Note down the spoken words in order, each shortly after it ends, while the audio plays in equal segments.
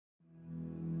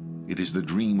It is the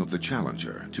dream of the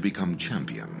challenger to become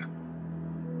champion.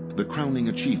 The crowning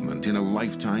achievement in a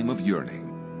lifetime of yearning.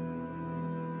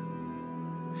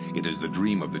 It is the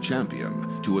dream of the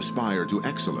champion to aspire to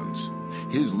excellence,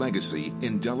 his legacy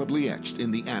indelibly etched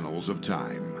in the annals of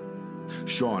time.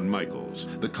 Shawn Michaels,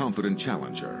 the confident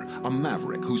challenger, a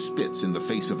maverick who spits in the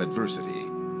face of adversity.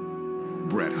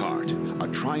 Bret Hart, a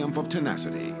triumph of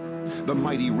tenacity, the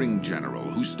mighty ring general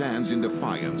who stands in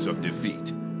defiance of defeat.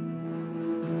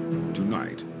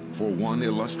 Tonight, for one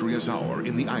illustrious hour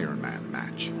in the Iron Man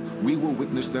match, we will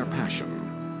witness their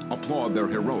passion, applaud their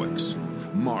heroics,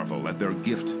 marvel at their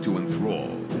gift to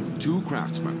enthrall. Two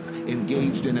craftsmen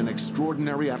engaged in an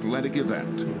extraordinary athletic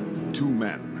event. Two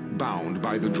men bound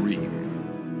by the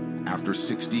dream. After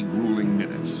 60 grueling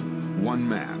minutes, one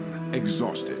man,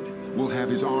 exhausted, will have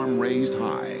his arm raised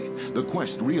high, the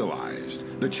quest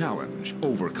realized, the challenge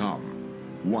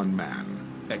overcome. One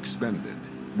man, expended,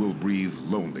 will breathe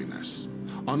loneliness.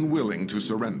 Unwilling to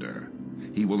surrender,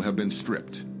 he will have been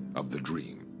stripped of the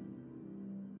dream.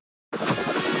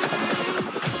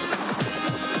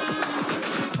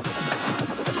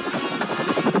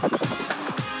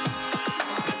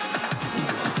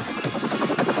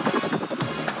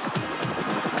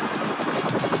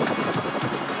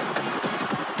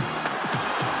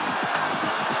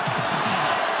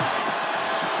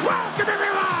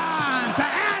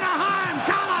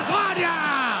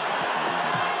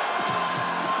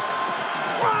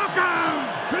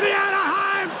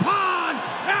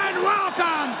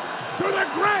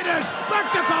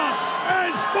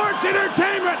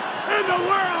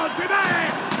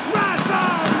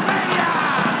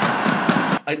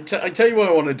 I tell you what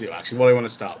I want to do, actually, what I want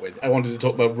to start with. I wanted to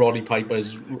talk about Roddy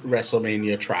Piper's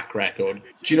WrestleMania track record.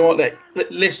 Do you know what?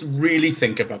 Let's really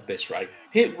think about this, right?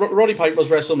 Here, Roddy Piper's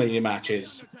WrestleMania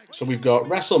matches. So we've got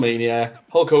WrestleMania,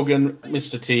 Hulk Hogan,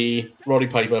 Mr. T, Roddy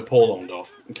Piper, Paul Orndorff.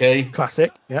 Okay?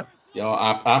 Classic, yep.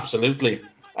 Yeah, absolutely.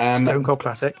 Stone Cold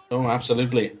classic. Oh,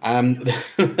 absolutely.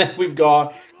 We've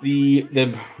got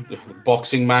the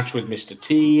boxing match with Mr.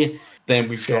 T. Then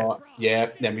we've got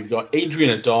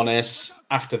Adrian Adonis.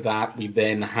 After that, we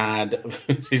then had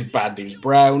his Bad News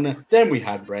Brown. Then we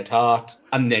had Bret Hart,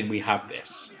 and then we have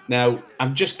this. Now,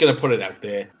 I'm just gonna put it out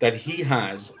there that he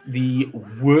has the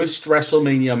worst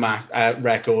WrestleMania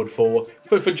record for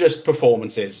just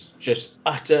performances, just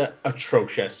utter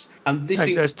atrocious. And this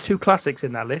there's two classics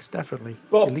in that list, definitely.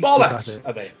 Bollocks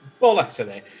are they? Bollocks are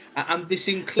they? And this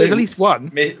includes. There's at least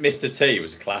one. Mr. T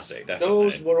was a classic, definitely.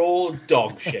 Those were all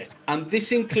dog shit. And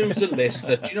this includes a list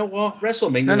that, you know what?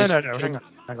 WrestleMania. No.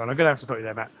 Hang on. I'm going to have to stop you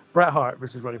there, Matt. Bret Hart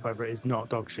versus Roddy Piper is not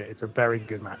dog shit. It's a very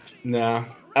good match. No.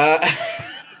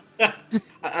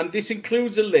 And this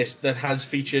includes a list that has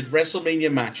featured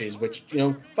WrestleMania matches, which, you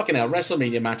know, fucking hell,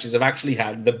 WrestleMania matches have actually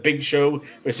had The Big Show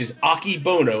versus Aki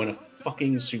Bono in a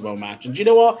fucking sumo match. And do you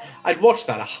know what? I'd watch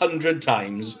that 100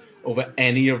 times over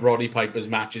any of Roddy Piper's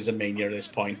matches at Mania at this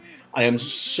point. I am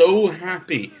so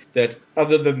happy that,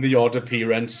 other than the odd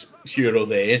appearance here or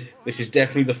there, this is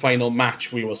definitely the final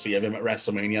match we will see of him at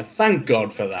WrestleMania. Thank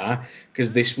God for that,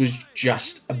 because this was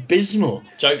just abysmal.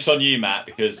 Joke's on you, Matt,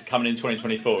 because coming in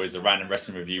 2024 is the Random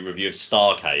Wrestling review of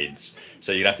Starcades.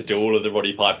 So you're going to have to do all of the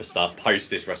Roddy Piper stuff post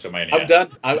this WrestleMania. I'm done.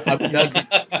 I'm done.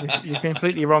 You're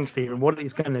completely wrong, Stephen. What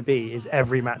it's going to be is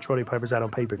every match Roddy Piper's had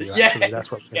on pay-per-view, yes, actually.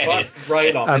 That's what yes.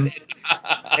 Right on.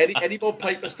 Any more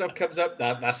Piper stuff comes up,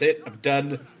 that's it. I'm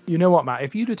done. You know what, Matt?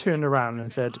 If you'd have turned around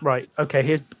and said, right,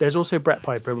 okay, there's also Bret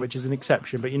Piper, which is an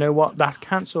exception, but you know what? That's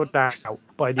cancelled out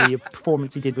by the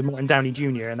performance he did with Morton Downey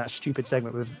Jr. in that stupid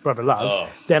segment with Brother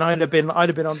Love. Then I'd have been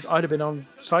on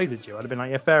side with you. I'd have been like,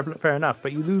 yeah, fair enough.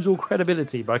 But you lose all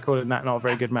credibility by calling that not a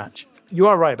very good match. You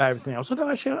are right about everything else.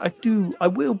 Although actually, I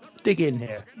will dig in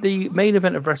here. The main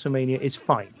event of WrestleMania is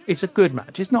fine. It's a good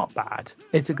match. It's not bad.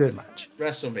 It's a good match.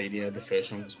 WrestleMania, the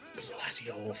first one was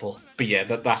bloody awful. But yeah,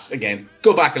 that's again.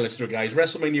 Go back and listen to it, guys.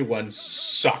 WrestleMania 1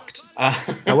 sucked.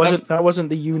 That wasn't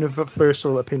the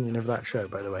universal opinion of that show,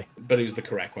 by the way. But it was the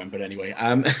correct one. But anyway,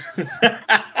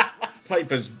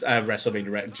 Piper's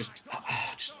WrestleMania record just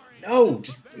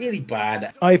really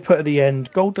bad. I put at the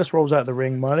end, Goldust rolls out of the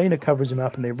ring, Marlena covers him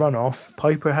up, and they run off.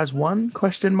 Piper has won? ?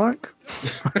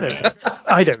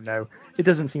 I don't know. It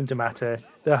doesn't seem to matter.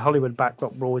 The Hollywood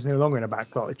Backlot Brawl is no longer in a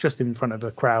backlot. It's just in front of a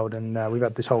crowd, and we've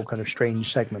had this whole kind of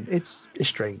strange segment. It's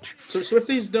strange. So if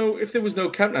there was no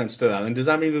countdowns to that, then does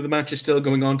that mean that the match is still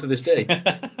going on to this day?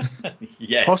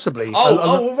 Yes. Possibly.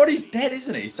 Well, Roddy's dead,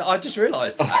 isn't he? So I just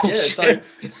realised that. Oh, yeah.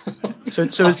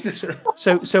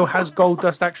 So has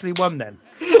Goldust actually won then?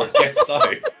 I guess so.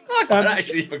 I'd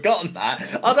actually forgotten that.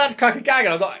 I was about to crack a gag and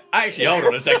I was like, actually, hold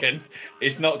on a second.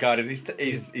 It's not guided.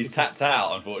 He's tapped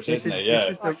out, unfortunately,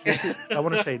 I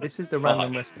want to say, this is the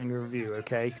Random Wrestling Review,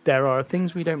 okay? There are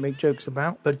things we don't make jokes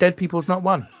about, but dead people's not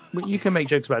one. You can make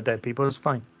jokes about dead people, it's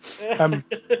fine. Can't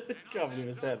believe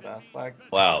I said that. Like,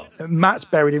 wow. Matt's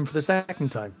buried him for the second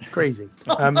time. Crazy.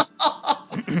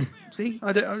 See,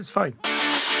 it's fine.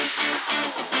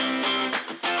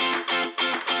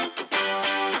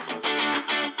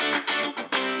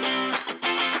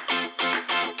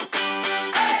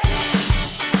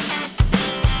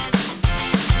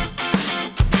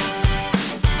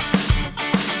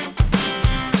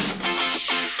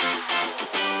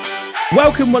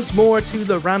 Welcome once more to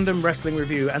the Random Wrestling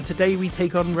Review, and today we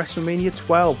take on WrestleMania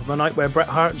 12, the night where Bret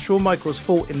Hart and Shawn Michaels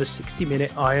fought in the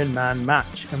 60-minute Iron Man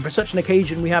match. And for such an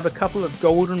occasion, we have a couple of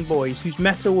golden boys whose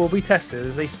mettle will be tested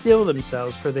as they steel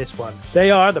themselves for this one.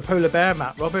 They are the Polar Bear,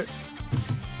 Matt Roberts.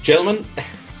 Gentlemen.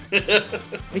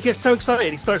 He gets so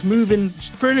excited, he starts moving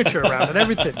furniture around and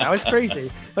everything. Now it's crazy.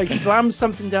 Like, slams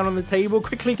something down on the table,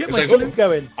 quickly get my salute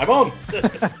going. I'm on.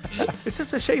 It's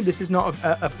just a shame this is not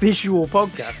a visual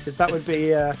podcast, because that would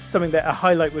be something that a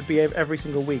highlight would be every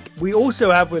single week. We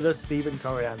also have with us Stephen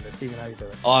Coriander. Stephen, how are you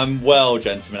doing? I'm well,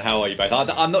 gentlemen. How are you both?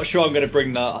 I'm not sure I'm going to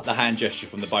bring the hand gesture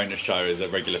from the bonus show as a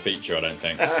regular feature, I don't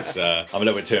think. I'm a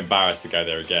little bit too embarrassed to go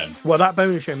there again. Well, that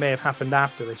bonus show may have happened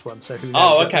after this one, so who knows?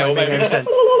 Oh, okay. Well, maybe. No sense.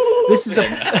 This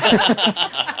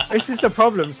is the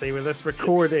problem, see, with us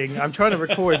recording. I'm trying to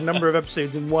record a number of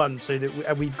episodes in one so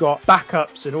that we've got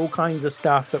backups and all kinds of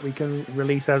stuff that we can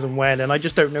release as and when, and I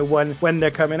just don't know when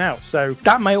they're coming out. So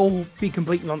that may all be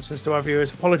complete nonsense to our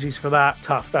viewers. Apologies for that.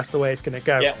 Tough. That's the way it's going to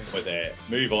go. Get on with it.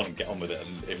 Move on and get on with it.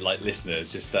 And if, like,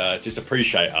 listeners, just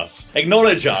appreciate us.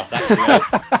 Acknowledge us,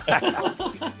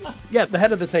 actually. Yeah, the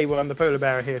head of the table, I'm the Polar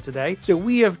Bear here today. So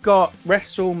we have got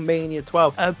WrestleMania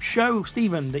 12, a show,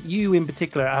 Stephen, that you in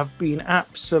particular have been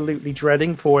absolutely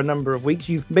dreading for a number of weeks.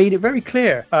 You've made it very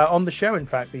clear on the show, in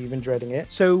fact, that you've been dreading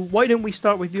it. So why don't we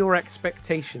start with your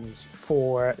expectations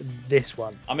for this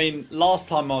one? I mean, last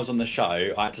time I was on the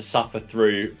show, I had to suffer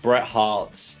through Bret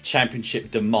Hart's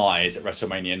championship demise at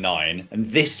WrestleMania 9. And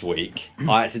this week,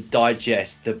 I had to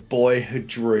digest the boyhood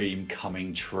dream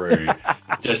coming true.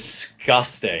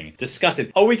 Disgusting.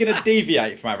 Are we going to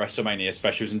deviate from our WrestleMania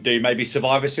specials and do maybe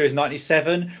Survivor Series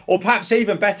 97? Or perhaps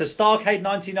even better, Starrcade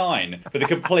 99 for the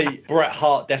complete Bret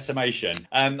Hart decimation?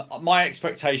 My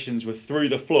expectations were through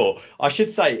the floor. I should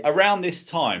say, around this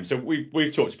time, so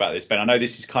we've talked about this, Ben. I know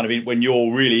this is kind of when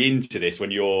you're really into this,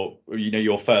 when you're,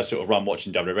 your first sort of run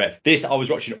watching WWF. I was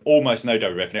watching almost no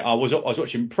WWF. I was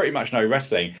watching pretty much no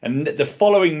wrestling. And the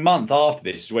following month after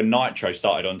this is when Nitro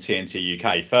started on TNT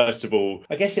UK. First of all,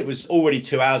 I guess it was already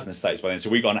 2 hours in the States by then, so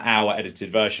we got an hour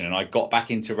edited version, and I got back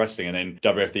into wrestling and then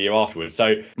WWF the year afterwards.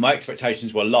 So my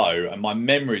expectations were low, and my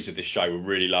memories of this show were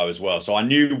really low as well. So I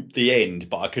knew the end,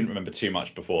 but I couldn't remember too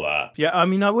much before that. Yeah, I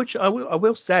mean, I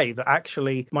will say that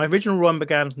actually my original run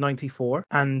began in 94,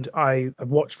 and I have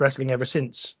watched wrestling ever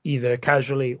since, either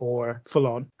casually or full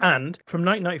on. And from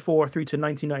 1994 through to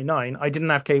 1999, I didn't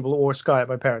have cable or Sky at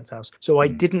my parents' house, so I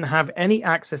didn't have any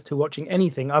access to watching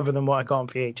anything other than what I got on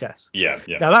VHS. Yeah.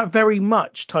 Now that very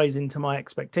much ties into my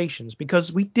expectations,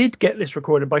 because we did get this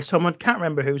recorded by someone, can't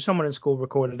remember who, someone in school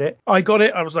recorded it. I got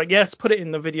it, I was like, yes, put it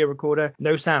in the video recorder.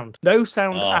 No sound at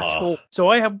all.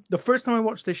 So the first time I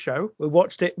watched this show, we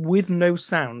watched it with no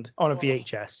sound on a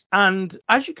VHS. And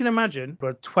as you can imagine, for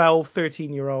a 12,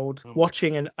 13-year-old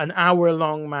watching an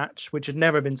hour-long match, which had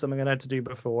never been something I'd had to do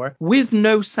before, with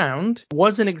no sound,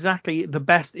 wasn't exactly the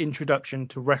best introduction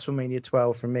to WrestleMania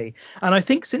 12 for me. And I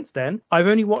think since then, I've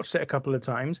only watched it a couple of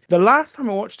times. The last time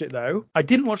I watched it, though, I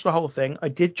didn't watch the whole thing. I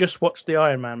did just watch the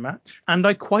Iron Man match, and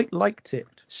I quite liked it.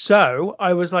 So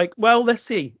I was like, well, let's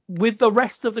see. With the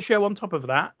rest of the show on top of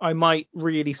that, I might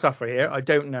really suffer here. I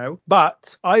don't know.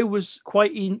 But I was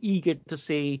quite eager to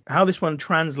see how this one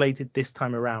translated this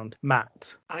time around.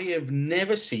 Matt? I have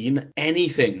never seen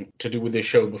anything to do with this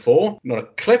show before. Not a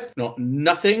clip, not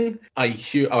nothing. I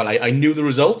knew the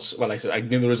results. Well, I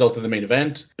knew the result of the main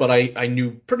event, but I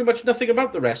knew pretty much nothing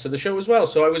about the rest of the show as well.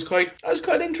 So I was quite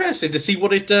interested to see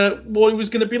what it was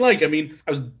going to be like. I mean,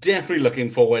 I was definitely looking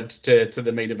forward to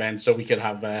the main event, so we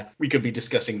could be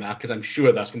discussing that, because I'm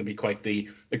sure that's going to be quite the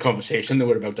conversation that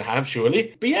we're about to have,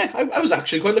 surely. But yeah, I was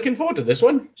actually quite looking forward to this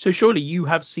one. So surely you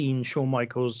have seen Shawn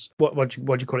Michaels, what do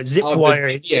you call it, zip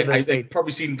wire? Yeah, I've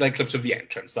probably seen like clips of the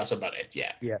entrance. That's about it.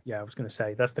 Yeah. Yeah. I was going to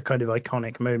say that's the kind of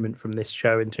iconic moment from this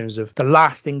show in terms of the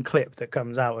lasting clip that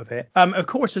comes out of it. Of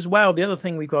course, as well, the other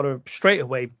thing we've got to straight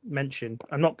away mention.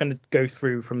 I'm not going to go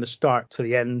through from the start to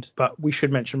the end, but we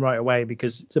should mention right away,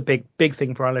 because it's a big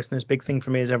thing for our listeners, big thing for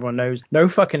for me, as everyone knows. No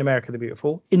fucking America the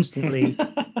Beautiful. Instantly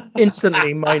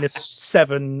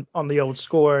 -7 on the old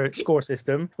score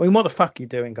system. I mean, what the fuck are you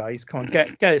doing, guys? Come on,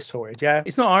 get it sorted, yeah?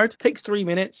 It's not hard. Takes 3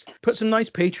 minutes. Put some nice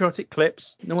patriotic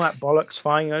clips. No that bollocks,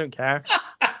 fine, I don't care.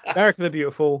 America the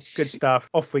Beautiful, good stuff.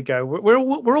 Off we go. We're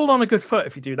all on a good foot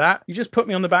if you do that. You just put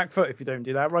me on the back foot if you don't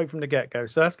do that right from the get-go.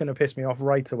 So that's going to piss me off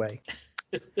right away.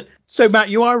 So, Matt,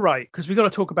 you are right, because we've got to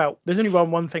talk about, there's only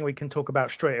one thing we can talk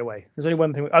about straight away. There's only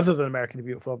one thing other than America the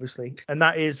Beautiful, obviously, and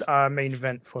that is our main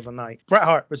event for the night. Bret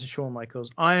Hart versus Shawn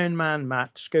Michaels. Iron Man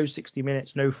match, goes 60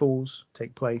 minutes, no falls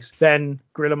take place. Then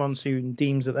Gorilla Monsoon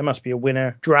deems that there must be a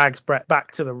winner, drags Bret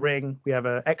back to the ring. We have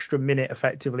an extra minute,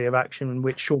 effectively, of action in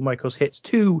which Shawn Michaels hits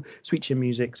 2 Sweet Chin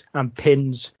Musics and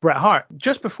pins Bret Hart.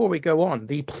 Just before we go on,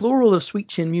 the plural of Sweet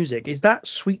Chin Music, is that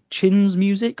Sweet Chin's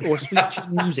music or Sweet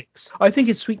Chin Musics? I think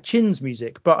it's Sweet Chin's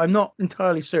music, but I'm not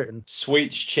entirely certain.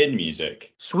 Sweet's chin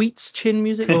music. Sweet's Chin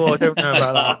Music? Oh, I don't know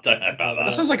about that. I don't know about that.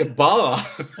 That sounds like a bar.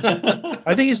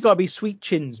 I think it's got to be Sweet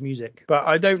Chin's music, but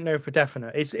I don't know for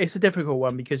definite. It's a difficult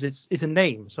one because it's a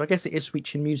name, so I guess it is Sweet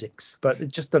Chin Musics, but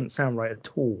it just doesn't sound right at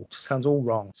all. It sounds all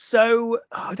wrong. So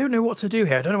I don't know what to do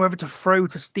here. I don't know whether to throw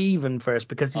to Stephen first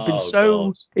because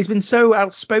he's been so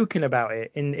outspoken about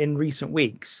it in recent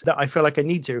weeks that I feel like I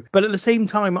need to. But at the same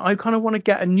time, I kind of want to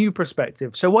get a new perspective.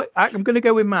 So I'm going to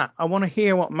go with Matt. I want to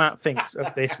hear what Matt thinks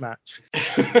of this match.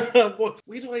 Well,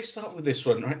 where do I start with this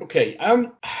one? Right. Okay.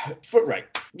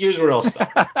 Here's where I'll start.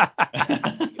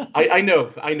 I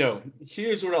know.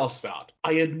 Here's where I'll start.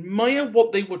 I admire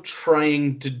what they were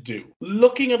trying to do.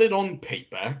 Looking at it on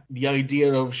paper, the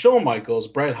idea of Shawn Michaels,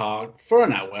 Bret Hart for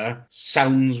an hour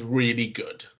sounds really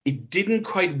good. It didn't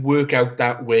quite work out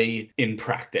that way in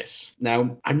practice.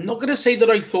 Now, I'm not going to say that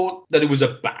I thought that it was a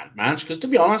bad match, because to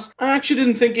be honest, I actually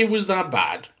didn't think it was that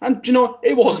bad. And, you know,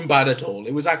 it wasn't bad at all.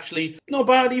 It was actually not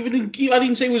bad, I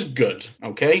didn't say it was good,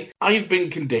 okay? I've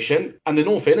been conditioned, and in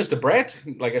all fairness to Bret,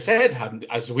 like I said,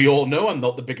 as we all know, I'm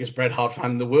not the biggest Bret Hart fan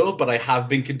in the world, but I have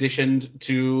been conditioned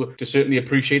to certainly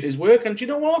appreciate his work, and you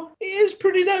know what? It is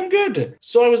pretty damn good.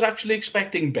 So I was actually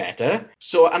expecting better,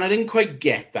 and I didn't quite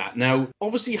get that. Now,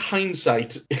 obviously,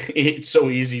 hindsight, it's so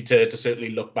easy to certainly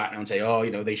look back and say, oh,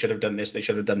 you know, they should have done this, they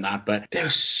should have done that. But there are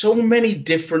so many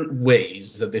different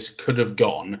ways that this could have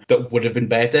gone that would have been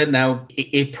better. Now,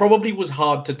 it probably was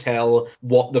hard to tell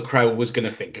what the crowd was going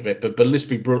to think of it. But let's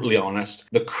be brutally honest,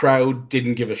 the crowd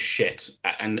didn't give a shit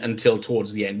until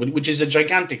towards the end, which is a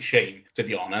gigantic shame, to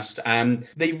be honest.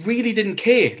 They really didn't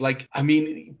care. Like, I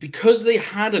mean, because they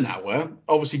had an hour,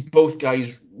 obviously both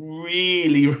guys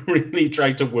really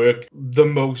tried to work the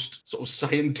most sort of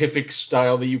scientific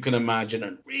style that you can imagine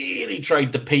and really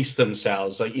tried to pace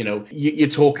themselves. Like, you know, you're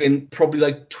talking probably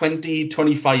like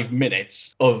 20-25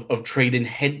 minutes of trading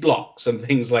headlocks and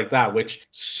things like that, which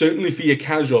certainly for your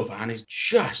casual fan is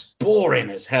just boring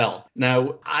as hell.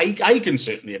 Now, I can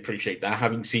certainly appreciate that,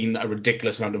 having seen a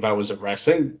ridiculous amount of hours of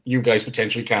wrestling. You guys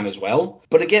potentially can as well.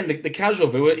 But again, the casual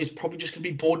viewer is probably just going to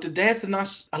be bored to death, and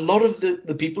that's a lot of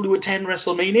the people who attend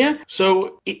WrestleMania.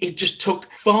 So it just took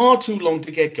far too long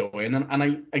to get going.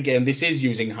 And again, this is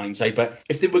using hindsight, but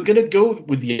if they were going to go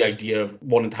with the idea of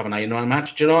wanting to have an Iron Man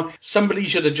match, you know, somebody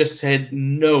should have just said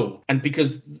no. And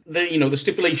because the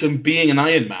stipulation being an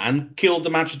Iron Man killed the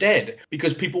match dead,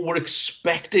 because people were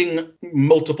expecting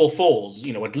multiple falls,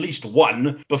 you know, at least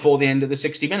one before the end of the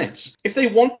 60 minutes. If they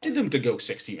wanted them to go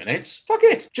 60 minutes, fuck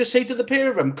it. Just say to the pair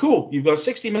of them, cool, you've got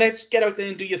 60 minutes, get out there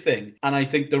and do your thing. And I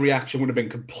think the reaction would have been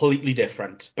completely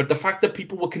different. But the fact that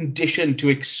people were conditioned to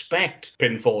expect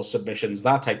pinfall submissions,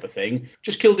 that type of thing,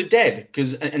 just killed it dead.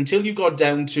 Because until you got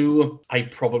down to,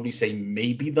 I'd probably say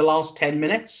maybe the last 10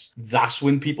 minutes, that's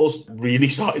when people really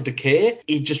started to care.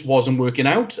 It just wasn't working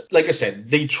out. Like I said,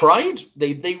 they tried.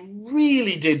 They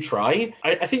really did try.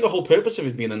 I think the whole purpose of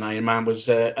it being an Iron Man was,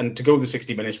 and to go the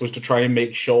 60 minutes, was to try and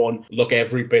make Shawn look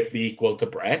every bit the equal to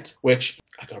Bret, which,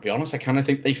 I gotta be honest, I kind of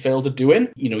think they failed at doing.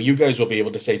 You know, you guys will be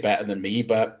able to say better than me,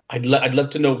 but I'd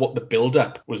love to know what the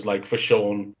build-up was like for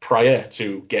Shawn prior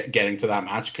to getting to that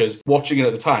match, because watching it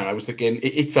at the time, I was thinking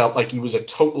it felt like he was a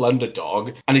total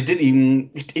underdog, and it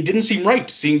didn't seem right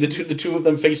seeing the two of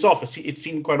them face off. It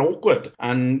seemed quite awkward,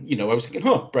 and you know, I was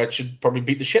thinking, Bret should probably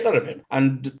beat the shit out of him,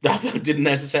 and that didn't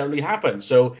necessarily happen.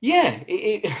 So yeah,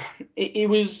 it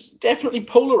was definitely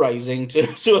polarizing to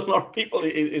a lot of people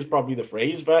is probably the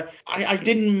phrase, but I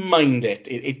didn't mind it.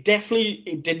 It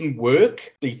didn't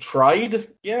work. They tried.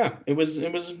 Yeah, it was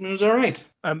all right.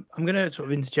 I'm going to sort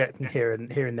of interject here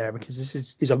and there, because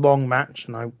this is a long match,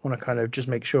 and I want to kind of just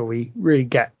make sure we really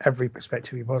get every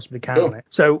perspective we possibly can on it.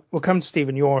 So we'll come to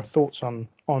Stephen, your thoughts on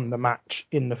the match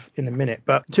in a minute.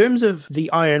 But in terms of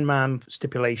the Iron Man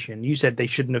stipulation, you said they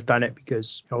shouldn't have done it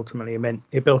because ultimately it meant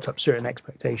it built up certain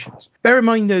expectations. Bear in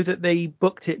mind, though, that they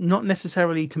booked it not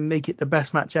necessarily to make it the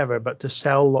best match ever, but to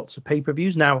sell lots of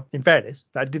pay-per-views. Now, in fairness,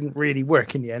 that didn't really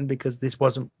work in the end because this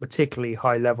wasn't particularly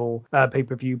high-level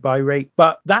pay-per-view buy rate.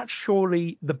 But that's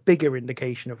surely the bigger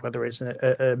indication of whether it's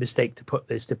a mistake to put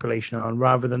this stipulation on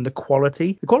rather than the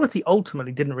quality. The quality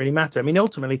ultimately didn't really matter. I mean,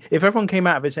 ultimately, if everyone came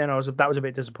out of it saying, that was a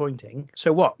bit disappointing,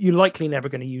 so what? You're likely never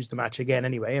going to use the match again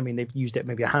anyway. I mean, they've used it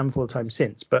maybe a handful of times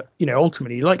since, but,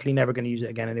 ultimately, you're likely never going to use it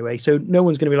again anyway. So no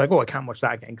one's going to be like, I can't watch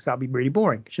that again because that'll be really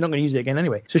boring because you're not going to use it again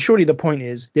anyway. So surely the point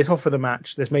is, let's offer the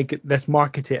match, let's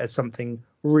market it as something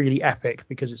really epic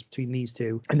because it's between these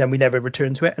two, and then we never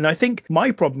return to it. And I think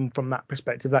my problem from that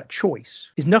perspective, that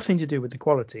choice, is nothing to do with the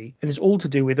quality, and it's all to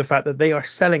do with the fact that they are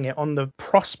selling it on the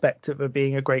prospect of it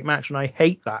being a great match, and I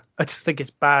hate that. I just think it's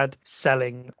bad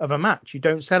selling of a match. You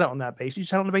don't sell it on that basis. You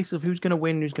sell it on the basis of who's going to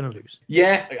win, who's going to lose.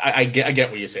 Yeah, I get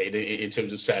what you're saying in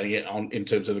terms of selling it on, in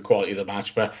terms of the quality of the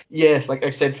match. But yeah, like I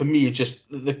said, for me, it's just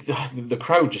the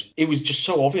crowd it was just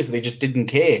so obvious they just didn't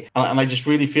care, and I just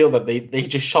really feel that they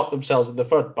just shot themselves in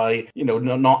the foot by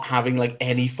not having like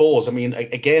any falls. I mean,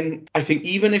 again, I think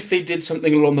even if they did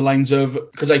something along the lines of,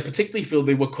 because I particularly feel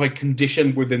they were quite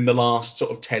conditioned within the last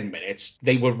sort of 10 minutes,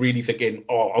 they were really thinking,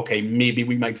 okay, maybe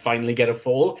we might finally get a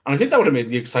fall, and I think that would have made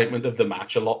the excitement of the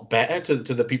match a lot better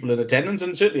to the people in attendance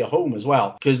and certainly at home as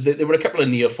well, because there were a couple of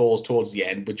near falls towards the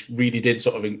end which really did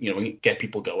sort of get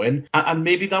people going, and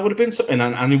maybe that would have been something,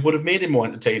 and it would have made it more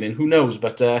entertaining. Who knows?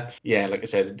 But yeah, like I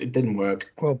said, it didn't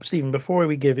work. Well, Stephen, before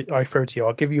we I throw to you,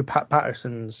 I'll give you Pat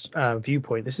Patterson's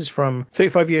viewpoint. This is from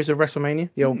 35 Years of WrestleMania,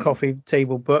 the old coffee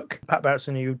table book. Pat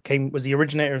Patterson, who was the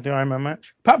originator of the Iron Man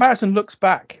match. Pat Patterson looks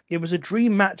back. It was a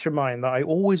dream match of mine that I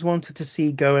always wanted to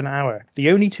see go an hour.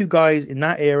 The only two guys in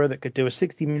that era that could do a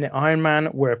 60-minute Iron Man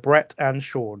were Bret and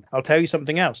Shawn. I'll tell you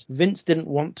something else. Vince didn't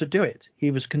want to do it. He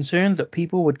was concerned that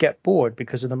people would get bored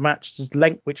because of the match's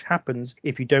length, which happens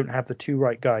if you don't have the two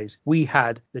right guys. We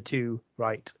had the two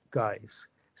right guys.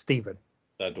 Stephen.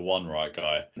 The one right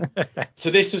guy.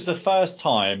 So this was the first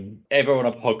time ever on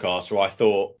a podcast where I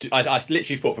thought, I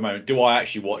literally thought for a moment, do I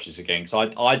actually watch this again?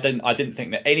 Because I didn't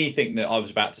think that anything that I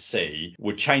was about to see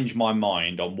would change my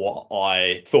mind on what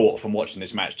I thought from watching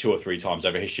this match 2 or 3 times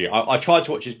over history. I tried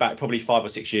to watch this back probably 5 or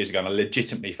 6 years ago, and I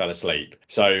legitimately fell asleep.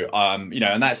 So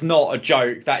and that's not a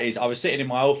joke. That is, I was sitting in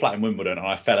my old flat in Wimbledon and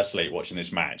I fell asleep watching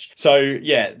this match. So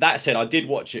yeah, that said, I did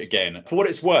watch it again. For what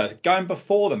it's worth, going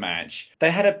before the match, they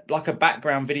had a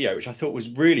background video which I thought was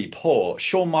really poor.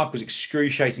 Shawn Michaels'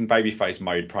 excruciating babyface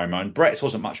mode promo, and Bret's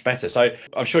wasn't much better. So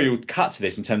I'm sure you'll cut to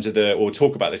this in terms of we'll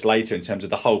talk about this later in terms of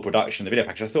the whole production of the video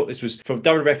package. I thought this was, for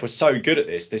WWF was so good at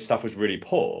this stuff was really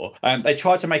poor. They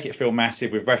tried to make it feel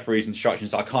massive with referees'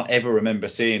 instructions that I can't ever remember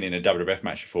seeing in a WWF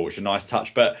match before, which was a nice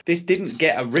touch, but this didn't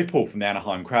get a ripple from the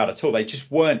Anaheim crowd at all. They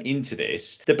just weren't into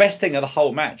this. The best thing of the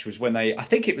whole match was when I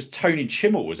think it was Tony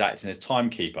Chimmel was acting as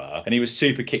timekeeper, and he was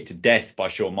super kicked to death by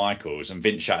Shawn Michaels, and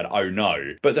Vince shouted, "Oh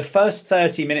no." But the first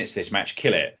 30 minutes of this match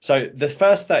kill it. So the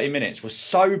first 30 minutes was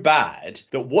so bad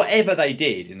that whatever they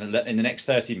did in the next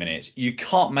 30 minutes, you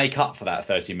can't make up for that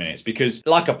 30 minutes, because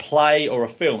like a play or a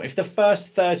film, if the first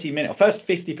 30 minutes or first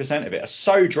 50% of it are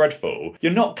so dreadful,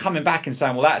 you're not coming back and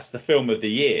saying, well, that's the film of the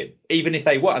year, even if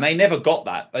they were. And they never got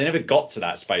that. They never got to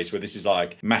that space where this is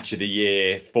like match of the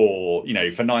year for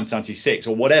 1996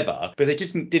 or whatever, but they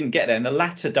just didn't get there. And the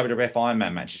latter WWF Iron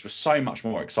Man matches were so much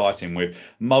more exciting with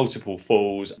multiple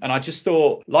falls, and I just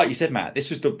thought, like you said, Matt, this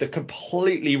was the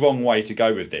completely wrong way to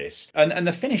go with this, and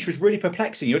the finish was really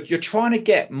perplexing. You're trying to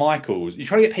get Michaels, you're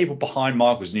trying to get people behind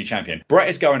Michaels as new champion. Bret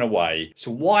is going away, so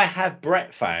why have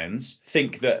Bret fans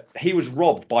think that he was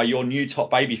robbed by your new top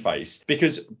babyface?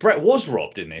 Because Bret was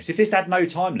robbed in this. If this had no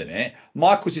time limit,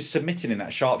 Michaels is submitting in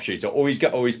that sharpshooter, or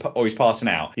he's passing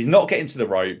out. He's not getting to the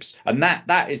ropes, and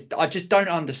that is, I just don't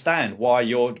understand why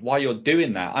you're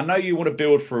doing that. I know you want to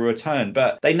build for a return,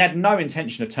 but they had no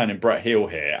intention of turning Bret heel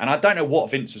here, and I don't know what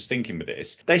Vince was thinking with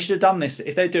this. They should have done this,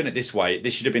 if they're doing it this way,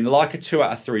 this should have been like a 2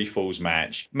 out of 3 falls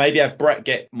match. Maybe have Bret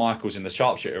get Michaels in the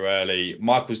sharpshooter early.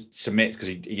 Michaels submits because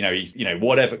he's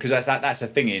whatever, because that's a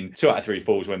thing in 2 out of 3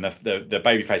 falls when the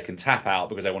babyface can tap out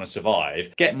because they want to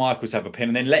survive. Get Michaels to have a pin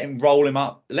and then let him roll him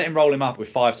up with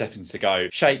 5 seconds to go,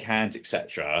 shake hands,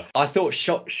 etc. I thought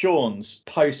Shawn's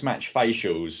post-match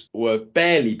facials were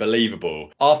barely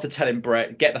believable after telling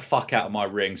Bret, get the fuck fuck out of my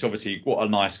ring. So obviously, what a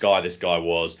nice guy this guy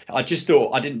was. I just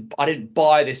thought I didn't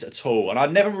buy this at all, and I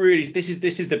never really. This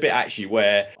is the bit actually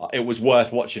where it was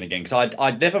worth watching again, because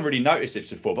I'd never really noticed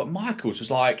this before. But Michaels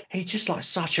was like, he's just like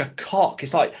such a cock.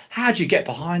 It's like, how do you get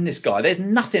behind this guy? There's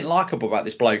nothing likable about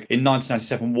this bloke in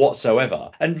 1997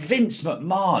 whatsoever. And Vince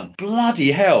McMahon,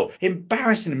 bloody hell,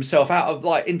 embarrassing himself out of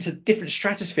like into different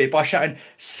stratosphere by shouting,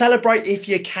 "Celebrate if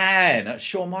you can." At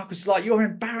Shawn Michaels is like, you're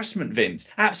an embarrassment, Vince.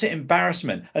 Absolute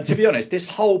embarrassment. And to be honest, this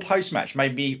whole post-match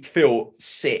made me feel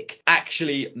sick,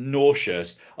 actually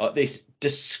nauseous. This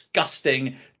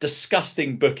disgusting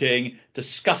booking,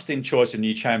 disgusting choice of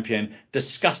new champion,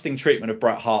 disgusting treatment of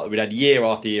Bret Hart that we'd had year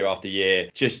after year after year.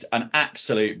 Just an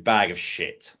absolute bag of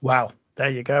shit. Wow. There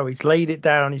you go. He's laid it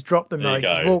down. He's dropped the knife.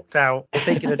 He's walked out,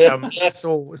 taking a dump. It's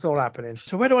all happening.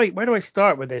 So where do I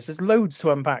start with this? There's loads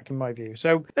to unpack in my view.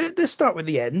 So let's start with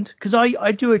the end, because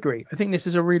I do agree. I think this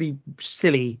is a really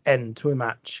silly end to a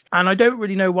match, and I don't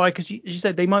really know why. Because you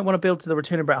said they might want to build to the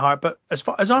return of Bret Hart, but as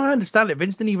far as I understand it,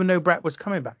 Vince didn't even know Bret was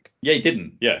coming back. Yeah, he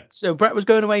didn't. Yeah. So Bret was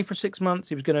going away for 6 months.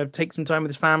 He was going to take some time with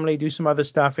his family, do some other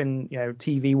stuff in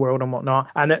TV world and whatnot.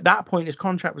 And at that point, his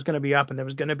contract was going to be up, and there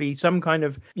was going to be some kind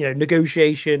of negotiation.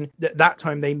 At that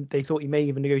time, they thought he may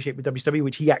even negotiate with WWE,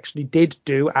 which he actually did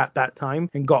do at that time,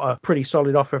 and got a pretty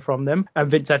solid offer from them.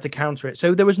 And Vince had to counter it.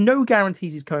 So there was no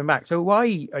guarantees he's coming back. So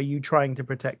why are you trying to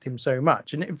protect him so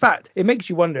much? And in fact, it makes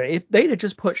you wonder, if they'd have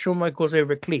just put Shawn Michaels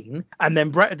over clean, and then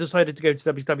Bret had decided to go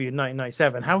to WWE in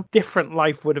 1997, how different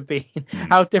life would have been.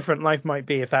 How different life might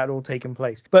be if that had all taken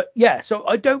place. But yeah, so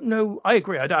I don't know. I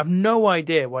agree. I have no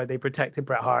idea why they protected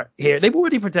Bret Hart here. They've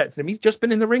already protected him. He's just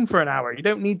been in the ring for an hour. You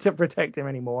don't need to protect him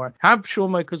anymore. Have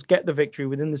Shawn Michaels get the victory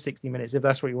within the 60 minutes if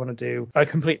that's what you want to do. I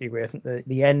completely agree. I think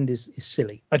the end is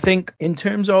silly. I think in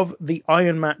terms of the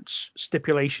Iron Match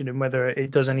stipulation and whether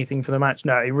it does anything for the match,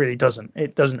 no, it really doesn't.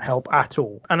 It doesn't help at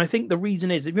all. And I think the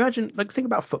reason is, if you imagine, think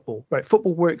about football, right?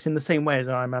 Football works in the same way as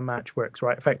an Iron Man match works,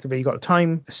 right? Effectively, you got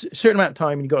a certain amount of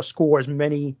time, and you got to score as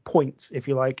many points, if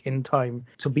you like, in time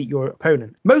to beat your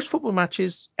opponent. Most football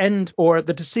matches end, or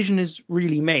the decision is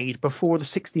really made before the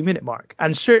 60-minute mark,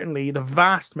 and certainly the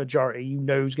vast majority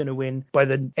is going to win by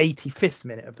the 85th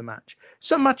minute of the match.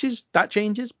 Some matches that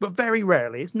changes, but very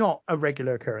rarely. It's not a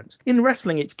regular occurrence. In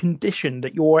wrestling, it's conditioned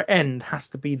that your end has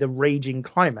to be the raging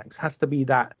climax, has to be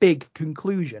that big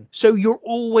conclusion. So you're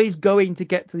always going to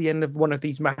get to the end of one of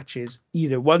these matches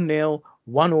either 1-0,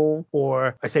 1-1,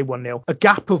 or I say 1-0, a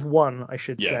gap of 1, I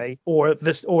should say, or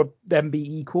them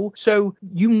be equal. So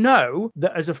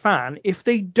that as a fan, if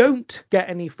they don't get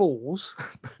any falls,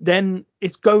 then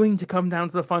it's going to come down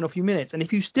to the final few minutes. And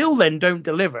if you still then don't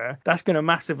deliver, that's going to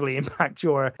massively impact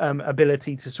your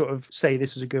ability to sort of say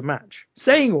this was a good match.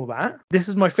 Saying all that, this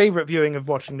is my favorite viewing of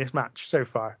watching this match so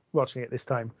far, watching it this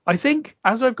time. I think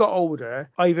as I've got older,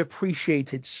 I've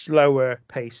appreciated slower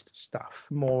paced stuff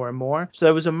more and more. So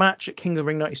there was a match at King of the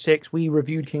Ring 96. We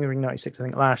reviewed King of the Ring 96, I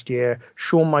think, last year.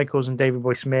 Shawn Michaels and Davey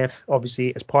Boy Smith,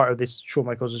 obviously, as part of this Shawn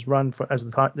Michaels' run as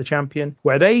the champion,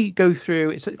 where they go through,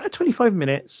 it's about 25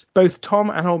 minutes. Both Tom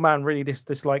and Old Man really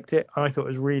disliked it. I thought it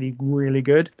was really, really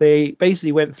good. They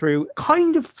basically went through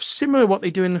kind of similar to what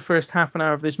they do in the first half an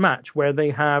hour of this match, where they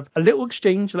have a little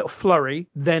exchange, a little flurry,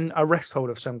 then a rest hold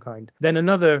of some kind, then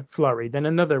another flurry, then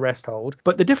another rest hold.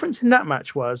 But the difference in that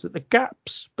match was that the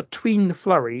gaps between the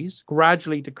flurries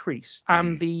gradually decreased,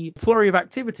 and the flurry of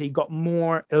activity got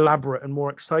more elaborate and more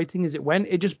exciting as it went.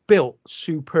 It just built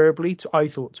superbly to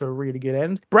a really good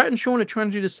end. Bret and Shawn are trying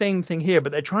to do the same thing here,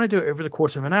 but they're trying to do it over the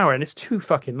course of an hour, and it's too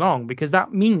fucking long, because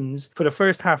that means for the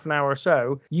first half an hour or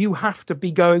so, you have to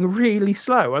be going really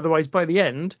slow. Otherwise, by the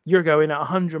end, you're going at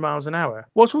 100 miles an hour.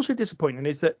 What's also disappointing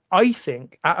is that I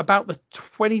think at about the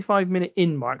 25-minute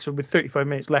in mark, so with 35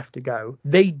 minutes left to go,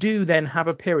 they do then have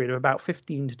a period of about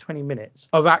 15 to 20 minutes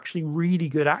of actually really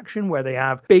good action, where they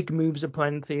have big moves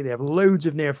aplenty, they have loads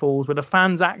of near falls, where the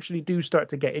fans actually do start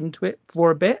to get into it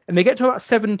for a bit. And they get to about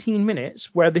 17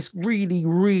 minutes where this really,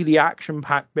 really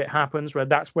action-packed bit happens, where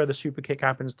that's where the super kick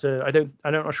happens to,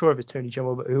 I'm not sure if it's Tony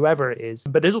Jumbo, but whoever it is.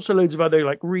 But there's also loads of other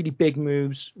like really big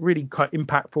moves, really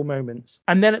impactful moments.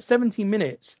 And then at 17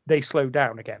 minutes, they slow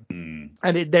down again.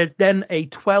 And there's then a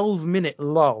 12-minute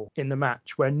lull in the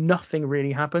match where nothing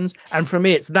really happens. And for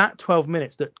me, it's that 12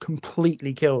 minutes that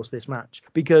completely kills this match,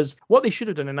 because what they should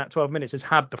have done in that 12 minutes is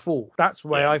had the fall. That's the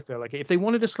way I feel like it. If they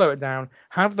wanted to slow it down,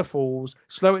 have the falls,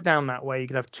 slow it down that way. You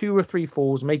could have 2 or 3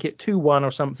 falls, make it 2-1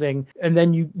 or something, and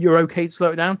then you're okay to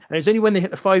slow it down. And it's only when they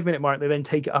hit the 5-minute mark they then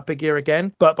take it up a gear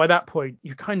again. But by that point,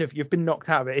 you've been knocked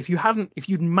out of it. If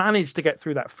you'd managed to get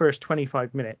through that first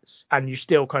 25 minutes and you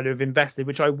still kind of invested,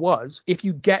 which I was, if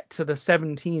you get to the 7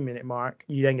 17-minute mark,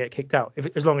 you then get kicked out,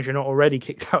 as long as you're not already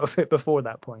kicked out of it before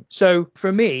that point. So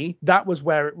for me, that was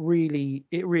where it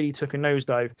really took a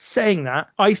nosedive. Saying that,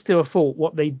 I still thought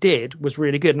what they did was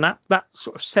really good. And that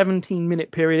sort of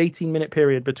 17-minute period, 18-minute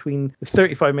period between the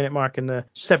 35-minute mark and the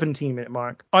 17-minute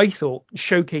mark, I thought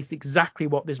showcased exactly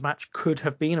what this match could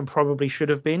have been and probably should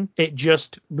have been. It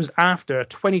just was after a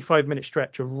 25-minute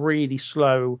stretch of really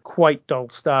slow, quite dull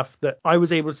stuff that I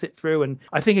was able to sit through. And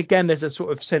I think, again, there's a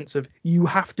sort of sense of you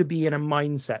have to be in a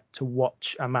mindset to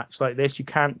watch a match like this. You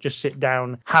can't just sit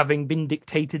down having been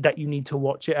dictated that you need to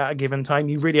watch it at a given time.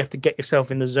 You really have to get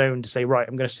yourself in the zone to say, right,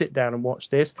 I'm going to sit down and watch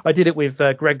this. I did it with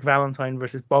Greg Valentine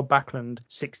versus Bob Backlund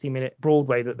 60-minute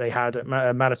Broadway that they had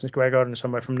at Madison Square Garden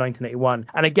somewhere from 1981.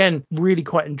 And again, really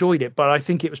quite enjoyed it, but I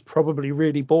think it was probably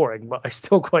really boring, but I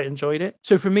still quite enjoyed it.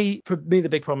 So for me, the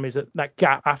big problem is that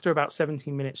gap after about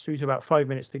 17 minutes through to about 5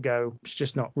 minutes to go, it's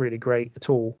just not really great at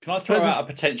all. Can I throw out a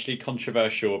potentially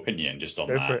controversial opinion just on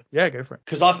that? Go for it. Yeah, go for it.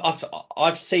 Because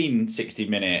I've seen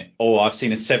 60-minute, or I've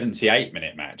seen a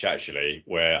 78-minute match actually,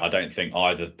 where I don't think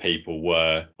either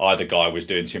guy was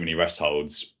doing too many rest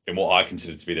holds in what I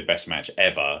consider to be the best match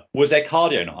ever. Was their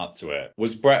cardio not up to it?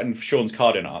 Was Bret and Shawn's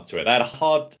cardio not up to it? They had a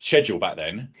hard schedule back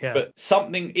then, but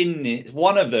something in it,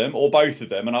 one of them or both of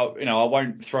them, and I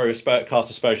won't cast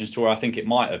aspersions to where I think it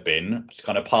might have been, just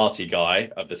kind of party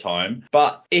guy at the time.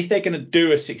 But if they're going to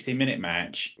do a 60-minute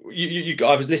match,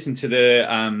 I was listening to the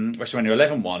WrestleMania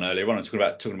 11 one earlier on,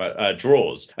 talking about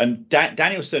draws, and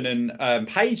Danielson and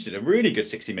Page did a really good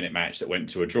 60-minute match that went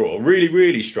to a draw, a really,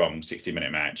 really strong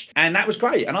 60-minute match, and that was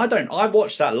great. And I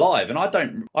watched that live, and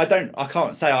I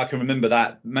can't say I can remember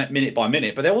that minute by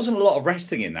minute, but there wasn't a lot of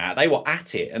wrestling in that. They were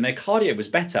at it, and their cardio was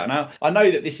better. And I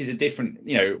know that this is a different,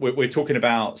 we're talking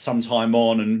about some time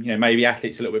on, and maybe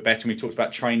athletes a little bit better. And we talked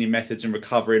about training methods and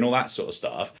recovery and all that sort of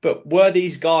stuff. But were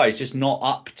these guys just not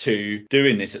up to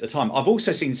doing this at the time? I've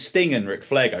also seen Sting and Ric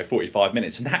Flair go 45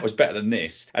 minutes, and that was better than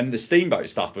this. And the Steamboat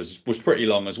stuff was pretty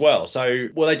long as well. So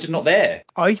were they just not there?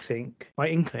 I think my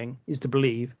inkling is to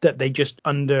believe that they just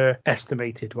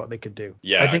underestimated what they could do.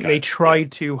 I think they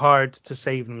tried too hard to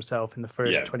save themselves in the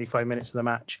first 25 minutes of the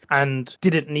match and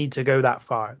didn't need to go that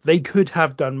far. They could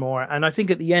have done more, and I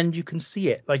think at the end you can see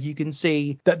it. Like, you can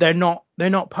see that they're not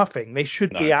puffing. They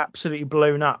should be absolutely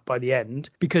blown up by the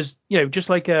end, because just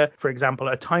like for example,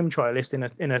 a time trialist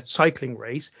in a cycling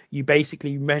race, you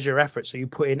basically measure effort, so you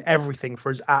put in everything for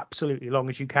as absolutely long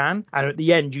as you can, and at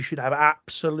the end you should have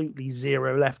absolutely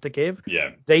zero left to give.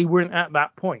 They weren't at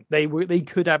that point. They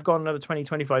could have gone another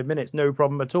 20-25 minutes, no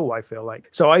problem at all, I feel like.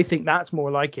 So I think that's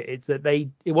more like it. It's that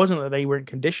it wasn't that they weren't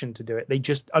conditioned to do it, they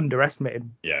just underestimated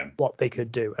what they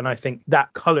could do, and I think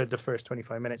that colored the first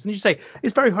 25 minutes. And you say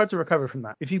it's very hard to recover from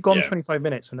that. If you've gone 25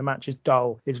 minutes and the match is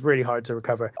dull, it's really hard to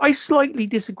recover. I slightly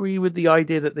disagree with the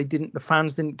idea that the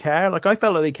fans didn't care. Like, I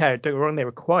felt like they cared. Don't get me wrong, they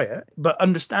were quiet, but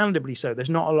understandably so. There's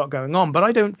not a lot going on, but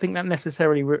I don't think that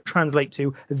necessarily translate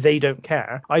to they don't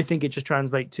care. I think it just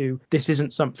translates to this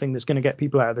isn't something that's going to get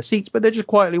people out of the seats, but they're just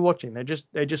quietly watching. They're just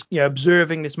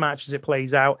observing this match as it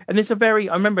plays out. And it's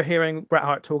I remember hearing Bret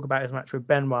Hart talk about his match with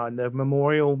Benoit in the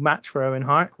memorial match for Owen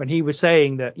Hart, when he was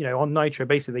saying that on Nitro,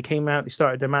 basically they came out, they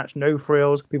started their match, no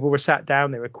frills, people were sat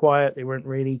down, they were quiet, they weren't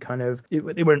really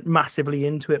they weren't massively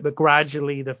into it, but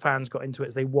gradually the fans got into it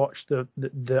as they watched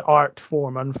the art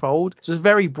form unfold. So it's a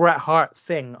very Bret Hart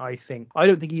thing, I think. I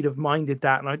don't think he'd have minded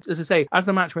that. And as I say, as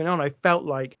the match went on, I felt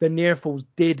like the near falls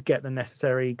did get the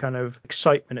necessary kind of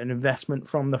excitement and investment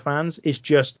from the fans. It's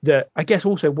just that, I guess,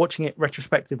 also watching it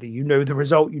retrospectively, the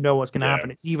result, what's going to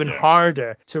happen. It's even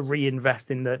harder to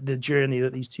reinvest in the journey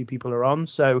that these two people are on.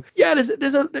 So there's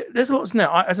a lot in there.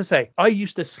 As I say, I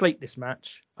used to slate this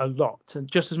match a lot,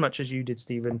 and just as much as you did,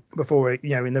 Stephen, before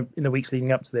in the weeks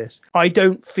leading up to this. I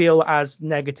don't feel as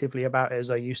negatively about it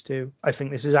as I used to. I think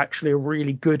this is actually a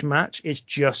really good match. It's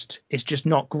just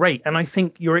not great, and I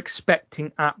think you're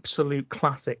expecting absolute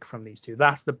classic from these two.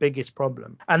 That's the biggest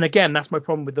problem. And again, that's my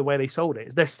problem with the way they sold it,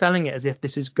 is they're selling it as if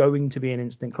this is going to be an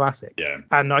instant classic.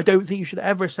 And I don't think you should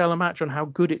ever sell a match on how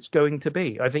good it's going to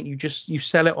be. I think you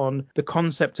sell it on the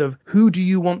concept of who do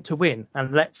you want to win,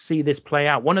 and let's see this play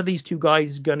out. One of these two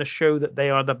guys is going to show that they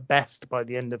are the best by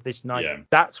the end of this night.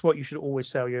 That's what you should always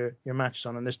sell your matches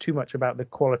on, and there's too much about the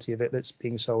quality of it that's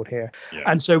being sold here.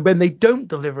 And so when they don't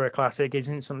deliver a classic, it's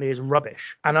instantly as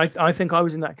rubbish. And I think I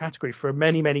was in that category for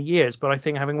many, many years, but I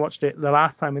think having watched it the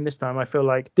last time and this time, I feel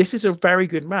like this is a very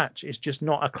good match. It's just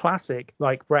not a classic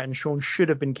like Bret and Shawn should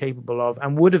have been capable of,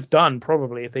 and would have done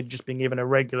probably if they'd just been given a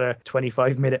regular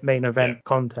 25-minute main event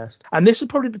contest. And this is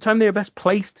probably the time they were best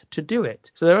placed to do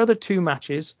it. So there are the two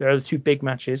matches, there are the two big matches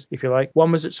matches, if you like.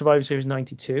 One was at Survivor Series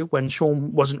 92 when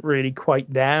Shawn wasn't really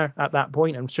quite there at that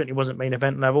point and certainly wasn't main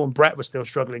event level, and Bret was still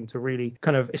struggling to really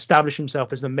kind of establish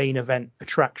himself as the main event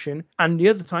attraction. And the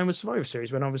other time was Survivor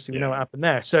Series, when obviously we know what happened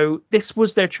there. So this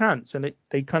was their chance, and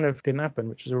they kind of didn't happen,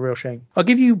 which is a real shame. I'll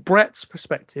give you Bret's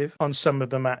perspective on some of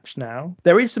the match now.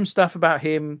 There is some stuff about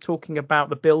him talking about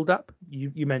the build-up.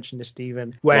 You mentioned this,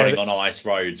 Stephen. Running on ice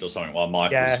roads or something while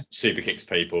Michaels super kicks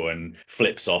people and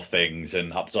flips off things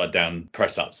and upside down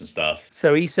press-ups and stuff.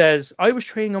 So he says, I was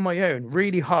training on my own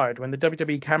really hard when the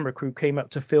WWE camera crew came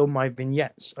up to film my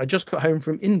vignettes. I just got home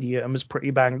from India and was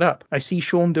pretty banged up. I see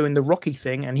Shawn doing the Rocky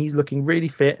thing and he's looking really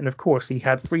fit, and of course he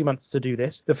had 3 months to do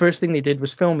this. The first thing they did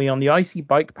was film me on the icy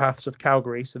bike paths of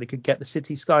Calgary so they could get the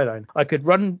city skyline. I could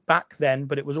run back then,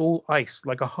 but it was all ice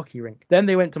like a hockey rink. Then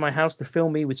they went to my house to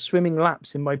film me with swimming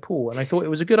laps in my pool, and I thought it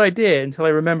was a good idea until I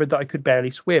remembered that I could barely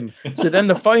swim. So then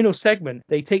the final segment,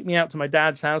 they take me out to my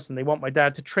dad's house and they want my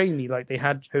dad to train me like they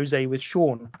had Jose with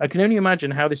Shawn. I can only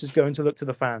imagine how this is going to look to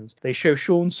the fans. They show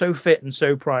Shawn so fit and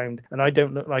so primed, and I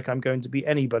don't look like I'm going to be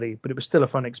anybody, but it was still a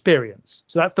fun experience.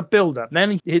 So that's the build-up.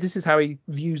 Then this is how he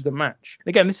views the match.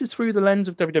 Again, this is through the lens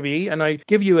of WWE, and I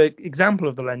give you an example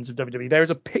of the lens of WWE. There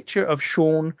is a picture of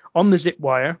Shawn on the zip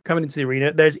wire coming into the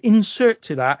arena. There's insert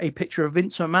to that a picture of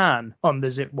Vince McMahon on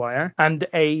the zip wire and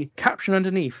a caption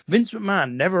underneath: Vince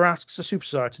McMahon never asks a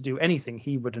superstar to do anything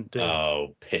he wouldn't do.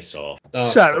 Oh, piss off.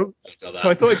 So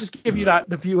I thought I'd just give you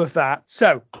the view of that.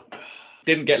 So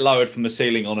didn't get lowered from the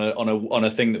ceiling on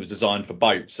a thing that was designed for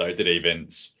boats, so did he,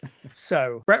 Vince?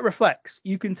 So Bret reflects,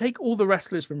 you can take all the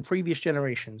wrestlers from previous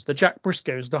generations, the Jack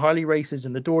Briscoes, the Harley Races,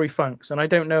 and the Dory Funks, and I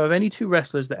don't know of any two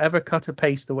wrestlers that ever cut a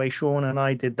pace the way Shawn and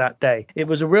I did that day. It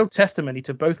was a real testimony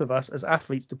to both of us as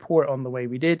athletes to pour it on the way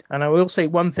we did, and I will say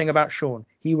one thing about Shawn.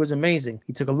 He was amazing.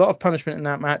 He took a lot of punishment in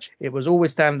that match. It was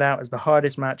always stand out as the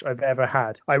hardest match I've ever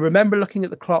had. I remember looking at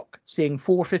the clock, seeing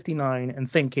 4:59 and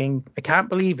thinking, I can't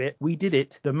believe it. We did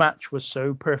it. The match was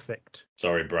so perfect.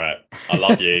 Sorry, Bret. I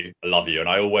love you. I love you, and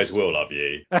I always will love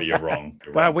you. But you're wrong.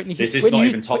 You're wow, wrong. This is not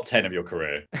even top 10 of your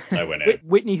career. Nowhere near.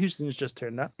 Whitney Houston's just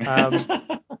turned up.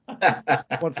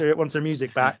 Wants her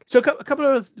music back. So a couple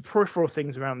of peripheral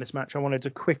things around this match I wanted to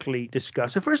quickly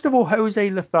discuss. So first of all, Jose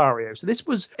Lothario. So this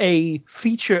was a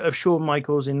feature of Shawn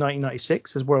Michaels in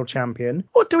 1996 as world champion.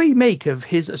 What do we make of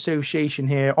his association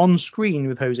here on screen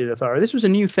with Jose Lothario? This was a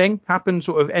new thing, happened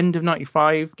sort of end of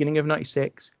 95, beginning of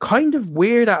 96. Kind of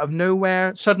weird, out of nowhere.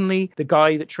 Suddenly the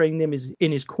guy that trained him is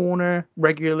in his corner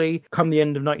regularly. Come the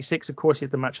end of 96, of course, he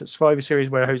had the match at Survivor Series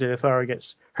where Jose Lothario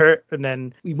gets hurt, and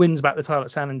then he wins back the title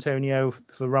at San Antonio for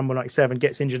the Rumble 97,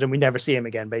 gets injured, and we never see him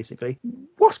again, basically.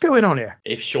 What's going on here?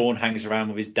 If Shawn hangs around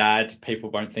with his dad, people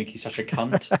won't think he's such a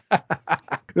cunt.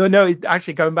 No,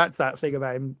 actually, going back to that thing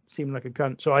about him seeming like a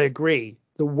cunt, so I agree.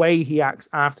 The way he acts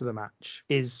after the match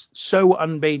is so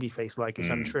unbabyface like it's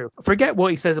untrue. Forget what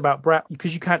he says about Bret,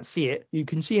 because you can't see it. You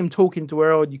can see him talking to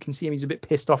Earl. You can see him, he's a bit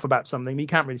pissed off about something, but you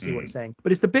can't really see what he's saying.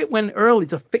 But it's the bit when Earl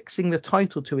is affixing the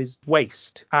title to his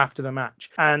waist after the match,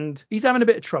 and he's having a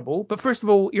bit of trouble. But first of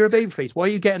all, you're a babyface. Why are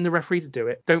you getting the referee to do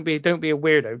it? Don't be a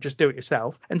weirdo. Just do it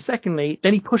yourself. And secondly,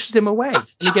 then he pushes him away,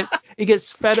 and he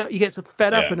gets fed up. He gets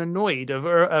fed up and annoyed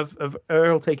of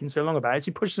Earl taking so long about it. So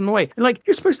he pushes him away. And like,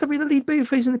 you're supposed to be the lead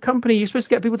babyface in the company. You're supposed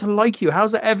to get people to like you.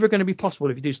 How's that ever going to be possible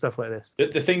if you do stuff like this?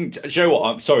 The thing, do you know what?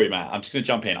 I'm sorry, Matt. I'm just going to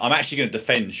jump in. I'm actually going to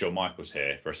defend Shawn Michaels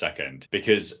here for a second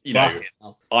because,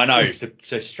 I know.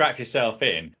 So strap yourself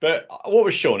in. But what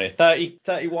was Shawn here? 30,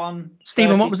 31?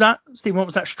 Stephen, 30? What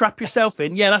was that? Strap yourself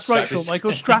in. Yeah, that's right, Shawn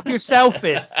Michaels. Strap yourself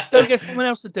in. Don't get someone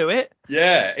else to do it.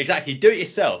 Yeah, exactly. Do it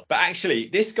yourself. But actually,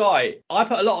 this guy, I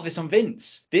put a lot of this on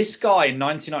Vince. This guy in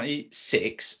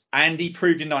 1996, and he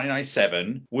proved in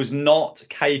 1997, was not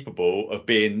capable of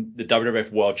being the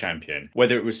WWF World Champion.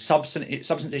 Whether it was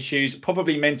substance issues,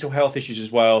 probably mental health issues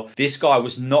as well. This guy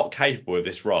was not capable of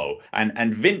this role.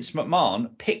 And Vince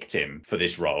McMahon picked him for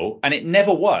this role, and it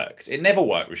never worked. It never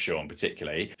worked with Shawn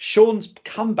particularly. Shawn's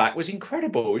comeback was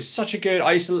incredible. It was such a good...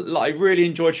 I really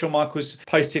enjoyed Shawn Michaels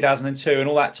post 2002 and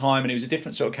all that time, and he was a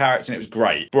different sort of character, and it was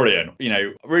great. Brilliant.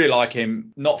 Really like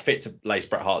him. Not fit to lace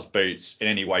Bret Hart's boots in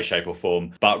any way, shape or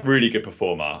form, but really good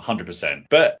performer, 100%.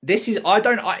 But this is...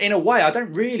 in a way, I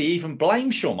don't really even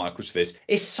blame Shawn Michaels for this.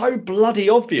 It's so bloody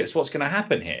obvious what's going to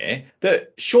happen here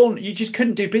that Shawn, you just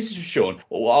couldn't do business with Shawn.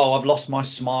 Oh, I've lost my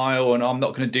smile and I'm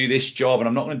not going to do this job and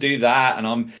I'm not going to do that and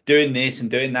I'm doing this and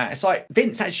doing that. It's like,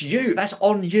 Vince, that's you. That's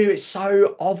on you. It's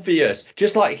so obvious.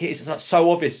 Just like it's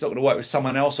so obvious it's not going to work with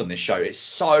someone else on this show. It's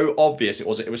so obvious. It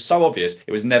was so obvious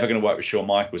it was never going to work with Shawn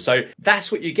Michaels. So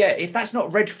that's what you get. If that's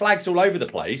not red flags all over the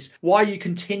place, why are you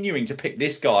continuing to pick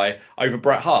this guy over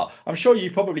Bret Hart? I'm sure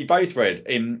you probably both read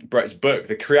in Bret's book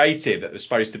the creative that was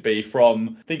supposed to be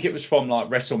from, I think it was from like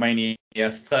WrestleMania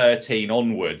 13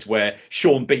 onwards, where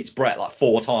Shawn beats Bret like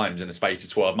 4 times in the space of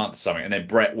 12 months or something, and then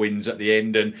Bret wins at the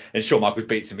end, and Shawn Michaels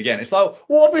beats him again. It's like,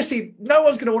 well, obviously no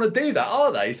one's going to want to do that,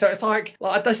 are they? So it's like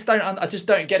I just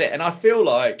don't get it. And I feel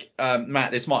like,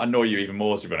 Matt, this might annoy you even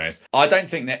more, to be honest. I don't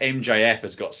think that MJF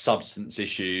has got substance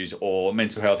issues or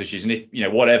mental health issues, and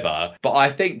if whatever. But I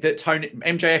think that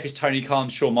MJF is Tony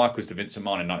Khan's Shawn Michaels to Vince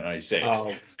McMahon in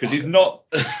 1996, because he's not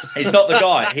the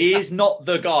guy. He is not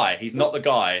the guy. He's not the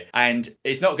guy, and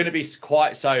it's not going to be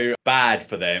quite so bad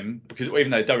for them, because even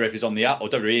though WWF is on the up, or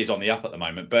WWE is on the up at the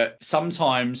moment, but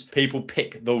sometimes people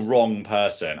pick the wrong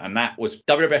person, and that was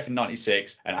WWF in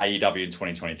 96 and AEW in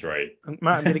 2023.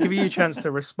 Matt, I'm going to give you a chance to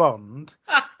respond,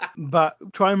 but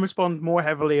try and respond more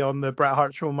heavily on the Bret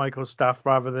Hart, Shawn Michaels stuff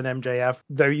rather than MJF,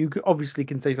 though you obviously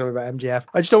can say something about MJF.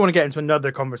 I just don't want to get into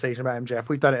another conversation about MJF.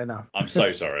 We've done it enough. I'm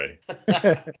so sorry.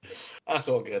 That's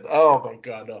all good. Oh my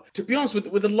god, no. To be honest,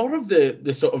 with a lot of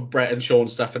the sort of Bret and Shawn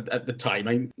stuff at the time,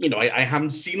 I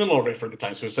haven't seen a lot of it for the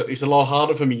time, so it's a lot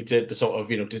harder for me to sort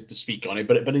of to speak on it.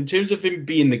 But in terms of him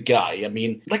being the guy, I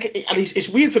mean, like, at least it's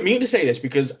weird for me to say this,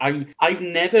 because I've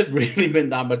never really been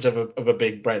that much of a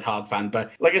big Bret Hart fan.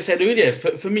 But like I said earlier,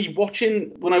 for me,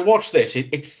 when I watched this,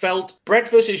 it felt, Bret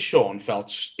versus Shawn felt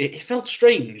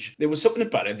strange. There was something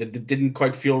about it that didn't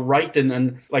quite feel right,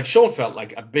 and like Shawn felt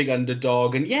like a big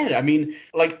underdog, and yeah, I mean,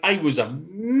 like, I was a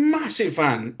massive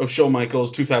fan of Shawn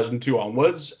Michaels 2002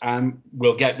 onwards.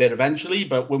 We'll get there eventually,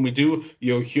 but when we do,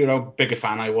 you'll hear how big a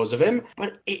fan I was of him.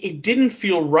 But it didn't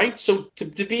feel right. So to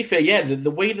be fair, yeah,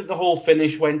 the way that the whole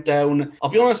finish went down, I'll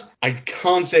be honest, I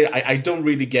can't say I don't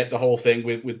really get the whole thing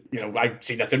with I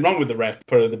see nothing wrong with the ref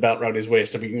putting the belt around his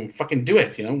waist. I mean, fucking do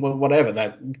it, well, whatever.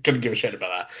 That couldn't give a shit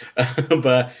about that.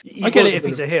 But I get it if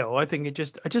he's a heel. I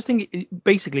just think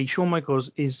basically Shawn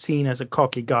Michaels is seen as a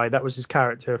cocky guy. That was his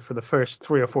character for the first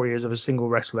 3 or 4 years of a single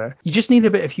wrestler. You just need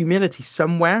a bit of humility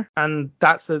somewhere, and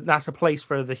that's a place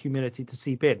for the humility to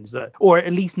seep in, or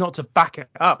at least not to back it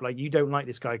up. Like, you don't like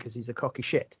this guy because he's a cocky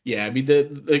shit. Yeah, I mean,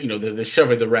 the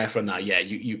shoving the ref and that, yeah,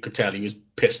 you could tell he was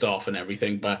pissed off and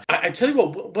everything. But I tell you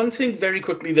what, one thing very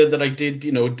quickly that I did,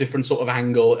 a different sort of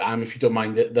angle, if you don't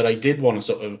mind, that I did want to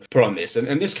sort of put on this,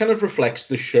 and this kind of reflects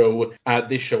the show,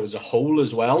 this show as a whole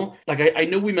as well. Like, I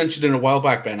know we mentioned it a while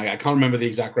back, Ben. I can't remember the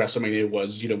exact WrestleMania it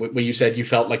was, where you said you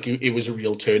felt like it was a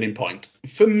real turning point.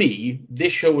 For me,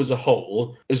 this show as a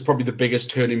whole is probably the biggest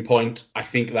turning point I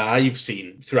think that I've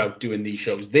seen throughout doing these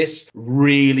shows. This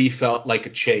really felt like a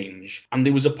change, and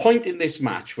there was a point in this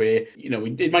match where,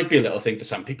 it might be a little thing to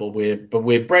some people, where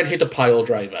Bret hit a pile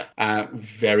driver,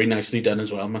 very nicely done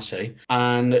as well, I must say,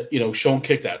 and Shawn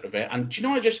kicked out of it, and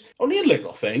I just, only a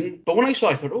little thing, but when I saw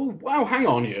it, I thought, oh wow, hang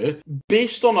on here,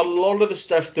 based on a lot of the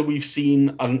stuff that we've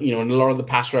seen, and in a lot of the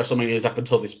past WrestleManias up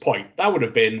until this point, that would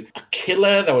have been a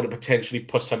killer, that would have potentially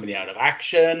put somebody out of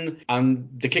action, and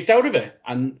they kicked out of it,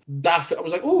 and that, I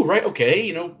was like, oh right,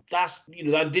 okay, that's,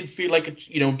 that did feel like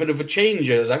a bit of a change.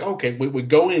 I was like, okay, we're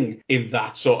going in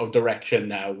that sort of direction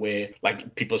now, where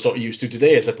like people are sort of used to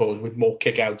today, I suppose, with more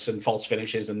kickouts and false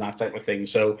finishes and that type of thing.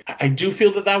 So I do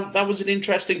feel that was an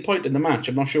interesting point in the match.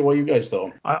 I'm not sure what you guys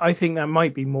thought. I think that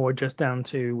might be more just down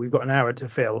to, we've got an hour to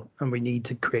fill and we need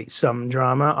to create some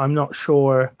drama. I'm not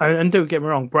sure, and don't get me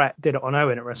wrong, Bret did it on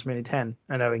Owen at WrestleMania 10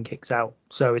 and Owen kicks out,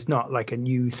 so it's not like a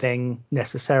new thing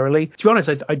necessarily. To be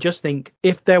honest, I just think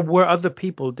if there were other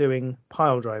people doing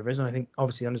pile drivers, and I think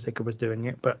obviously Undertaker was doing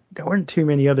it, but there weren't too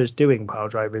many others doing pile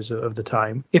drivers of the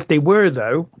time. If they were,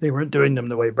 though, they weren't doing them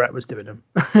the way Bret was doing them.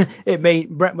 It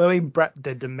made the way Bret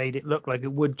did them made it look like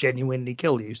it would genuinely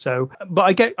kill you. So,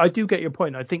 but I do get your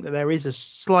point. I think that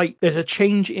there's a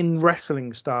change in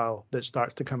wrestling style that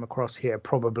starts to come across here,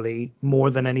 probably more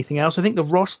than anything else. I think the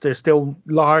roster still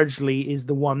largely is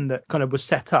the one that kind of was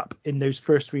set up in those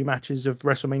first 3 matches of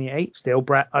WrestleMania 8. Still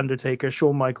Bret, Undertaker,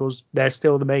 Shawn Michaels, they're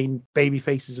still the main baby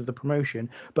faces of the promotion.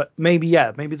 But maybe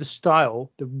the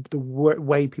style, the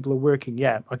way people are working,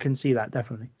 yeah, I can see that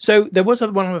definitely. So there was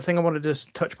one other thing I wanted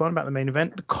to touch upon about the main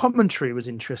event. The commentary was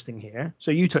interesting here.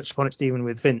 So you touched upon it, Stephen,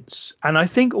 with Vince, and I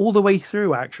think all the way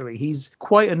through, actually, he's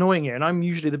quite annoying here. And I'm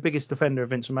usually the biggest defender of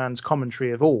Vince McMahon's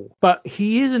commentary of all, but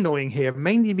he is annoying here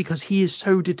mainly because he is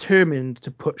so determined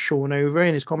to put Shawn over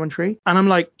in his commentary. And I'm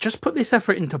like, just put this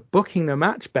effort into booking the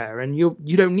match better, and you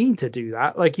don't need to do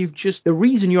that. Like, the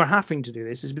reason you're having to do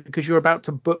this is because you're about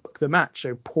to book the match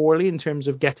so poorly in terms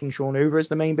of getting Shawn over as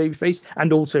the main babyface,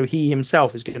 and also he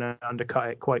himself is going to undercut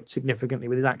it quite significantly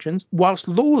with his actions. Whilst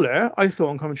Lawler, I thought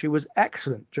on commentary, was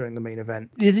excellent during the main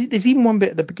event. There's even one bit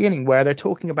at the beginning where they're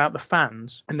talking about the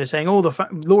fans, and they're saying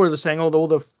Lawler's saying all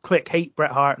the clique hate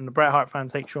Bret Hart and the Bret Hart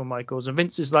fans hate Shawn Michaels, and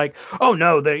Vince is like, oh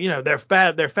no, they're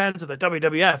fans of the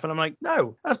WWF, and I'm like,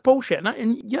 no, that's bullshit,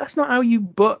 and that's not how you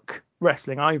book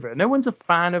wrestling either. No one's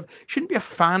shouldn't be a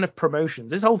fan of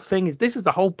promotions. This is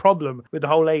the whole problem with the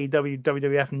whole AEW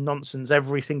WWF nonsense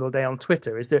every single day on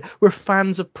Twitter, is that we're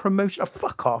fans of promotion. Oh,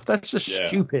 fuck off. That's just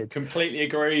stupid. Completely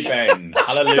agree, Ben.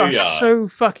 Hallelujah. That's so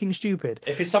fucking stupid.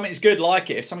 If it's something's good, like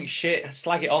it. If something's shit,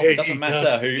 slag it off. It doesn't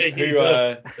matter who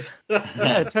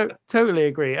Yeah, totally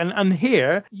agree. And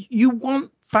here you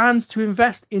want fans to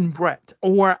invest in Bret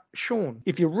or Shawn.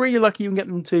 If you're really lucky, you can get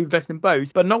them to invest in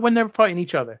both, but not when they're fighting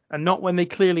each other and not when they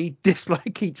clearly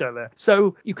dislike each other.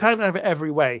 So you can't have it every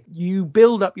way. You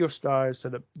build up your stars so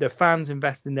that the fans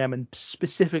invest in them and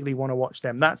specifically want to watch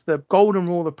them. That's the golden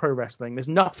rule of pro wrestling. There's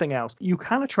nothing else. You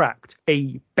can attract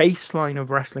a baseline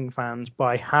of wrestling fans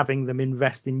by having them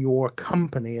invest in your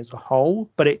company as a whole,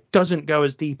 but it doesn't go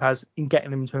as deep as in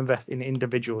getting them to invest in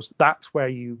individuals. That's where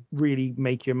you really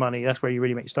make your money. That's where you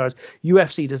really make stars.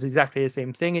 UFC does exactly the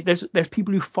same thing. There's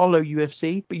people who follow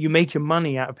UFC, but you make your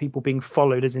money out of people being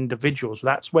followed as individuals.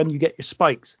 That's when you get your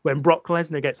spikes. When Brock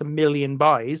Lesnar gets 1 million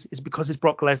buys, it's because it's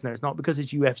Brock Lesnar. It's not because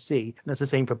it's UFC. And that's the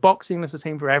same for boxing. That's the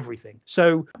same for everything.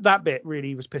 So that bit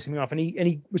really was pissing me off. And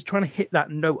he was trying to hit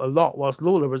that note a lot, whilst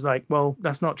Lawler was like, well,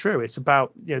 that's not true. It's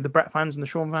about, the Bret fans and the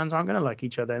Shawn fans aren't going to like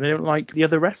each other, and they don't like the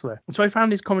other wrestler. And so I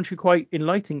found his commentary quite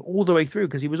enlightening all the way through,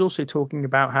 because he was also talking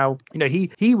about how,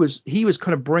 he was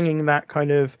kind of bringing that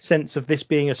kind of sense of this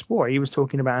being a sport. He was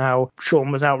talking about how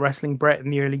Shawn was out wrestling Bret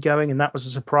in the early going, and that was a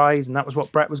surprise, and that was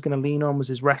what Bret was going to lean on, was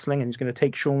his wrestling, and he was going to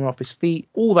take Shawn off his feet,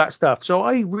 all that stuff. So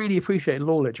I really appreciated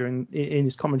Lawler in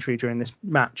his commentary during this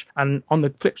match. And on the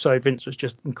flip side, Vince was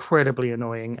just incredibly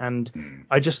annoying, and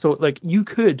I just thought, like, you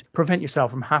could prevent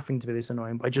yourself from having to be this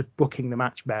annoying by just booking the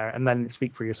match better and then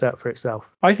speak for itself.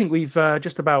 I think we've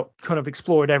just about kind of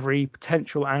explored every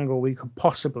potential angle we could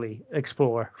possibly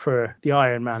explore for the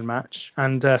Iron Man match.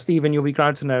 And Stephen, you'll be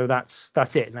glad to know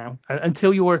that's it now.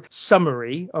 Until your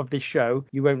summary of this show,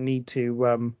 you won't need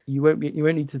to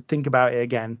think about it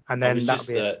again. And then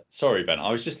that'll be it. Sorry, Ben.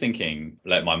 I was just thinking,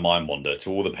 let my mind wander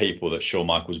to all the people that Shawn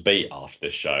Michaels beat after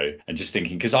this show, and just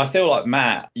thinking, because I feel like,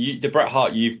 Matt, the Bret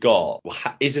Hart you've got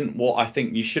isn't what I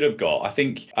think you should have got. I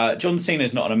think John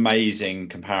Cena's not an amazing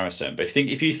comparison, but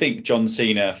if you think John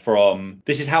Cena from,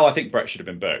 this is how I think Bret should have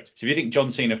been booked. So if you think John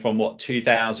Cena from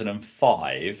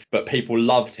 2005, but people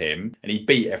loved him and he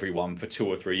beat everyone for 2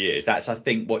 or 3 years, that's, I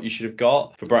think, what you should have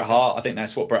got for Bret Hart. I think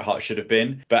that's what Bret Hart should have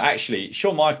been. But actually,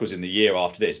 Shawn Michaels in the year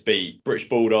after this beat British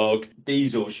Bulldog,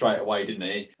 Diesel straight away, didn't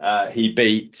he? He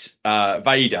beat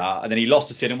Vader, and then he lost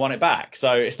to Sid and won it back.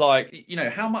 So it's like,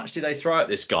 how much did they throw at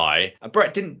this guy?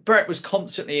 Bret was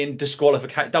constantly in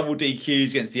disqualification, double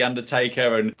DQs against the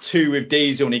Undertaker, and 2 with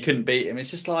Diesel, and he couldn't beat him.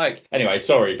 It's just like, anyway,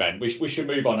 sorry, Ben. We should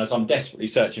move on, as I'm desperately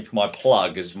searching for my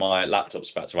plug as my laptop's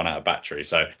about to run out of battery.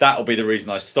 So that'll be the reason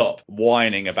I stop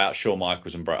whining about Shawn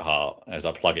Michaels and Bret Hart as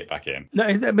I plug it back in. No,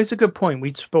 it's a good point.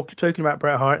 We've spoken about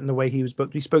Bret Hart and the way he was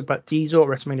booked. We spoke about Diesel at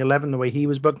WrestleMania 11, the way he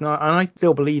was booked, and I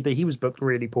still believe that he was booked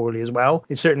really poorly as well.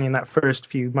 It's certainly in that first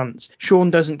few months. Shawn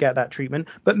doesn't get that treatment,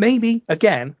 but maybe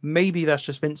that's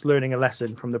just Vince learning a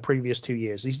lesson from the previous 2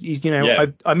 years.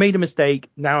 I made a mistake.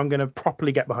 Now I'm going to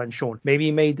properly get behind Shawn. Maybe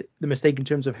he made the mistake in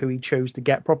terms of who he chose to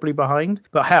get properly behind,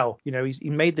 but hell, he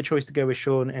made the choice to go with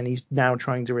Shawn, and he's now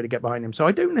trying to really get behind him. So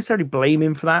I don't necessarily blame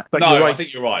him for that. But no, you're right. I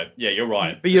think you're right. Yeah, you're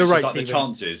right. But you're right, like Stephen. The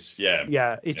chances, yeah.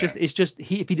 Yeah, it's just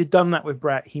if he'd have done that with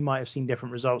Bret, he might have seen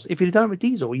different results. If he'd have done it with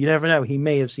Diesel, you never know. He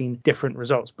may have seen different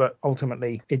results, but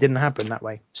ultimately it didn't happen that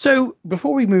way. So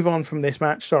before we move on from this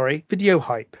match, video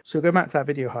hype. So go back to that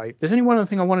video hype. There's only one other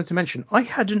thing I wanted to mention. I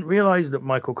hadn't realized that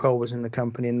Michael Cole was in the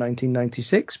company in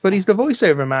 1996, but he's the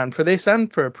voiceover man for this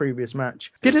and for a previous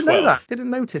match. Didn't know that. Didn't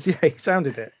notice. Yeah, he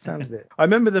sounded it. I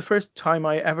remember the first time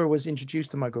I ever was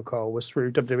introduced to Michael Cole was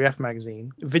through WWF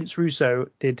magazine. Vince Russo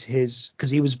did his, because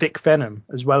he was Vic Venom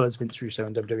as well as Vince Russo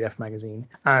in WWF magazine,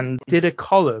 and did a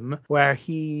column where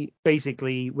he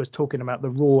basically was talking about the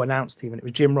Raw announce team, and it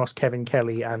was Jim Ross, Kevin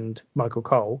Kelly, and Michael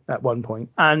Cole at one point.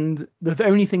 And the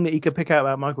only thing that he could pick out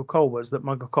about Michael Cole was that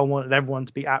Michael Cole wanted everyone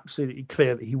to be absolutely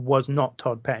clear that he was not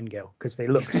Todd Pettengill, because they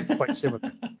looked quite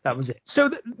similar. That was it. So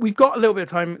we've got a little bit of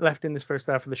time left in this first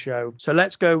half of the show. So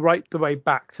let's go right the way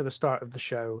back to the start of the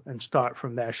show and start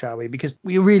from there, shall we? Because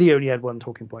we really only had one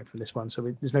talking point from this one, so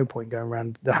there's no point going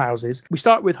around the houses. We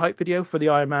start with hype video for the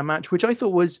Iron Man match, which I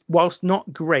thought was, whilst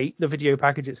not great, the video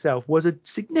package itself was a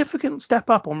significant step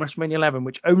up on WrestleMania 11,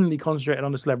 which only concentrated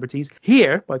on the celebrities.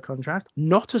 Here, by contrast,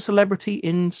 not a celebrity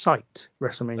in sight.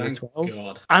 WrestleMania 12.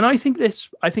 God. And I think it's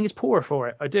poorer for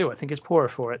it. I do. I think it's poorer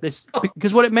for it.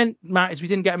 Because what it meant, Matt, is we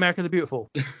didn't get America the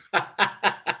Beautiful.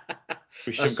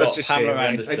 We should have got Pamela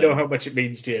Anderson. I know how much it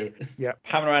means to you. Yeah.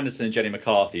 Pamela Anderson and Jenny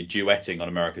McCarthy duetting on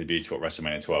America the Beautiful at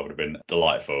WrestleMania 12 would have been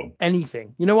delightful.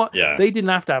 Anything. You know what? Yeah. They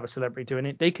didn't have to have a celebrity doing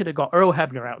it. They could have got Earl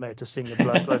Hebner out there to sing the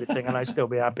blooded thing, and I'd still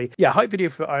be happy. Yeah, hype video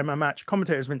for Iron Man match.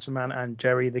 Commentators Vince McMahon and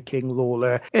Jerry the King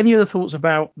Lawler. Any other thoughts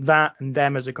about that and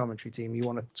them as a commentary team you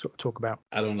want to talk about?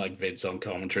 I don't like Vince on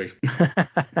commentary.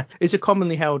 It's a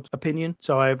commonly held opinion,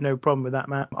 so I have no problem with that,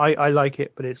 Matt. I like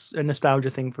it, but it's a nostalgia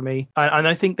thing for me. And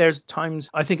I think there's times,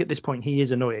 I think at this point he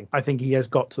is annoying. I think he has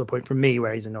got to the point for me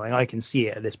where he's annoying. I can see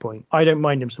it at this point. I don't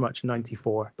mind him so much in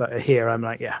 94, but here I'm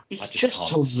like, yeah. He's just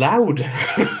so loud.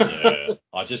 Yeah,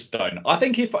 I just don't. I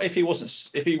think if he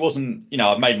wasn't, you know,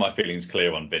 I've made my feelings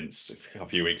clear on Vince a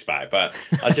few weeks back, but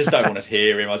I just don't want to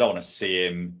hear him. I don't want to see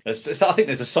him. I think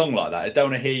there's a song like that. I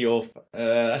don't want to hear your.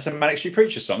 That's a Manic Street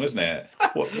Preacher song, isn't it?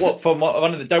 Don't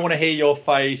want to hear your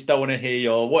face. Don't want to hear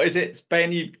your. What is it?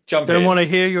 Ben, you jump in. Don't want to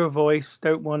hear your voice.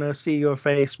 Don't want to see your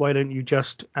face. Why don't you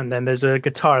just? And then there's a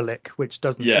guitar lick which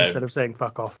doesn't, instead of saying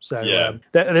fuck off. So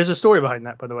there's a story behind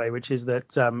that, by the way, which is that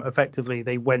effectively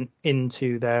they went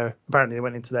into their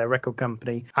record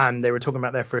company and they were talking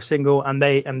about their first single, and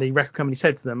the record company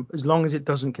said to them, as long as it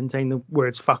doesn't contain the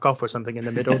words fuck off or something in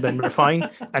the middle, then we're fine.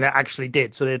 And it actually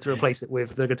did, so they had to replace it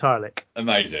with the guitar lick.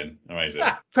 Amazing.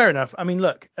 Fair enough. I mean,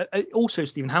 look, also,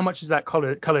 Stephen, how much is that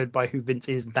coloured by who Vince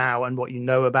is now and what you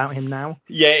know about him now?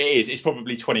 Yeah, it is. It's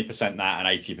probably 20% that and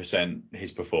 80%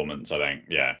 his performance, I think.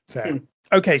 Yeah. Fair.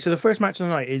 Okay, so the first match of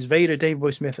the night is Vader, Dave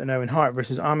Boy Smith, and Owen Hart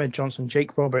versus Ahmed Johnson,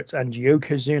 Jake Roberts, and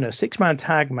Yokozuna. 6-man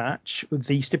tag match, with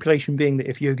the stipulation being that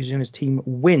if Yokozuna's team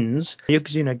wins,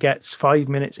 Yokozuna gets 5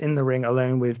 minutes in the ring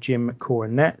alone with Jim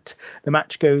Cornette. The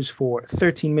match goes for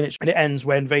 13 minutes, and it ends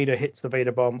when Vader hits the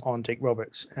Vader bomb on Jake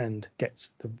Roberts and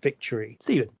gets the victory.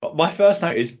 Stephen? My first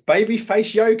note is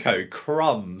babyface Yoko,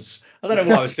 crumbs. I don't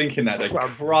know what I was thinking that day.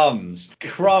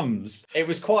 Crumbs. It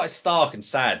was quite stark and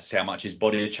sad to see how much his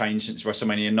body had changed since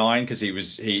WrestleMania 9, because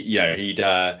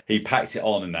he packed it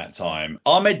on in that time.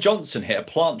 Ahmed Johnson hit a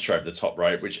plancha over the top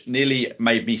rope, which nearly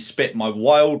made me spit my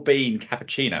Wild Bean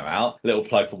cappuccino out. Little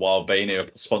plug for Wild Bean, who are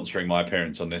sponsoring my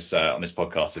appearance on this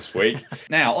podcast this week.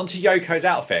 Now onto Yoko's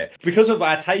outfit. Because of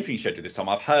our taping schedule this time,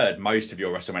 I've heard most of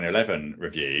your WrestleMania 11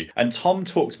 review, and Tom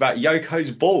talked about Yoko's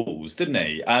balls, didn't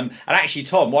he? And actually,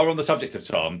 Tom, while we're on the subject of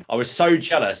Tom, I was so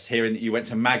jealous hearing that you went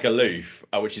to Magaluf,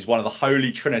 which is one of the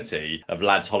holy trinity of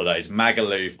lads' holidays.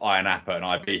 Magaluf, Ayia Napa, and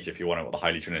Ibiza, if you want to know what the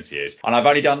holy trinity is. And I've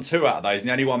only done 2 out of those, and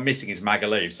the only one missing is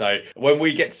Magaluf. So when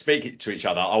we get to speak to each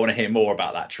other, I want to hear more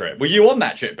about that trip. Were you on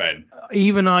that trip, Ben?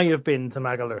 Even I have been to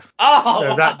Magaluf. Oh,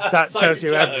 so that so tells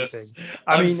you jealous. everything.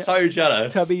 I'm so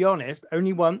jealous. To be honest,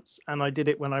 only once, and I did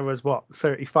it when I was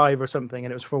 35 or something,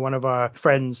 and it was for one of our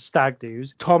friends' stag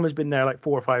do's. Tom has been there like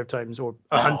 4 or 5 times or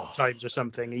 100 times or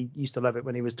something. He used to love it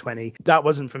when he was 20. That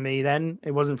wasn't for me then.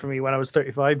 It wasn't for me when I was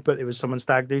 35, but it was someone's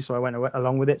stag do, so I went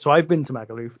along with it. So I've been to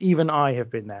Magaluf. Even I have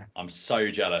been there. I'm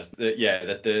so jealous.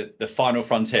 The final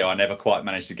frontier I never quite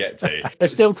managed to get to.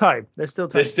 There's still time.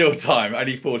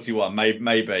 Only 41.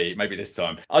 Maybe this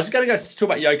time. I was going to go to talk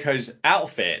about Yoko's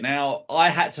outfit. Now, I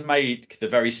had to make the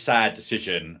very sad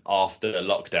decision after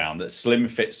lockdown that slim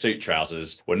fit suit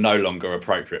trousers were no longer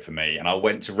appropriate for me, and I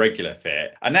went to regular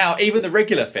fit. And now even the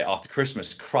regular fit after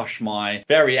Christmas crushed my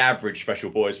very average special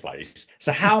boys place.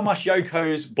 So how much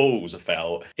Yoko's balls are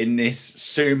felt in this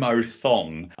sumo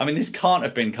thong? I mean, this can't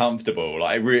have been comfortable.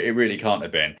 Like it really can't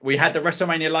have been. We had the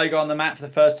WrestleMania logo on the mat for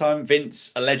the first time.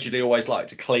 Vince allegedly always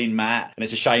liked a clean mat, and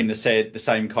it's a shame the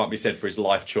same can't be said for his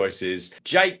life choices.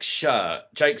 Jake's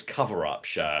cover-up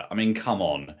shirt. I mean, come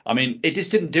on. I mean, it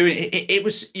just didn't do it. It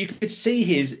was, you could see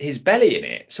his belly in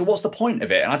it. So what's the point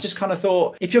of it? And I just kind of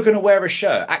thought, if you're going to wear a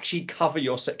shirt, actually cover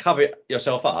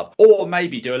yourself up, or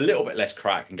maybe do a little bit less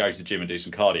crack and go to the gym and do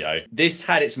some cardio. This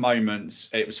had its moments.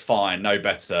 It was fine. No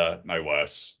better, no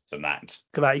worse than that.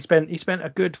 Look at that. He spent a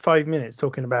good 5 minutes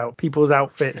talking about people's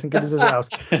outfits and goodness else.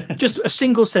 Just a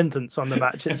single sentence on the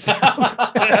match itself.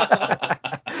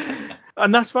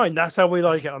 And that's fine. That's how we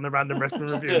like it on the Random Wrestling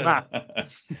Review, Matt.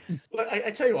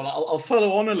 I tell you what, I'll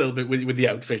follow on a little bit with the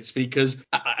outfits, because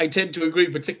I tend to agree,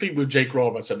 particularly with Jake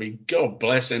Roberts. I mean, God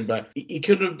bless him, but he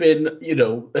could have been,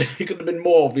 he could have been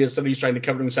more obvious that he's trying to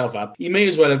cover himself up. He may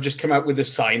as well have just come out with a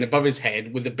sign above his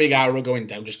head with a big arrow going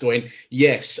down, just going,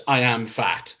 "Yes, I am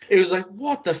fat." It was like,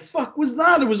 what the fuck was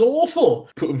that? It was awful.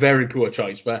 Very poor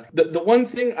choice. But the one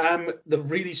thing that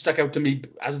really stuck out to me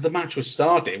as the match was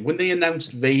starting, when they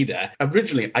announced Vader,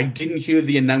 originally I didn't hear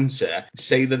the announcer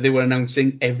say that they were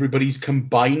announcing everybody's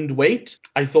combined weight.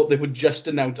 I thought they would just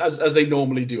announce, as they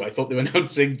normally do, I thought they were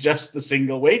announcing just the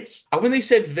single weights. And when they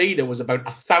said Vader was about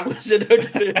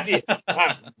 1,038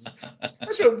 pounds,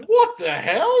 I said, what the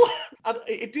hell? And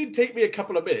it did take me a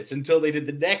couple of minutes until they did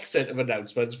the next set of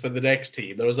announcements for the next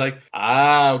team. I was like,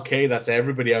 okay, that's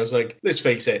everybody. I was like, let's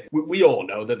face it, we all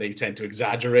know that they tend to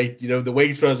exaggerate, the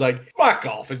weights. But I was like, fuck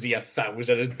off, is he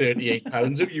 1,038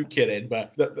 pounds? Who are you kidding?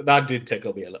 But that did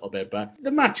tickle me a little bit. But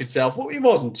the match itself, it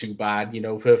wasn't too bad.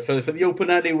 For the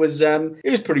opener, it was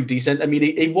pretty decent. I mean,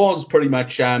 it was pretty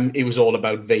much it was all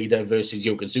about Vader versus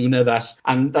Yokozuna.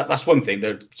 That's one thing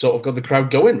that sort of got the crowd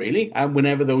going, really. And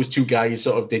whenever those two guys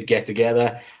sort of did get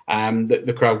together,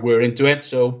 the crowd were into it.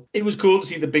 So it was cool to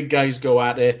see the big guys go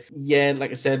at it. Yeah,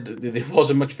 like I said, there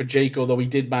wasn't much for Jake, although he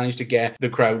did manage to get the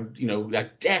crowd,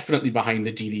 definitely behind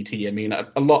the DDT. I mean,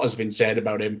 a lot has been said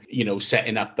about him,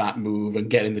 setting up that move and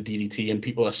getting the DDT, and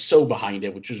people are so behind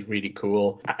it, which was really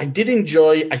cool. I did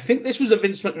enjoy, I think this was a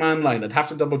Vince McMahon line, I'd have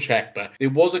to double check, but there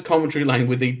was a commentary line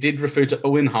where they did refer to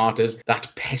Owen Hart as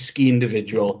that pesky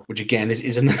individual, which again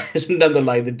is another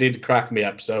line that did crack me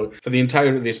up. So for the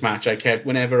entirety of this match, I kept,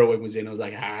 whenever Owen was in, I was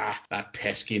like, that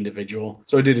pesky individual.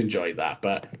 So I did enjoy that.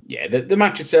 But yeah, the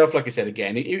match itself, like I said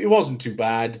again, it wasn't too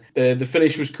bad. The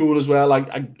finish was cool as well.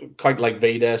 I quite like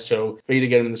Vader, so Vader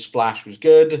getting the splash was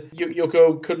good.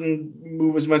 Yoko couldn't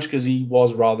move as much because he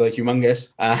was rather humongous.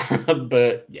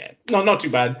 But yeah, not too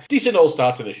bad. Decent all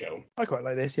start to the show. I quite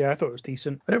like this. Yeah, I thought it was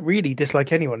decent. I don't really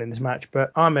dislike anyone in this match,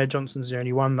 but Ahmed Johnson's the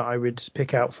only one that I would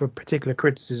pick out for particular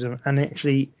criticism. And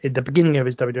actually, at the beginning of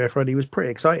his WWF run, he was pretty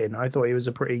exciting. I thought he was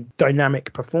a pretty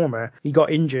dynamic performer. He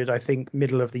got injured, I think,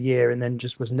 middle of the year, and then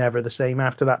just was never the same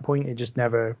after that point. It just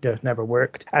never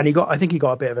worked. And I think he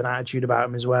got a bit of an attitude about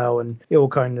him as well, and it all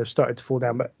kind of started to fall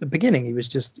down. But at the beginning, he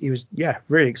was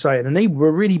really exciting, and they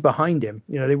were really behind him.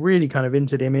 They really kind of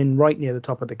entered him in right near the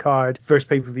top of the card. First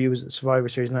pay-per-view was at Survivor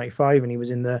Series 95, and he was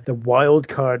in the wild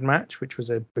card match, which was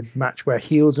a match where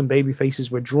heels and baby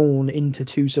faces were drawn into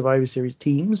two Survivor Series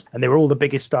teams, and they were all the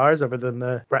biggest stars other than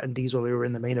the Bret and Diesel who were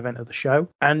in the main event of the show.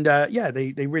 And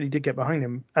they really did get behind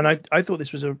him, and I thought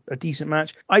this was a decent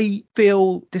match. I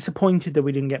feel disappointed that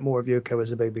we didn't get more of Yoko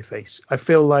as a babyface. I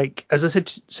feel like, as I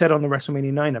said on the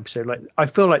WrestleMania 9 episode, like I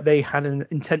feel like they had an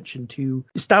intention to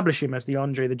establish him as the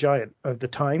Andre the Giant of the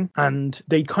time, and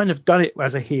they kind of done it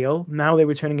as a heel. Now they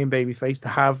were turning him babyface to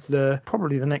have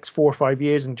probably the next 4 or 5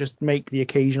 years and just make the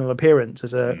occasional appearance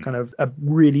as a kind of a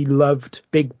really loved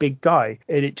big guy.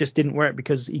 And it just didn't work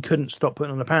because he couldn't stop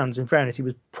putting on the pounds. In fairness, he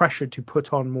was pressured to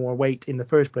put on more weight in the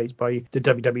first place by the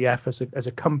WWF as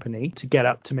a company to get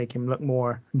up to make him look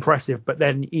more impressive. But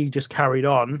then he just carried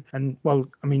on, and well,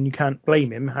 I mean, you can't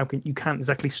blame him. You can't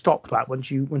exactly stop that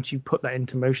once you put that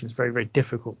into motion. It's very, very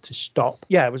difficult to stop.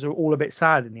 Yeah, it was all a bit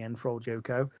sad in the end for old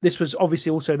Yoko. This was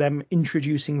obviously also them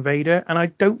introducing Vader, and I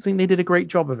don't think they did a great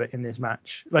job of it in this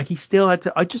match. Like, he still had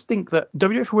to. I just think that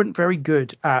WWF weren't very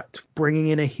good at bringing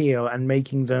in a heel and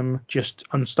making them just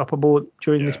unstoppable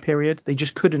during this period. They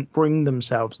just couldn't bring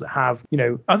themselves to have,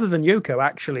 other than Yoko,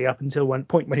 actually, up until one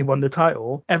point when he won the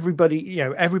title,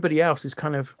 everybody else is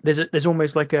kind of, there's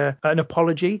almost like an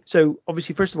apology. So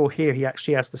obviously, first of all, here he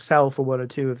actually has to sell for one or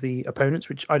two of the opponents,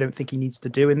 which I don't think he needs to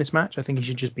do in this match. I think he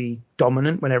should just be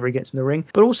dominant whenever he gets in the ring.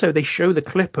 But also, they show the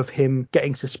clip of him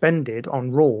getting suspended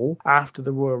on Raw after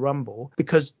the Royal Rumble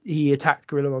because he attacked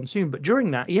Gorilla Monsoon. But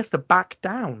during that, he has to back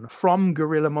down from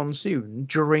Gorilla Monsoon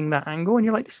during that angle. And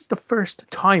you're like, this is the first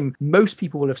time most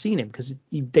people will have seen him because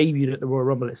he debuted at the Royal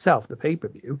Rumble itself, the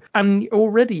pay-per-view. And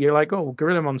already you're like, oh,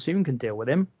 Gorilla Monsoon can deal with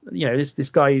him. This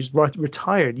guy who's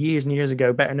retired years and years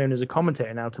ago, better known as a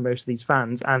commentator now to most of these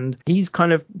fans. And he's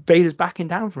kind of, Vader's backing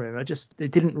down from him.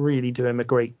 It didn't really do him a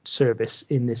great service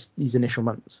in these initial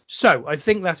months. So I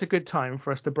think that's a good time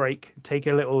for us to break, take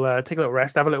a little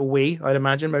rest, have a little wee, I'd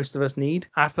imagine most of us need.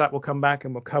 After that, we'll come back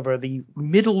and we'll cover the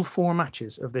middle 4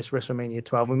 matches of this WrestleMania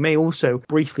 12. We may also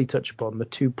briefly touch upon the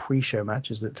 2 pre-show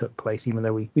matches that took place, even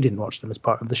though we didn't watch them as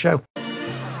part of the show.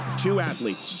 2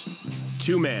 athletes,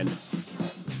 2 men,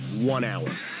 1 hour.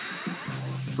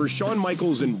 For Shawn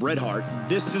Michaels and Bret Hart,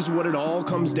 this is what it all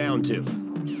comes down to.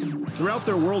 Throughout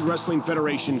their World Wrestling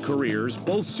Federation careers,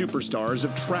 both superstars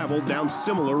have traveled down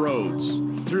similar roads.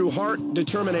 Through heart,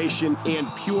 determination, and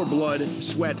pure blood,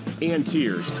 sweat, and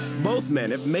tears, both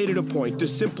men have made it a point to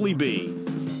simply be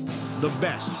the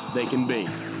best they can be.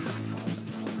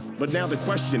 But now the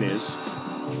question is,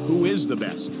 who is the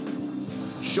best?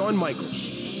 Shawn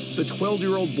Michaels, the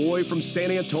 12-year-old boy from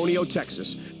San Antonio,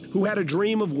 Texas, who had a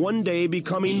dream of one day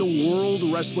becoming the World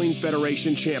Wrestling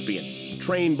Federation champion,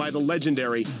 trained by the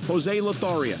legendary Jose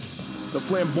Lothario. The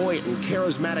flamboyant and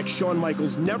charismatic Shawn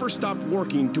Michaels never stopped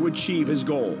working to achieve his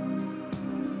goal.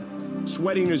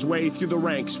 Sweating his way through the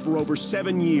ranks for over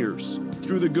 7 years,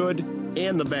 through the good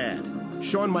and the bad,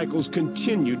 Shawn Michaels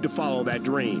continued to follow that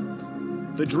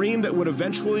dream. The dream that would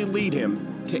eventually lead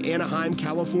him to Anaheim,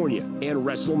 California, and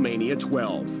WrestleMania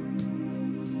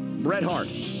 12. Bret Hart,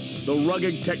 the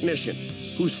rugged technician,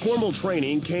 whose formal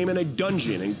training came in a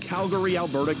dungeon in Calgary,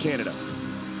 Alberta, Canada.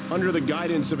 Under the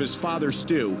guidance of his father,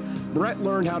 Stu, Bret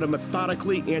learned how to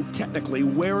methodically and technically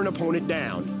wear an opponent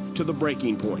down to the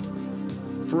breaking point.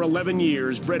 For 11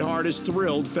 years, Bret Hart has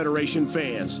thrilled Federation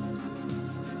fans,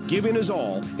 giving his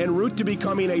all en route to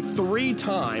becoming a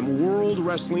 3-time World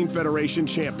Wrestling Federation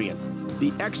champion.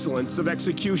 The excellence of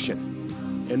execution,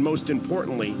 and most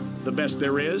importantly, the best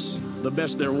there is, the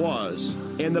best there was,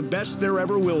 and the best there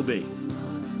ever will be.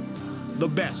 The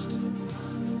best.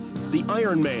 The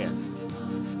Iron Man.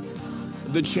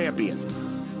 The champion.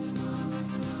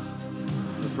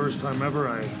 The first time ever,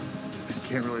 I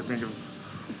can't really think of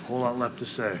a whole lot left to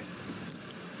say.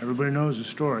 Everybody knows the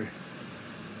story.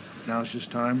 Now it's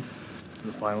just time for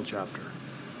the final chapter.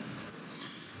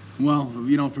 Well,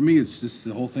 for me, it's just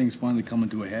the whole thing's finally coming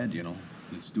to a head,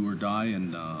 It's do or die,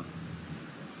 and,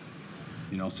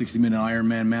 60-minute Iron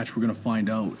Man match, we're going to find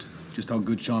out just how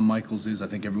good Shawn Michaels is. I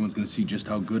think everyone's going to see just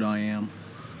how good I am.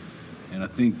 And I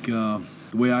think the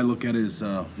way I look at it is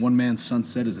one man's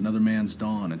sunset is another man's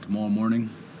dawn. And tomorrow morning,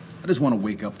 I just want to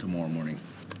wake up tomorrow morning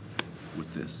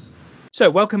with this. So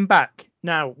welcome back.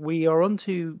 Now we are on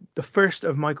to the first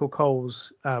of Michael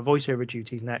Cole's voiceover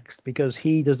duties next, because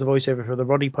he does the voiceover for the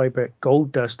Roddy Piper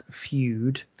Goldust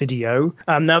feud video.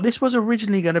 Now this was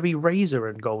originally going to be Razor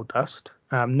and Goldust,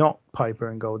 not Piper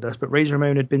and Goldust, but Razor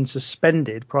Ramon had been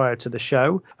suspended prior to the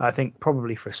show, I think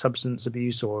probably for substance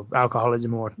abuse or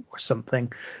alcoholism or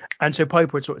something. And so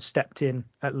Piper had sort of stepped in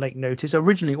at late notice.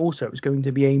 Originally also it was going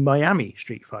to be a Miami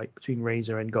street fight between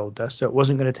Razor and Goldust, so it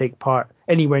wasn't going to take part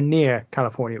anywhere near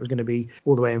California. It was going to be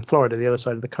all the way in Florida, the other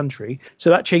side of the country.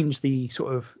 So that changed the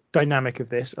sort of dynamic of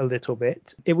this a little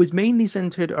bit. It was mainly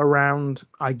centered around,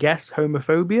 I guess,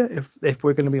 homophobia, if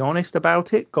we're going to be honest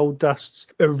about it. Goldust's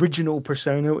original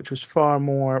persona, which was far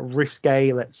more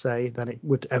risque, let's say, than it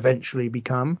would eventually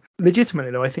become.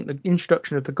 Legitimately, though, I think the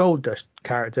introduction of the Goldust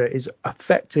character is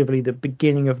effectively the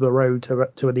beginning of the road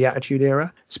to the Attitude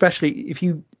Era, especially if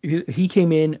he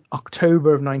came in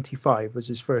October of 95 was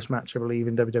his first match, I believe,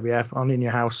 in WWF on In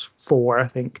Your House 4, I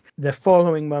think. The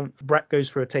following month, Bret goes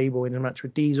for a table in a match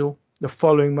with Diesel. The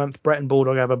following month, Bret and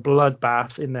Bulldog have a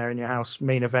bloodbath in their In Your House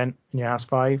main event, In Your House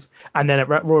 5. And then at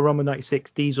Royal Rumble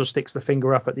 96, Diesel sticks the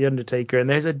finger up at The Undertaker. And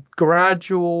there's a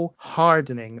gradual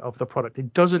hardening of the product.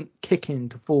 It doesn't kick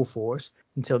into full force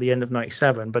until the end of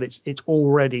 97, but it's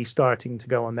already starting to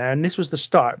go on there. And this was the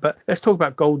start. But let's talk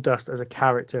about Goldust as a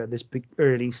character at this big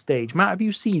early stage. Matt, have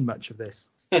you seen much of this?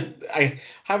 I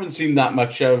haven't seen that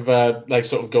much of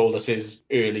sort of Goldust's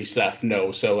early stuff,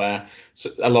 no. So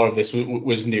a lot of this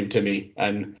was new to me,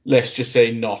 and let's just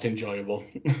say not enjoyable.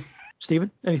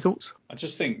 Stephen, any thoughts? I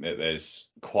just think that there's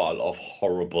quite a lot of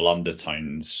horrible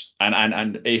undertones,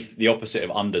 and if the opposite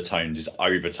of undertones is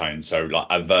overtones, so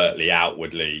like overtly,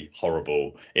 outwardly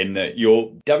horrible, in that your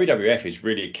WWF is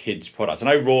really a kid's product. I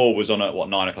know Raw was on at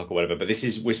 9 o'clock or whatever, but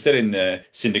we're still in the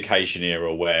syndication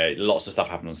era where lots of stuff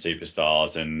happened on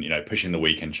Superstars and pushing the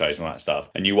weekend shows and all that stuff,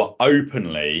 and you were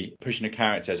openly pushing a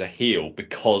character as a heel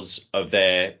because of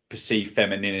their perceived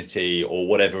femininity or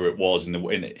whatever it was.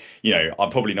 I'm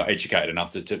probably not educated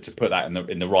enough to put that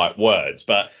in the right words,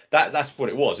 but that's what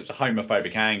it was. It was a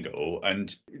homophobic angle,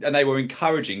 and they were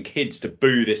encouraging kids to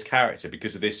boo this character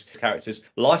because of this character's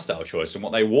lifestyle choice and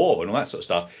what they wore and all that sort of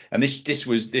stuff. And this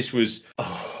was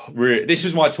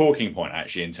my talking point,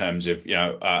 actually, in terms of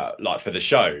for the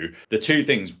show. The two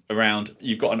things around,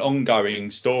 you've got an ongoing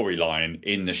storyline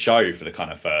in the show for the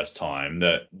kind of first time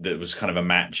that was kind of a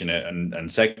match in it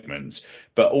and segments,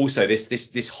 but also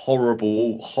this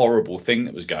horrible thing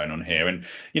that was going on here. And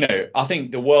I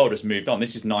think the world has moved on.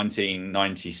 This is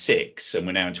 1996 and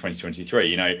we're now in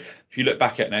 2023. If you look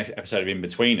back at an episode of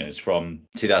In-Betweeners from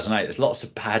 2008, there's lots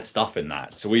of bad stuff in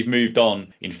that. So we've moved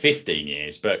on in 15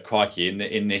 years, but crikey,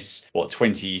 in this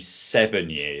 27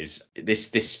 years,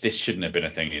 this shouldn't have been a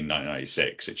thing in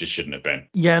 1996. It just shouldn't have been.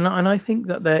 Yeah, and I think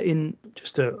that they're in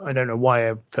I don't know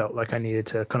why I felt like I needed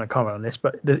to kind of comment on this,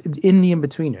 but in the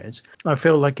In-Betweeners, I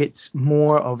feel like it's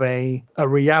more of a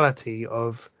reality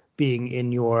of being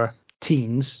in your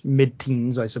teens,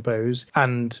 mid-teens, I suppose,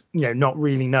 and not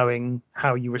really knowing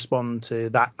how you respond to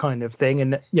that kind of thing.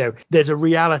 And there's a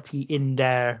reality in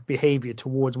their behavior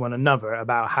towards one another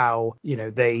about how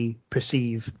they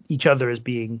perceive each other as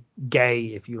being gay,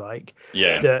 if you like.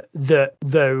 Yeah. That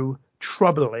though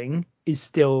troubling is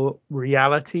still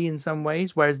reality in some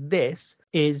ways, whereas this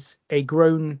is a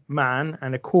grown man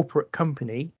and a corporate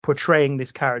company portraying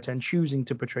this character and choosing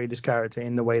to portray this character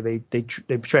in the way they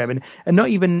portray him, and not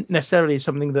even necessarily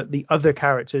something that the other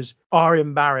characters are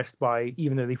embarrassed by,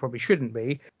 even though they probably shouldn't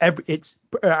be. It's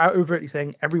overtly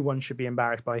saying everyone should be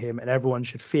embarrassed by him and everyone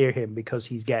should fear him because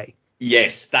he's gay.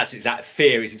 Yes, that's exact.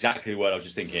 Fear is exactly the word I was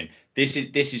just thinking. This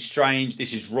is strange.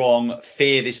 This is wrong.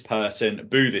 Fear this person.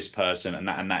 Boo this person, and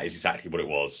that is exactly what it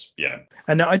was. Yeah.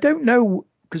 And I don't know,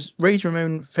 because Razor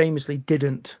Ramon famously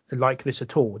didn't like this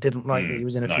at all. Didn't like that he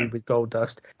was in a feud with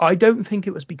Goldust. I don't think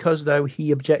it was because, though,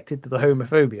 he objected to the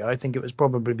homophobia. I think it was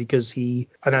probably because and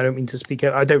I don't mean to speak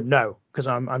out, I don't know, because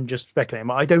I'm just speculating,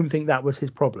 but I don't think that was his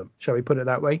problem. Shall we put it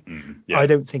that way? Yeah. I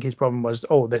don't think his problem was,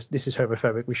 this is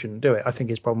homophobic, we shouldn't do it. I think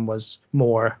his problem was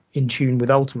more in tune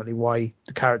with ultimately why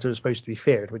the character was supposed to be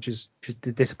feared, which is just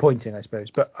disappointing, I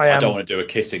suppose. But I don't want to do a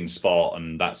kissing spot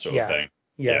and that sort of thing.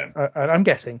 Yeah. I'm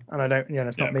guessing, and I don't,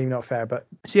 it's not maybe not fair, but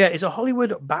so it's a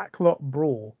Hollywood backlot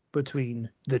brawl between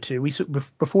the two.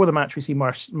 Before the match, we see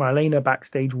Marlena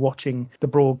backstage watching the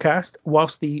broadcast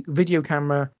whilst the video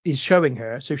camera is showing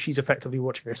her, so she's effectively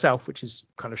watching herself, which is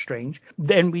kind of strange.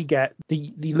 Then we get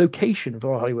the location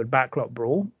for the Hollywood backlot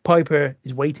brawl. Piper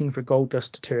is waiting for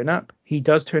Goldust to turn up. He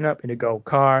does turn up in a gold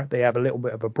car. They have a little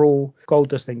bit of a brawl.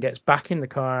 Goldust then gets back in the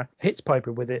car, hits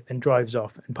Piper with it, and drives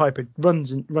off. And Piper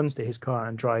runs to his car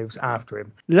and drives after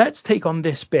him. Let's take on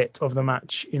this bit of the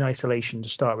match in isolation to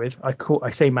start with. I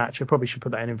say match. I probably should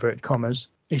put that in inverted commas.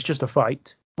 It's just a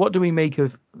fight. What do we make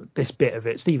of this bit of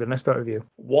it? Stephen, let's start with you.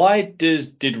 Why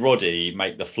did Roddy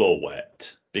make the floor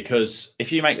wet? Because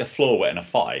if you make the floor wet in a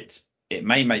fight, it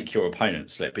may make your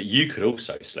opponent slip, but you could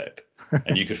also slip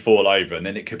and you could fall over and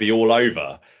then it could be all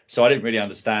over. So I didn't really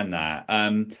understand that.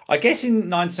 I guess in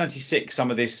 1996,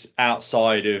 some of this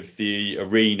outside of the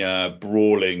arena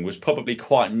brawling was probably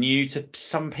quite new to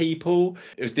some people.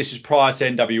 This was prior to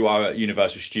NWO at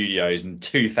Universal Studios and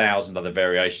 2,000 other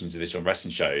variations of this on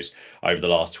wrestling shows over the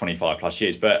last 25 plus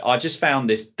years. But I just found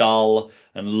this dull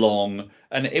and long,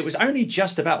 and it was only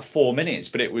just about 4 minutes,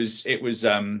 but I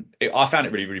found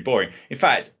it really, really boring. In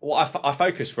fact, I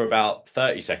focused for about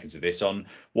 30 seconds of this on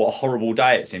what a horrible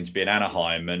day it seemed to be in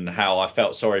Anaheim and how I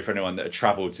felt sorry for anyone that had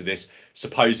travelled to this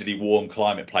supposedly warm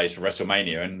climate place for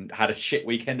WrestleMania and had a shit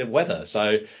weekend of weather.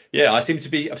 So yeah, I seem to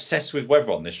be obsessed with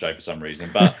weather on this show for some reason,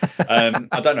 but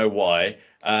I don't know why.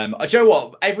 Do you know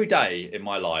what? Every day in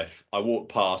my life, I walk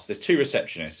past, there's two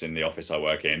receptionists in the office I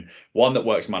work in, one that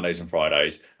works Mondays and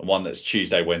Fridays and one that's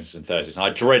Tuesday, Wednesdays and Thursdays. And I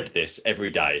dread this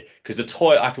every day because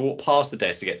I have to walk past the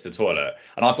desk to get to the toilet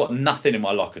and I've got nothing in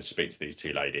my locker to speak to these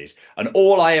two ladies. And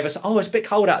all I ever say, it's a bit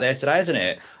cold out there today, isn't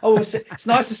it? It's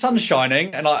nice, the sun's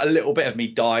shining. And a little bit of me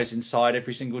dies inside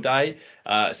every single day.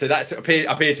 So I appear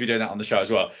to be doing that on the show as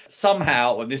well.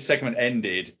 Somehow, when this segment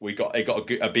ended, it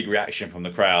got a big reaction from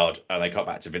the crowd, and they got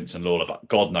back to Vince and Lawler, but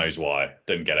God knows why.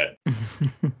 Didn't get it.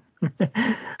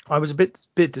 I was a bit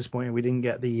disappointed we didn't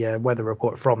get the weather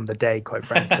report from the day, quite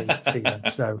frankly, Stephen.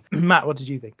 So, Matt, what did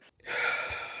you think?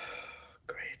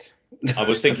 Great. I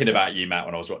was thinking about you, Matt,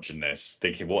 when I was watching this,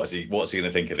 thinking, what's he going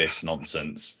to think of this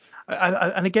nonsense?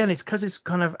 And again, it's because it's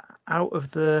kind of out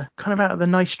of the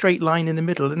nice straight line in the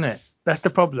middle, isn't it? That's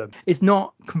the problem. It's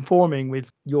not conforming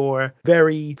with your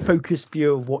very focused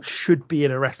view of what should be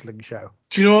in a wrestling show.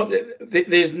 Do you know what?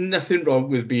 There's nothing wrong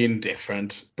with being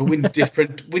different, but when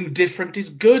different is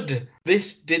good.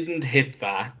 This didn't hit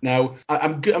that. Now,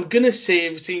 I'm gonna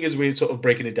save, seeing as we're sort of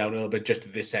breaking it down a little bit just to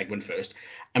this segment first,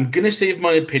 I'm gonna save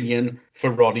my opinion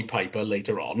for Roddy Piper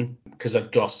later on because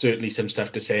I've got certainly some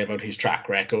stuff to say about his track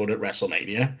record at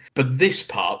WrestleMania. But this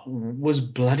part was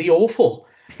bloody awful.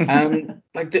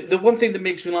 Like the one thing that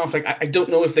makes me laugh, like I don't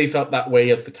know if they felt that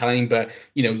way at the time, but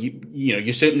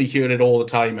you certainly hear it all the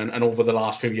time, and over the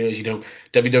last few years,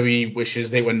 WWE wishes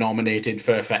they were nominated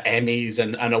for Emmys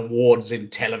and awards in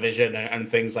television and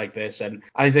things like this. And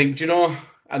I think,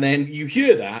 And then you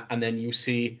hear that, and then you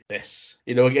see this.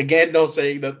 Again, not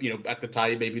saying that, at the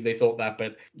time maybe they thought that,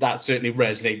 but that certainly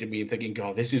resonated with me, thinking,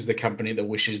 God, this is the company that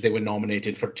wishes they were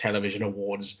nominated for television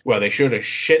awards. Well, they should have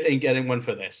shit in getting one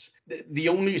for this. The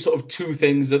only sort of two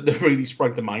things that really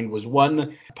sprung to mind was,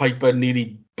 one, Piper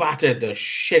nearly battered the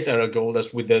shit out of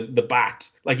Goldust with the bat.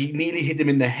 Like, he nearly hit him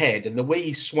in the head, and the way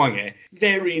he swung it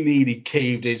very nearly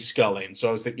caved his skull in. So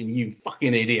I was thinking, you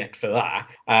fucking idiot for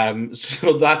that.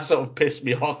 So that sort of pissed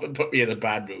me off and put me in a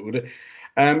bad mood.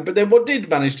 But then what did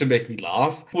manage to make me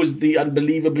laugh was the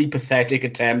unbelievably pathetic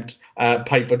attempt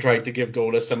Piper tried to give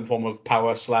Goldust some form of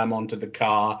power slam onto the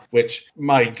car, which,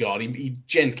 my God, he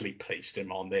gently placed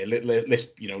him on there.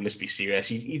 Let's be serious.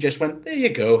 He just went, there you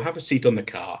go, have a seat on the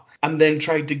car, and then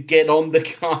tried to get on the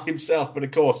car himself. But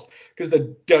of course, because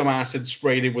the dumbass had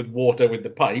sprayed him with water with the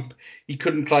pipe, he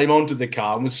couldn't climb onto the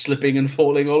car and was slipping and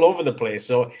falling all over the place.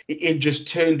 So it just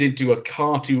turned into a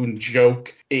cartoon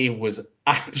joke. It was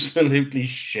absolutely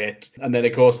shit. And then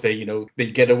of course they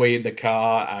get away in the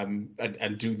car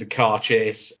and do the car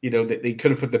chase. They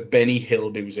could have put the Benny Hill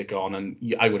music on,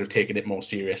 and I would have taken it more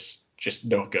serious. Just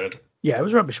not good. Yeah, it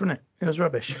was rubbish, wasn't it? It was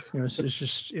rubbish.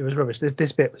 It was rubbish.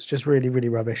 This bit was just really, really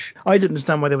rubbish. I didn't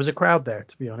understand why there was a crowd there,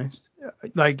 to be honest.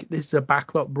 Like, this is a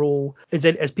backlot brawl.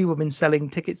 Has people been selling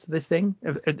tickets to this thing?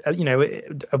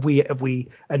 Have we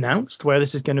announced where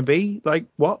this is going to be? Like,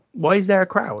 what? Why is there a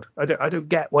crowd? I don't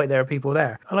get why there are people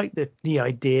there. I like the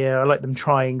idea. I like them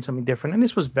trying something different, and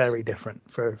this was very different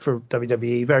for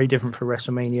WWE, very different for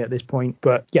WrestleMania at this point.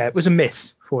 But yeah, it was a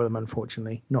miss for them,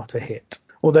 unfortunately, not a hit.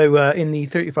 Although in the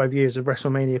 35 years of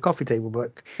WrestleMania coffee table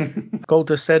book,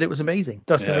 Goldust said it was amazing.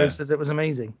 Dustin Rhodes says it was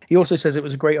amazing. He also says it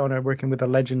was a great honor working with a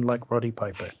legend like Roddy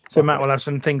Piper. So Matt will have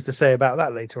some things to say about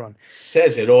that later on.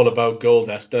 Says it all about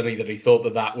Goldust, doesn't he, that he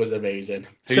thought that was amazing.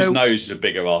 Whose nose are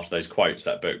bigger after those quotes,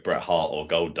 that book, Bret Hart or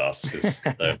Goldust? Because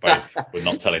they both were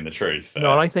not telling the truth.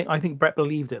 No, I think Bret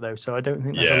believed it, though, so I don't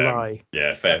think that's a lie.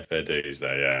 Yeah, fair dues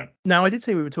there, yeah. Now, I did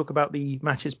say we would talk about the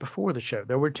matches before the show.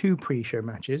 There were two pre-show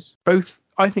matches, both,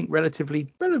 I think, relatively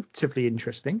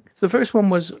interesting. So the first one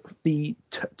was the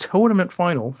tournament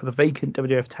final for the vacant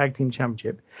WWF Tag Team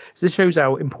Championship. So this shows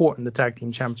how important the Tag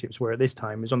Team Championships were at this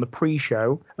time. It was on the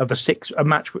pre-show of a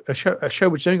show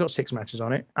which only got 6 matches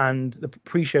on it, and the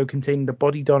pre-show contained the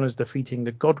Body Donners defeating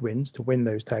the Godwins to win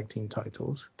those tag team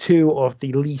titles. Two of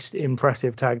the least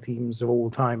impressive tag teams of all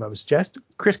time, I would suggest.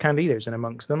 Chris Candido's in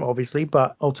amongst them, obviously,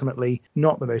 but ultimately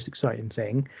not the most exciting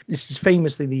thing. This is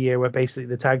famously the year where basically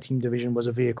the tag team division was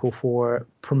a vehicle for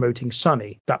promoting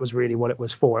Sunny. That was really what it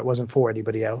was for. It wasn't for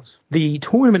anybody else. The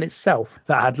tournament itself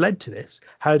that had led to this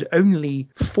had only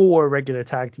 4 regular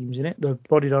tag teams in it: the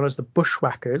Body Donners, the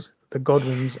Bushwhackers, the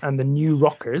Godwins, and the New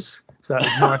Rockers. So that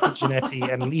was Marty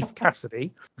Jannetty and Leif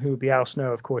Cassidy, who would be Al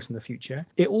Snow, of course, in the future.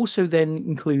 It also then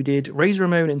included Razor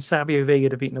Ramon and Savio Vega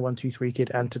defeating the 1-2-3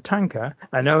 Kid and Tatanka,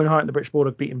 and Owen Hart and the British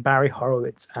Bulldog beating Barry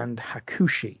Horowitz and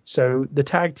Hakushi. So the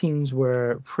tag teams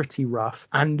were pretty rough.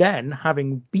 And then,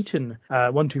 having beaten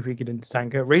 1-2-3 Kid and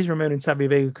Tatanka, Razor Ramon and Savio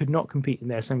Vega could not compete in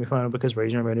their semi-final because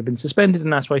Razor Ramon had been suspended,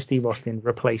 and that's why Steve Austin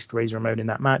replaced Razor Ramon in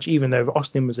that match, even though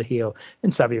Austin was a heel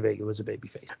and Savio Vega was a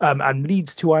babyface. And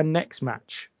leads to our next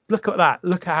match. Look at that.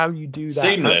 Look at how you do that.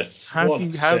 Seamless. How do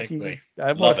you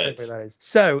Love it. That is.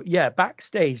 So, yeah,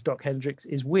 backstage, Doc Hendricks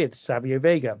is with Savio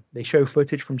Vega. They show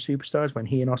footage from Superstars when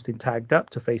he and Austin tagged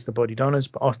up to face the Body Donners,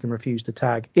 but Austin refused to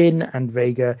tag in, and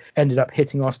Vega ended up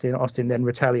hitting Austin. Austin then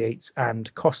retaliates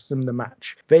and costs them the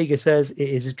match. Vega says it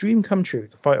is his dream come true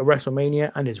to fight at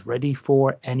WrestleMania and is ready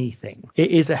for anything.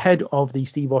 It is ahead of the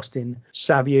Steve Austin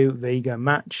Savio Vega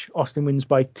match. Austin wins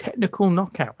by technical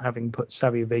knockout, having put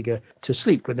Savio Vega to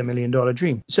sleep with the $1 Million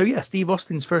Dream. So, yeah, Steve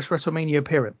Austin's first WrestleMania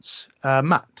appearance.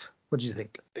 Matt, what did you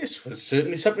think? This was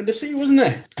certainly something to see, wasn't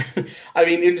it? I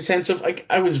mean, in the sense of,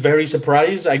 I was very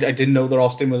surprised. I didn't know that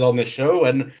Austin was on the show,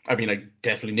 and I mean, I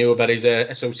definitely knew about his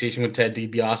association with Ted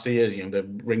DiBiase as, the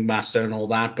ringmaster and all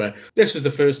that, but this was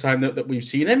the first time that we've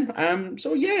seen him.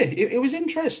 So yeah, it was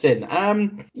interesting.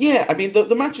 Yeah, I mean,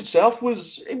 the match itself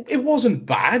it wasn't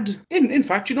bad. In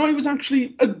fact, it was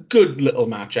actually a good little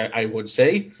match, I would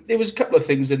say. There was a couple of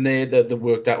things in there that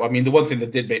worked out. I mean, the one thing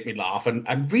that did make me laugh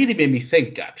and really made me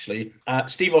think, actually,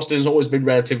 Steve Austin has always been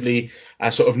relatively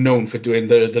sort of known for doing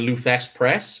the Luthes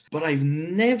press, but I've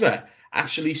never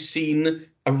actually seen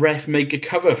a ref make a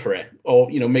cover for it, or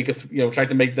make try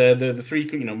to make the three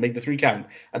make the 3 count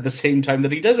at the same time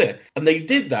that he does it, and they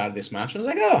did that in this match. I was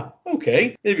like,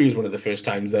 okay, maybe it was one of the first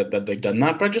times that they'd done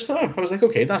that, but I was like,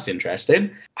 okay, that's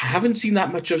interesting. I haven't seen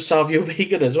that much of Savio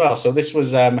Vega as well, so this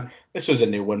was a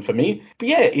new one for me. But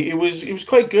yeah, it was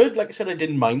quite good. Like I said, I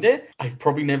didn't mind it. I've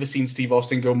probably never seen Steve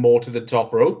Austin go more to the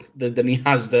top rope than he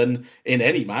has done in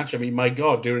any match. I mean, my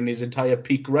God, during his entire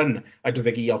peak run, I don't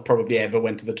think he probably ever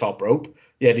went to the top rope.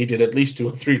 Yeah, he did at least 2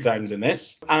 or 3 times in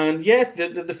this. And yeah,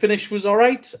 the finish was all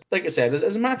right. Like I said,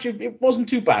 as a match, it wasn't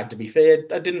too bad, to be fair.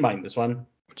 I didn't mind this one.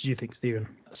 What did you think, Stephen?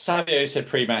 Savio said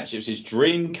pre-match it was his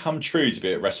dream come true to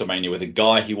be at WrestleMania with a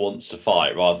guy he wants to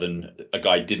fight rather than a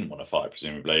guy he didn't want to fight,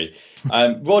 presumably.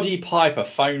 Roddy Piper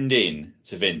phoned in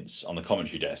to Vince on the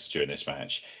commentary desk during this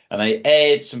match, and they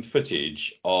aired some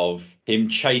footage of him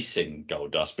chasing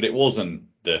Goldust, but it wasn't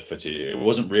the footage. It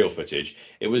wasn't real footage.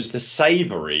 It was the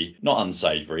savoury, not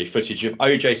unsavoury, footage of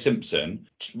O.J. Simpson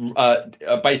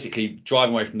basically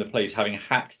driving away from the police, having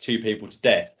hacked 2 people to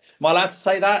death. Am I allowed to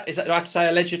say that? Do I have to say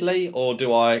allegedly, or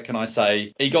can I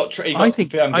say he got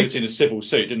found guilty in a civil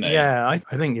suit, didn't he? Yeah,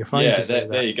 I think you're fine to say that.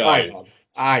 There you go.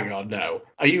 Hang on, no.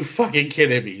 Are you fucking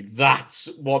kidding me? That's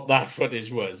what that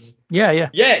footage was. Yeah.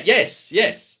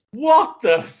 Yes. What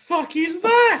the fuck is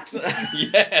that?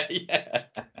 Yeah.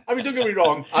 I mean, don't get me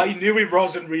wrong. I knew it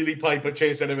wasn't really Piper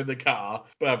chasing him in the car,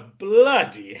 but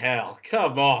bloody hell,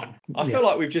 come on. I feel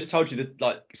like we've just told you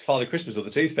that Father Christmas or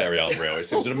the Tooth Fairy aren't real.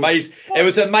 It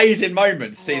was an amazing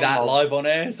moment to see that live on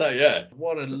air. So yeah.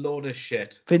 What a load of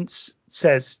shit. Vince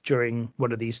says during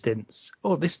one of these stints,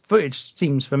 this footage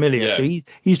seems familiar. Yeah. So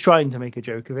he's trying to make a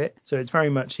joke of it. So it's very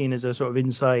much seen as a sort of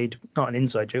not an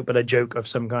inside joke, but a joke of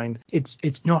some kind.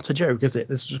 It's not a joke, is it?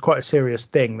 This was quite a serious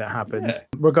thing that happened,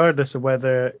 regardless of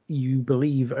whether you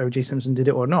believe O.J. Simpson did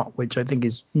it or not, which I think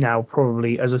is now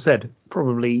probably, as I said,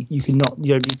 you don't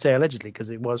need to say allegedly because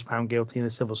it was found guilty in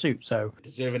a civil suit. So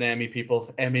deserve an Emmy,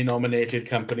 people. Emmy nominated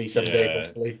company someday,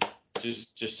 hopefully.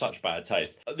 Just such bad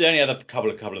taste. The only other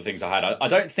couple of things I had, I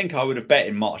don't think I would have bet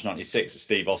in March '96 that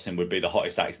Steve Austin would be the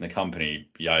hottest act in the company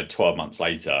 12 months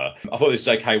later. I thought this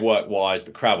was okay work-wise,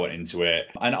 but crowd went into it.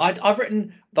 And I've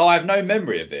written, though I have no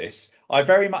memory of this, I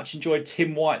very much enjoyed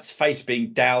Tim White's face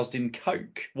being doused in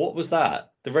Coke. What was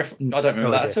that? I don't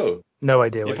remember that at all. No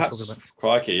idea what you're talking about.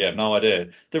 Crikey, yeah, no idea.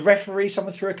 The referee,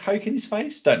 someone threw a Coke in his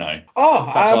face? Don't know.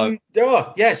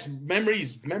 Yes,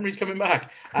 memories coming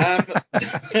back.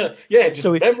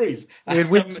 Memories.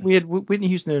 We had Whitney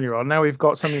Houston earlier on. Now we've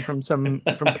got something from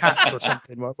Cats or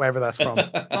something, wherever that's from.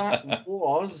 That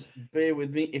was, bear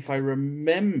with me if I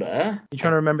remember. You're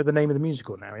trying to remember the name of the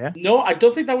musical now, yeah? No, I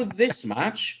don't think that was this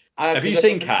match. Have you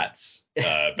seen Cats,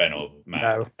 Ben or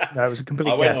Matt? No, it was a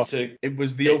complete guess. It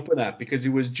was the opener because it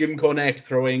was Jim Cornette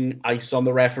throwing ice on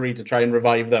the referee to try and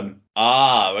revive them.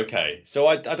 Ah, okay. So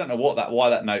I don't know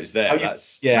why that note's there.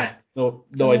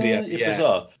 No idea. You're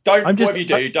bizarre. Whatever you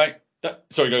do, don't.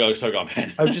 Sorry, go on,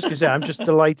 Ben. I was just going to say, I'm just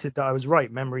delighted that I was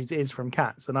right. Memories is from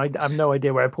Cats, and I have no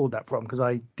idea where I pulled that from because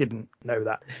I didn't know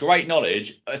that. Great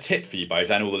knowledge. A tip for you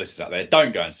both and all the listeners out there: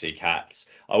 don't go and see Cats.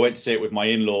 I went to see it with my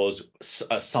in-laws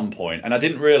at some point, and I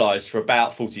didn't realise for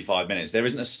about 45 minutes there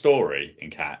isn't a story in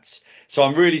Cats. So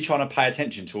I'm really trying to pay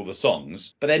attention to all the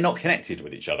songs, but they're not connected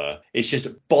with each other. It's just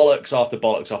bollocks after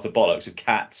bollocks after bollocks of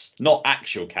cats, not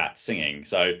actual cats singing.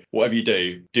 So whatever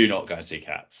you do not go and see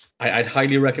Cats. I'd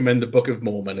highly recommend the Book of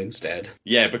Mormon instead.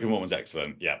 Yeah, Book of Mormon's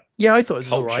excellent. Yeah. Yeah, I thought it was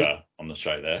Culture all right. on the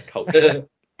show there. Culture.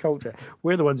 Culture.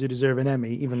 We're the ones who deserve an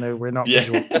Emmy, even though we're not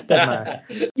visual.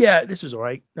 Yeah, this was all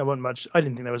right. There wasn't much. I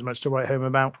didn't think there was much to write home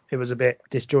about. It was a bit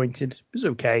disjointed. It was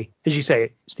okay. As you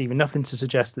say, Stephen, nothing to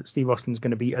suggest that Steve Austin's going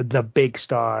to be the big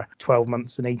star 12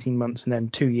 months and 18 months and then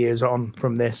 2 years on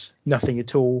from this. Nothing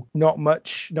at all. Not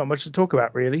much to talk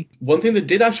about, really. One thing that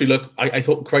did actually look, I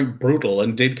thought, quite brutal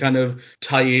and did kind of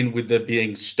tie in with the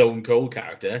being Stone Cold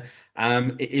character,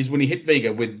 is when he hit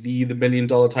Vega with the $1 million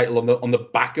title on the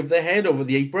back of the head over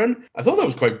the apron. I thought that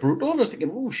was quite brutal. And I was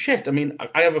thinking, oh shit. I mean,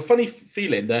 I have a funny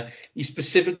feeling that he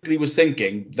specifically was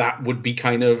thinking that would be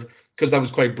kind of, because that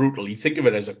was quite brutal. You think of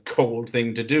it as a cold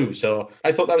thing to do. So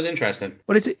I thought that was interesting.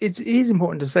 Well, it is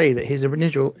important to say that his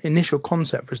initial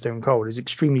concept for Stone Cold is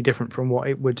extremely different from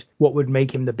what would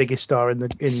make him the biggest star in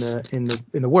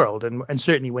the world. And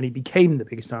certainly when he became the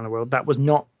biggest star in the world, that was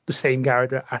not the same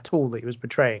character at all that he was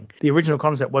portraying. The original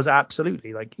concept was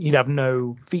absolutely like you'd have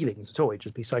no feelings at all. He'd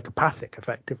just be psychopathic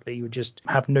effectively. You would just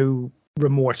have no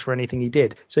remorse for anything he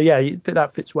did. So yeah,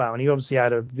 that fits well. And he obviously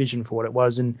had a vision for what it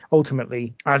was. And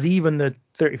ultimately, as even the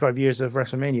 35 years of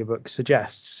WrestleMania book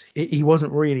suggests, he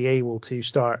wasn't really able to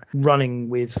start running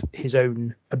with his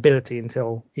own ability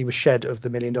until he was shed of the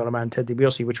 $1 Million Man Ted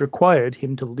DiBiase, which required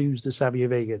him to lose to Savio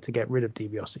Vega to get rid of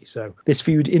DiBiase. So this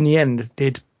feud in the end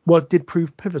did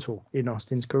prove pivotal in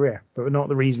Austin's career, but not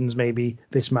the reasons maybe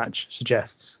this match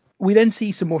suggests. We then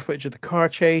see some more footage of the car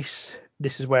chase.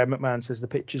 This is where McMahon says the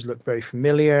pictures look very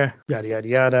familiar, yada, yada,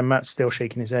 yada. Matt's still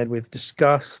shaking his head with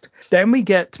disgust. Then we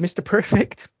get Mr.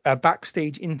 Perfect, a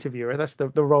backstage interviewer. That's the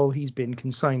role he's been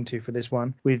consigned to for this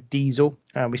one, with Diesel.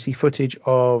 We see footage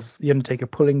of The Undertaker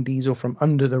pulling Diesel from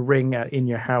under the ring at In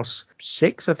Your House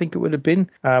 6, I think it would have been,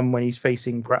 when he's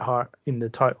facing Bret Hart in the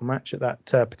title match at that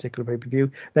particular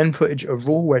pay-per-view. Then footage of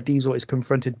Raw where Diesel is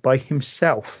confronted by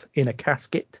himself in a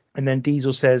casket. And then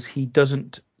Diesel says he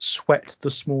doesn't sweat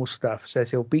the small stuff, says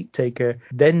he'll beat Taker,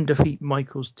 then defeat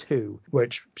Michaels too,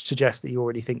 which suggests that he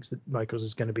already thinks that Michaels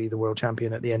is going to be the world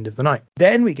champion at the end of the night.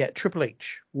 Then we get Triple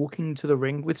H walking to the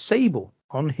ring with Sable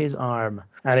on his arm,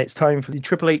 and it's time for the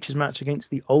Triple H's match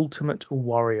against the Ultimate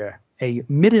Warrior. A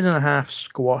minute-and-a-half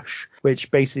squash,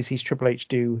 which basically sees Triple H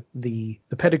do the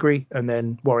pedigree and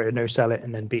then Warrior no-sell it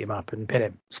and then beat him up and pin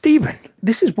him. Stephen,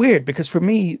 this is weird because for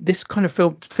me, this kind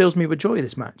of fills me with joy,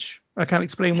 this match. I can't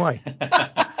explain why.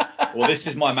 Well, this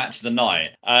is my match of the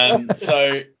night.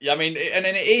 So, I mean, and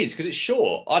then it is because it's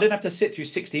short. I didn't have to sit through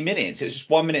 60 minutes. It was just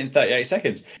 1 minute and 38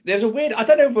 seconds. There's a weird, I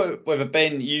don't know whether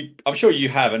Ben, I'm sure you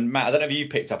have, and Matt, I don't know if you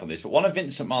picked up on this, but one of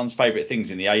Vince McMahon's favourite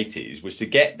things in the 80s was to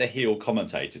get the heel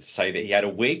commentator to say that he had a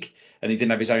wig and he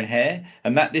didn't have his own hair,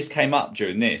 and this came up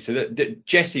during this. So that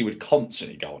Jesse would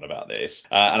constantly go on about this,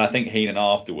 and I think Heenan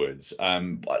afterwards.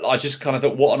 I just kind of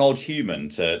thought, what an odd human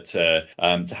to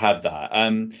have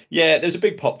that. Yeah, there's a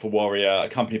big pop for Warrior,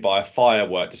 accompanied by a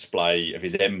firework display of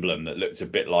his emblem that looked a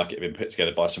bit like it had been put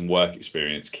together by some work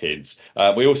experience kids.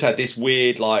 We also had this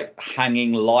weird like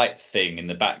hanging light thing in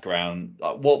the background.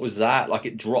 Like, what was that? Like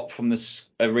it dropped from the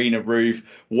arena roof.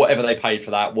 Whatever they paid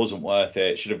for that wasn't worth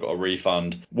it. Should have got a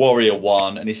refund. Warrior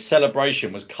won, and his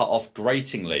celebration was cut off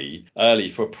gratingly early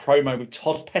for a promo with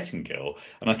Todd Pettengill.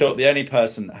 And I thought the only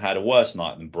person that had a worse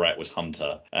night than Bret was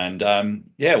Hunter. And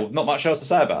yeah, well, not much else to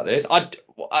say about this.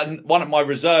 And one of my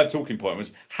reserve talking point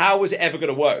was, how was it ever going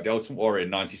to work with the Ultimate Warrior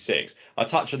in '96? I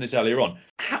touched on this earlier on.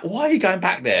 Why are you going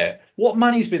back there? What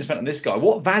money's been spent on this guy?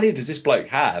 What value does this bloke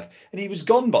have? And he was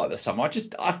gone by the summer.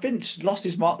 I think lost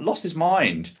his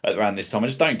mind around this time. I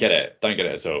just don't get it. Don't get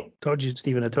it at all. Told you,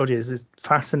 Stephen. I told you, this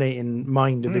fascinating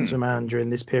mind of Vince McMahon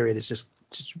during this period is just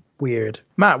weird.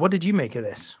 Matt, what did you make of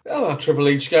this? Well, that Triple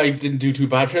H guy didn't do too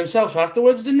bad for himself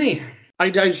afterwards, didn't he?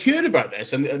 I heard about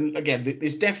this, and again,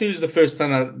 this definitely was the first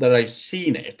time that I've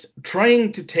seen it.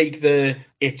 Trying to take the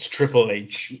 "it's Triple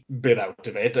H" bit out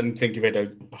of it and think of it as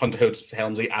Hunter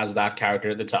Helmsley as that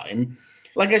character at the time.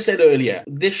 Like I said earlier,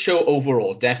 this show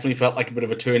overall definitely felt like a bit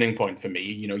of a turning point for me.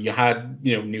 You know, you had,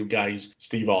 new guys,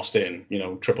 Steve Austin,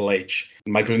 Triple H.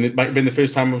 Might have been the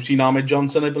first time we've seen Ahmed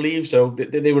Johnson, I believe. So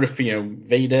they were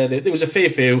Vader. There was a fair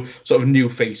few sort of new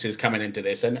faces coming into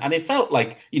this. And it felt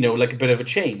like, like a bit of a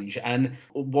change. And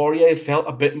Warrior felt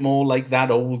a bit more like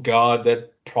that old guard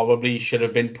that probably should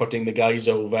have been putting the guys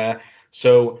over.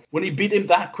 So when he beat him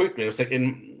that quickly, I was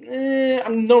thinking,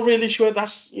 I'm not really sure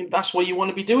that's what you want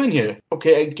to be doing here.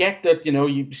 Okay, I get that,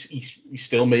 he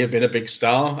still may have been a big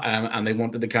star, and they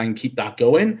wanted to kind of keep that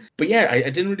going. But yeah, I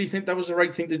didn't really think that was the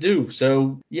right thing to do.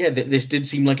 So yeah, this did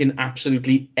seem like an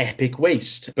absolutely epic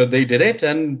waste. But they did it,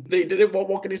 and they did it.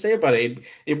 What can you say about it?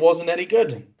 It wasn't any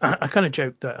good. I kind of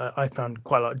joked that I found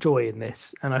quite a lot of joy in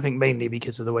this, and I think mainly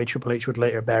because of the way Triple H would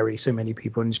later bury so many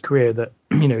people in his career that,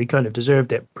 he kind of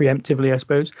deserved it preemptively, I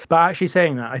suppose. But actually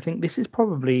saying that, I think this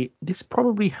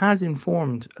probably has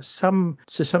informed to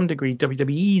some degree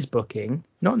WWE's booking,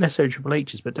 not necessarily Triple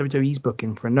H's, but WWE's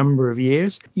booking for a number of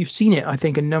years. You've seen it, I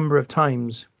think, a number of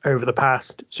times over the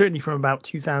past, certainly from about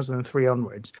 2003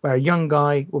 onwards, where a young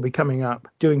guy will be coming up,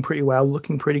 doing pretty well,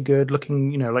 looking pretty good,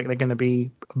 looking, like they're going to be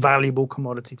a valuable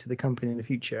commodity to the company in the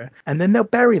future. And then they'll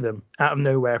bury them out of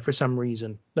nowhere for some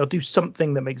reason. They'll do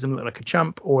something that makes them look like a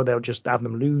chump, or they'll just have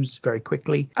them lose very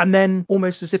quickly. And then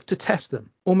almost as if to test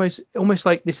them, almost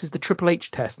like this is the Triple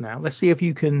H test now. Let's see if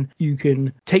you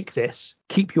can take this,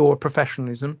 keep your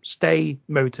professionalism, stay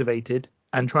motivated,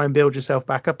 and try and build yourself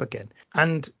back up again.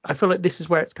 And I feel like this is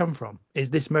where it's come from, is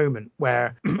this moment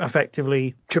where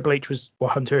effectively Triple H was, or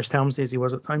Hunter S. Helmsley as he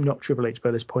was at the time, not Triple H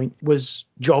by this point, was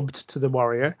jobbed to the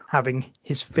Warrior, having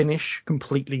his finish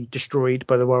completely destroyed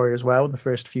by the Warrior as well in the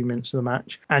first few minutes of the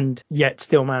match, and yet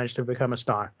still managed to become a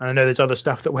star. And I know there's other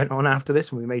stuff that went on after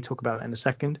this, and we may talk about that in a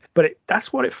second, but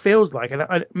that's what it feels like.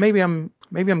 And maybe I'm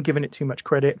giving it too much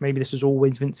credit. Maybe this is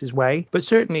always Vince's way, but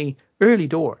certainly early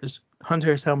doors,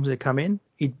 Hunter S. Helmsley had come in.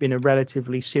 He'd been a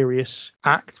relatively serious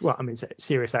act. Well, I mean,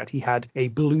 serious act. He had a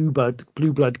blue blood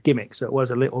gimmick, so it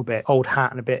was a little bit old hat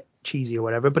and a bit cheesy or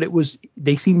whatever. But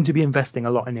they seemed to be investing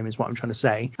a lot in him, is what I'm trying to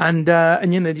say. And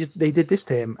they did this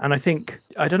to him. And I think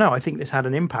this had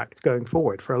an impact going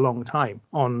forward for a long time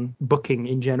on booking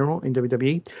in general in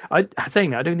WWE.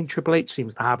 Saying that, I don't think Triple H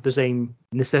seems to have the same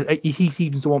necessity. He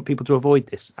seems to want people to avoid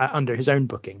this under his own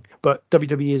booking. But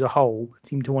WWE as a whole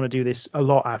seemed to want to do this a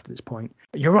lot after this point.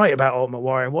 You're right about Ultimate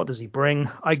Warrior. What does he bring?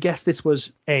 I guess this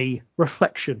was a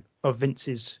reflection of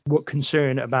Vince's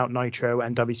concern about Nitro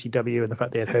and WCW and the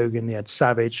fact they had Hogan, they had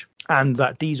Savage, and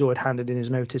that Diesel had handed in his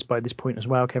notice by this point as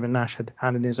well. Kevin Nash had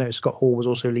handed in his notice. Scott Hall was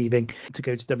also leaving to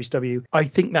go to WCW. I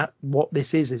think that what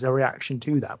this is a reaction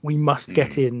to that. We must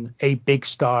get in a big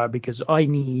star because I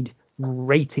need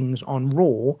ratings on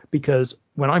Raw, because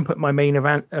when I put my main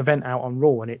event out on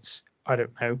Raw and it's, I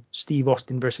don't know, Steve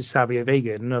Austin versus Savio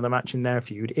Vega, another match in their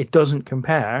feud, it doesn't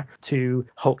compare to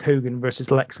Hulk Hogan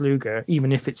versus Lex Luger,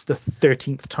 even if it's the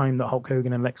 13th time that Hulk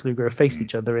Hogan and Lex Luger have faced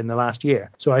each other in the last year.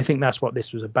 So I think that's what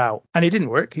this was about. And it didn't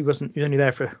work. He was only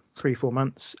there for 3-4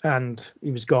 months, and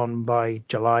he was gone by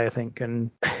July, I think,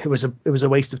 and it was a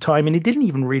waste of time. And he didn't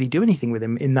even really do anything with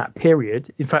him in that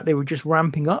period. In fact, they were just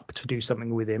ramping up to do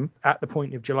something with him at the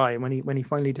point of July, and when he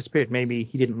finally disappeared, maybe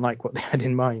he didn't like what they had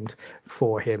in mind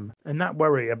for him. And that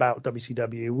worry about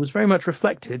WCW was very much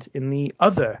reflected in the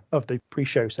other of the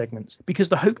pre-show segments, because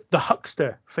the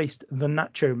Huckster faced the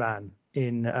Nacho Man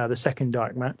in the second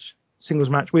dark match, singles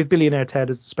match, with Billionaire Ted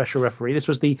as the special referee. This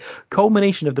was the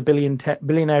culmination of the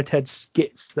Billionaire Ted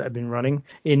skits that had been running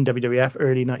in WWF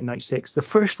early 1996. The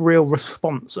first real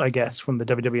response, I guess, from the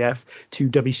WWF to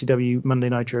WCW Monday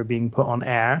Nitro being put on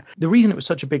air. The reason it was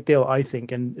such a big deal, I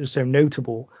think, and it was so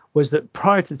notable, was that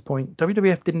prior to this point,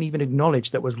 WWF didn't even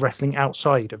acknowledge there was wrestling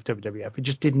outside of WWF. It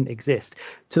just didn't exist.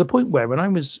 To the point where when I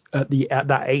was at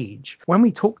that age, when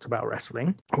we talked about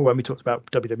wrestling, or when we talked about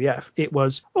WWF, it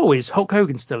was, is Hulk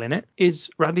Hogan still in it? Is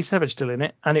Randy Savage still in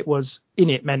it? And it was, in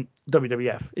it meant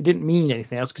WWF. It didn't mean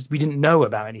anything else because we didn't know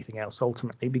about anything else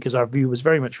ultimately, because our view was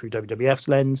very much through WWF's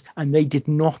lens, and they did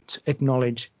not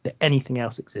acknowledge that anything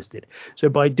else existed. So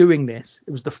by doing this,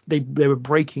 it was they were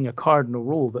breaking a cardinal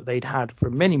rule that they'd had for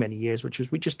many years, which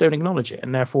was we just don't acknowledge it,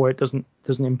 and therefore it doesn't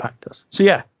impact us. So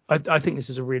yeah, I think this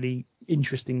is a really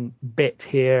interesting bit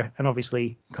here, and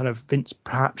obviously kind of Vince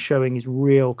perhaps showing his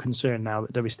real concern now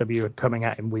that WCW are coming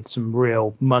at him with some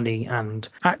real money and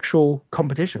actual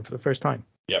competition for the first time.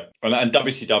 Yep. And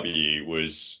WCW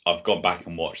was, I've gone back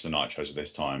and watched the Nitros at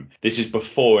this time. This is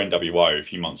before NWO, a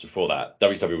few months before that.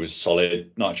 WCW was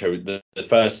solid. Nitro, the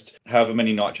first however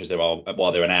many Nitros there are,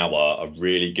 while they're an hour, are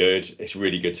really good. It's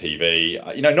really good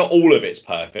TV. Not all of it's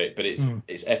perfect, but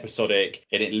it's episodic,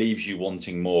 and it leaves you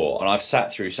wanting more. And I've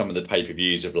sat through some of the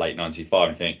pay-per-views of late 95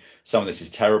 and think some of this is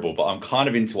terrible, but I'm kind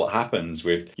of into what happens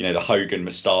with, the Hogan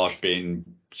moustache being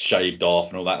shaved off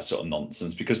and all that sort of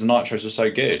nonsense, because the Nitros were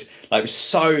so good. Like, it was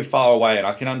so far away, and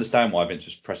I can understand why Vince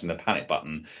was pressing the panic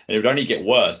button, and it would only get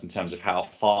worse in terms of how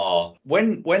far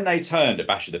when they turned at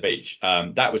Bash of the Beach,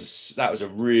 that was a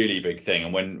really big thing.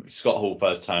 And when Scott Hall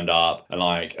first turned up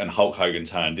and Hulk Hogan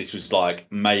turned, this was like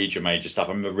major stuff.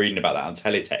 I remember reading about that on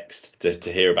teletext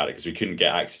to hear about it, because we couldn't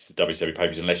get access to WCW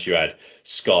papers unless you had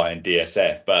Sky and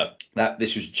DSF, but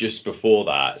this was just before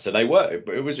that. So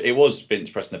it was Vince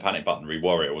pressing the panic button,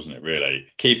 re-Warrior, wasn't it, really?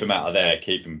 Keep him out of there,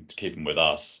 keep him with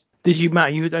us. Did you,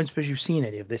 Matt, you don't suppose you've seen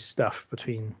any of this stuff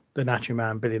between the Nacho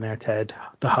Man, Billionaire Ted,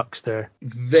 the Huckster?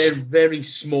 Very, very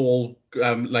small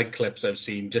clips I've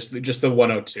seen, just the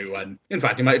 1 or 2. And in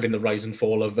fact, it might have been the rise and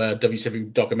fall of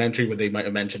WCW documentary where they might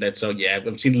have mentioned it. So yeah,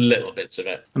 I've seen little bits of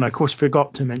it. And I, of course,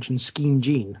 forgot to mention Scheme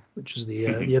Gene, which is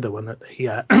the other one that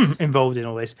they involved in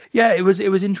all this. Yeah, it was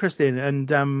interesting,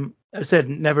 and as I said,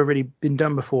 never really been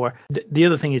done before. The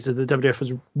other thing is that the WWF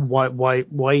was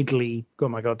widely, oh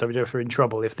my God, WWF are in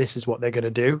trouble if this is what they're going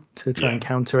to do to try and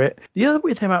counter it. The other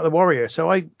weird thing about the Warrior,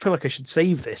 so I feel like I should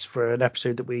save this for an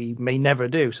episode that we may never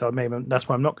do, so that's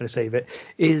why I'm not going to save it,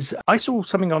 is I saw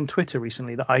something on Twitter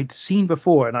recently that I'd seen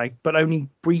before, but only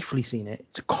briefly seen it.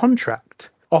 It's a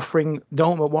contract offering the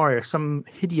Ultimate Warrior some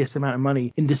hideous amount of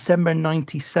money in December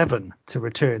 97 to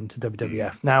return to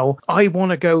WWF. Now, I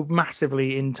want to go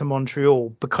massively into Montreal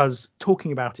because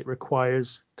talking about it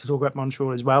requires to talk about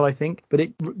Montreal as well, I think. But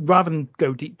rather than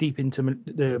go deep into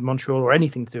Montreal or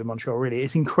anything to do with Montreal, really,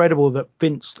 it's incredible that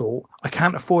Vince thought, I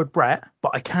can't afford Bret,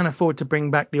 but I can afford to bring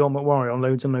back the Ultimate Warrior on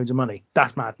loads and loads of money.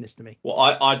 That's madness to me. Well,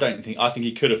 I think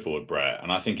he could afford Bret,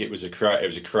 and I think it was a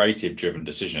creative driven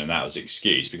decision, and that was the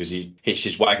excuse because he hitched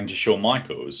his wagon to Shawn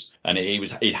Michaels, and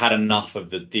he'd had enough of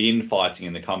the infighting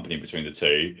in the company between the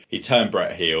two. He turned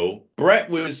Bret heel. Bret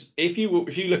was, if you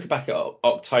look back at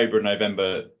October and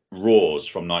November Raws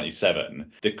from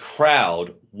 97, the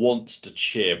crowd wants to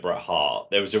cheer Bret Hart.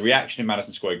 There was a reaction in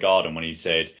Madison Square Garden when he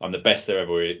said, I'm the best there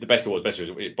ever is, the best there was, best there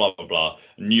is, blah, blah, blah.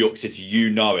 New York City, you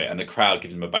know it. And the crowd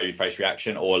gives him a babyface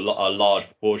reaction or a large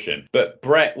proportion. But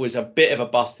Bret was a bit of a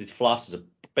busted flush as a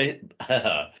bit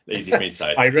easy for me to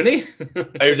say. Irony.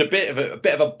 It was a bit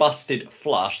of a busted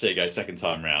flush. There you go, second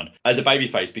time round as a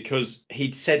babyface, because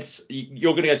he'd said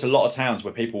you're going to go to a lot of towns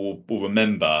where people will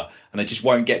remember and they just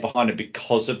won't get behind him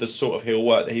because of the sort of heel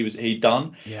work that he'd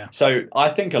done. Yeah. So I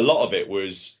think a lot of it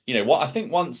was, what I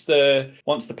think once the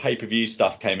pay-per-view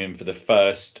stuff came in for the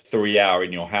first 3 hour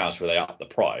in your house where they upped the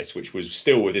price, which was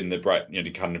still within the Bret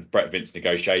Vince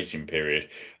negotiation period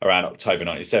around October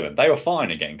 97, they were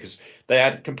fine again because they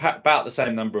had about the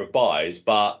same number of buys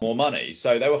but more money,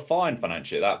 so they were fine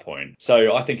financially at that point.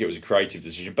 So I think it was a creative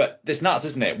decision, but it's nuts,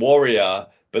 isn't it? Warrior,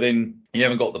 but then you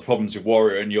haven't got the problems with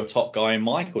Warrior and your top guy in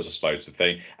Michaels, I suppose, the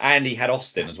thing. And he had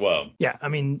Austin as well. Yeah, I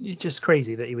mean, it's just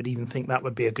crazy that you would even think that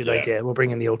would be a good idea. We'll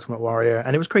bring in the Ultimate Warrior.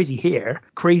 And it was crazy here,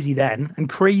 crazy then, and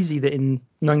crazy that in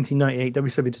 1998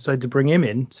 WWE decided to bring him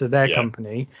in to their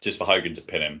company. Just for Hogan to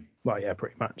pin him. Well, yeah,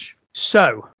 pretty much.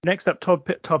 So, next up, Todd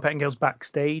Pettingill's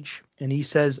backstage, and he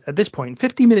says, at this point,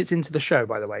 50 minutes into the show,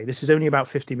 by the way, this is only about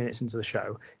 50 minutes into the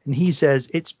show, and he says,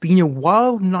 it's been a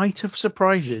wild night of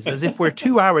surprises, as if we're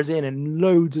 2 hours in and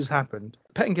loads has happened.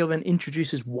 Pettingill then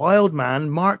introduces Wild Man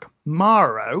Mark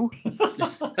Morrow.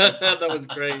 That was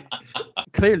great.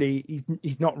 Clearly,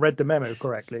 he's not read the memo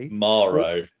correctly.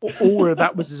 Morrow. Or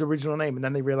that was his original name, and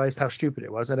then they realized how stupid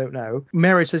it was. I don't know.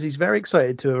 Morrow says he's very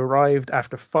excited to have arrived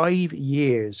after 5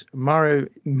 years. Morrow,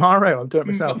 I'm doing it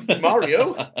myself.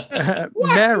 Mario?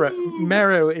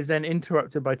 Morrow is then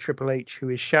interrupted by Triple H, who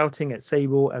is shouting at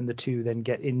Sable, and the two then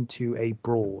get into a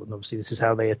brawl. And obviously, this is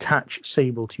how they attach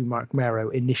Sable to Mark Morrow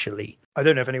initially. I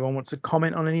don't know if anyone wants to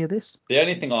comment on any of this. The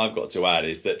only thing I've got to add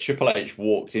is that Triple H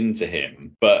walked into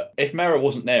him, but if Mero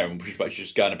wasn't there and Triple H was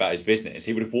just going about his business,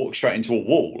 he would have walked straight into a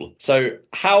wall. So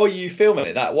how are you filming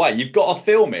it that way? You've got to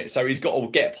film it so he's got to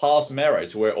get past Mero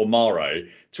or Morrow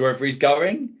to wherever he's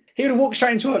going. He would have walked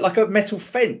straight into like a metal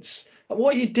fence. Like,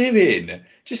 what are you doing?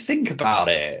 Just think about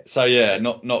it. So yeah,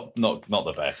 not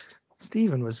the best.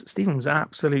 Stephen was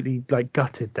absolutely like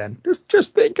gutted then.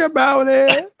 Just think about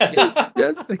it.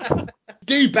 Just think.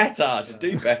 Do better. Just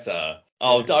do better.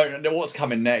 Oh, don't know what's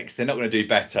coming next. They're not going to do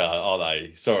better, are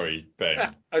they? Sorry,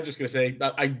 Ben. I was just going to say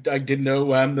I didn't know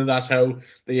that that's how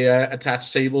they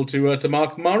attached Sable to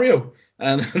Mark Mario,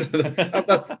 and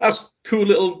that's a cool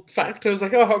little fact. I was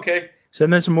like, oh, okay. So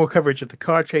then there's some more coverage of the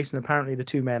car chase, and apparently the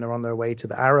two men are on their way to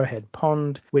the Arrowhead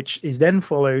Pond, which is then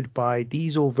followed by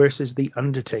Diesel versus The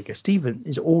Undertaker. Stephen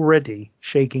is already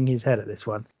shaking his head at this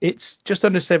one. It's just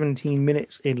under 17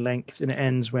 minutes in length, and it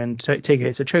ends when Taker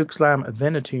hits a chokeslam,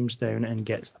 then a tombstone, and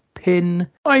gets the pin.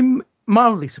 I'm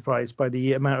mildly surprised by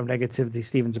the amount of negativity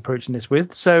Stephen's approaching this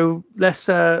with, so let's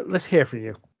hear from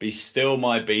you. Be still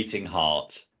my beating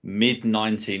heart.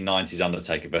 Mid-1990s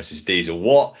Undertaker versus Diesel.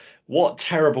 What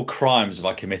terrible crimes have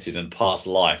I committed in past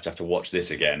life to have to watch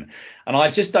this again? And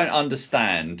I just don't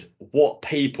understand what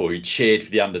people who cheered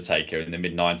for The Undertaker in the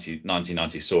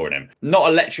mid-1990s saw in him. Not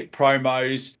electric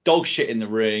promos, dog shit in the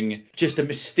ring, just a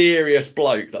mysterious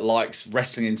bloke that likes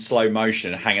wrestling in slow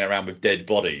motion and hanging around with dead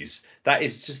bodies. That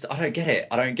is just, I don't get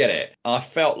it. I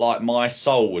felt like my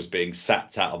soul was being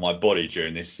sapped out of my body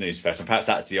during this snooze fest, and perhaps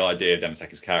that's the idea of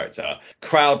Undertaker's character.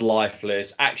 Crowd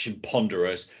lifeless, action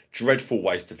ponderous, dreadful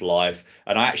waste of life,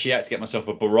 and I actually had to get myself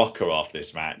a Barocca after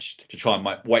this match to try and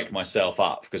wake myself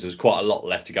up because there was quite a lot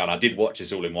left to go, and I did watch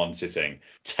this all in one sitting.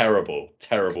 Terrible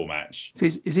match. So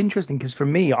it's interesting because for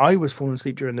me, I was falling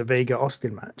asleep during the Vega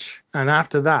Austin match, and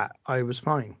after that I was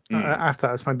fine. After that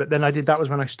I was fine, but then that was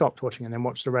when I stopped watching and then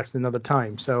watched the rest another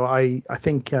time. So I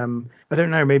think I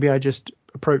don't know, maybe I just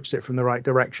approached it from the right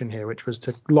direction here, which was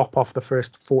to lop off the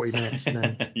first 40 minutes and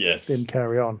then yes. didn't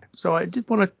carry on. So I did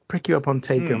want to prick you up on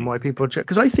Taker and why people,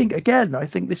 because I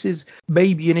think this is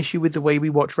maybe an issue with the way we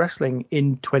watch wrestling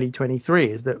in 2023,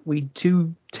 is that we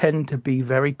do tend to be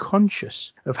very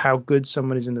conscious of how good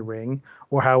someone is in the ring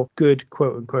or how good,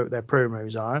 quote unquote, their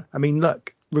promos are. I mean,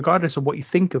 look, regardless of what you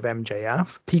think of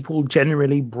MJF, people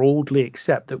generally broadly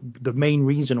accept that the main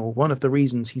reason, or one of the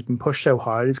reasons he's been pushed so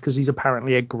hard, is because he's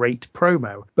apparently a great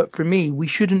promo. But for me, we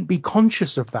shouldn't be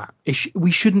conscious of that.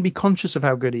 We shouldn't be conscious of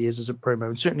how good he is as a promo.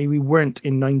 And certainly we weren't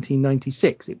in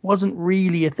 1996. It wasn't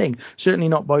really a thing. Certainly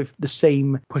not by the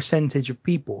same percentage of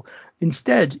people.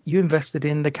 Instead, you invested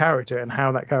in the character and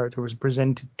how that character was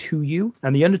presented to you.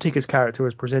 And the Undertaker's character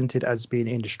was presented as being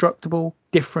indestructible,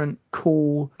 different,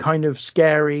 cool, kind of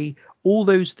scary. All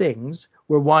those things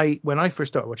were why, when I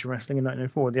first started watching wrestling in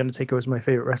 1994, The Undertaker was my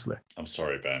favorite wrestler. I'm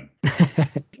sorry, Ben.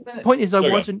 The point is, I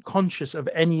wasn't conscious of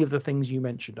any of the things you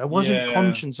mentioned. I wasn't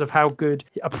conscious of how good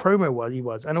a promo he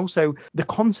was. And also, the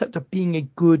concept of being a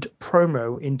good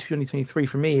promo in 2023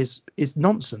 for me is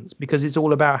nonsense, because it's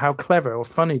all about how clever or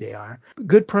funny they are.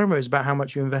 Good promo is about how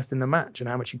much you invest in the match and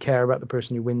how much you care about the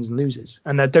person who wins and loses.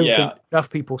 And I don't think enough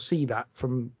people see that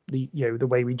from the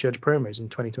way we judge promos in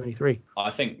 2023.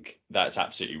 I think that's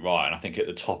absolutely right, and I think at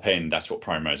the top end, that's what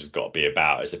promos have got to be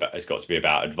about. It's got to be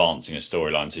about advancing a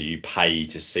storyline, so you pay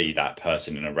to see that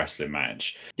person in a wrestling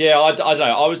match. Yeah, I don't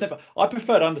know. I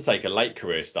preferred Undertaker late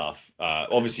career stuff.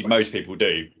 Obviously, most people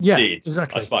do. Yeah, did,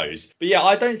 exactly. I suppose. But yeah,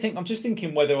 I don't think. I'm just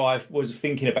thinking whether I was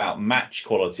thinking about match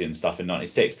quality and stuff in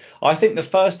 '96. I think the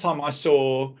first time I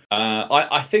saw,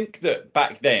 I think that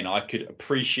back then I could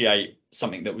appreciate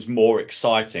something that was more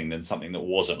exciting than something that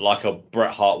wasn't, like a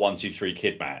Bret Hart 1-2-3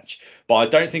 Kid match. But I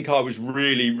don't think I was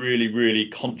really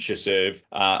conscious of,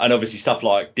 and obviously stuff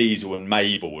like Diesel and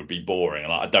Mabel would be boring,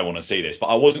 and I don't want to see this, but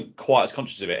I wasn't quite as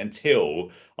conscious of it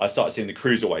until I started seeing the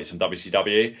cruiserweights on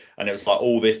WCW, and it was like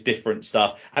all this different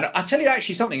stuff. And I tell you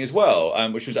actually something as well,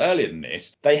 which was earlier than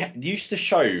this, they used to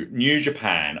show New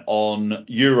Japan on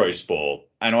Eurosport,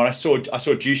 and when I saw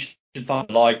Jushin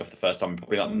Thunder Liger for the first time,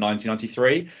 probably like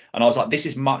 1993, and I was like, this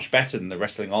is much better than the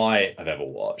wrestling I have ever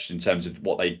watched in terms of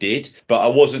what they did. But I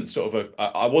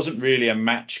wasn't really a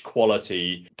match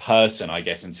quality person, I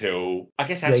guess, until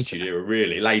Attitude Era,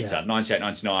 really later, 98,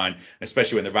 99,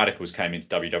 especially when the Radicals came into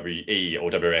WWE or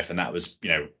WWF, and that was,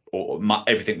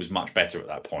 everything was much better at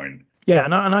that point. Yeah,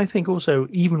 and I think also,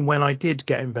 even when I did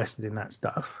get invested in that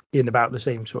stuff in about the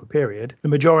same sort of period, the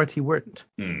majority weren't.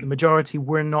 The majority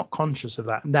were not conscious of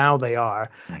that. Now they are.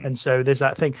 And so there's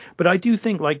that thing. But I do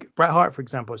think, like, Bret Hart, for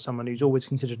example, is someone who's always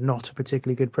considered not a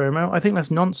particularly good promo. I think that's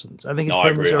nonsense. I think his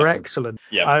promos are excellent.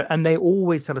 Yeah. And they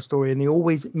always tell a story, and they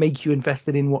always make you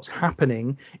invested in what's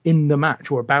happening in the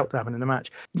match or about to happen in the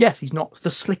match. Yes, he's not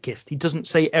the slickest. He doesn't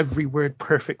say every word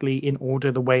perfectly in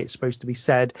order the way it's supposed to be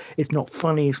said. It's not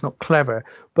funny. It's not clever,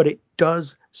 but it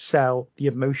does sell the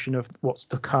emotion of what's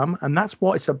to come, and that's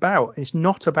what it's about. It's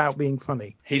not about being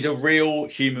funny. He's a real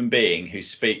human being who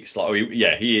speaks like,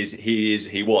 he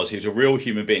was a real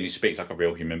human being who speaks like a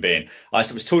real human being. I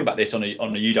was talking about this on a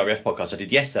UWF podcast I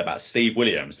did yesterday about Steve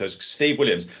Williams. There's Steve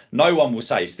Williams. No one will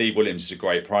say Steve Williams is a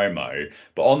great promo,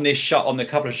 but on this show, on the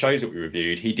couple of shows that we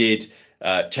reviewed, he did.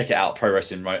 Check it out, Pro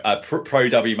Wrestling, Pro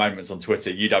W Moments on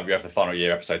Twitter, UWF the Final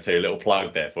Year episode 2, a little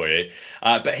plug there for you.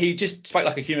 But he just spoke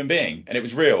like a human being, and it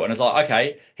was real. And it's like,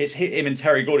 okay, it's him and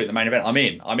Terry Gordy in the main event. I'm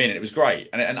in, and it was great.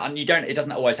 And you don't, it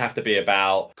doesn't always have to be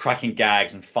about cracking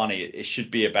gags and funny. It should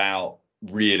be about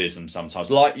realism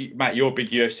sometimes. Like, Matt, you're a big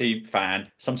UFC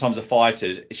fan. Sometimes the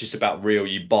fighters, it's just about real.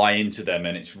 You buy into them,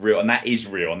 and it's real, and that is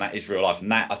real, and that is real life.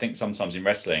 And that, I think, sometimes in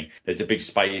wrestling, there's a big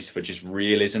space for just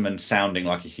realism and sounding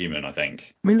like a human, I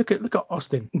think. I mean, look at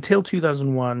Austin. Until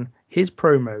 2001, his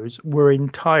promos were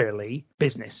entirely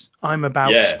business. I'm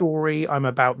about story. I'm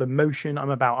about the motion.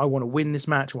 I'm about, I want to win this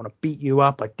match. I want to beat you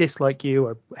up. I dislike you.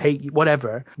 I hate you,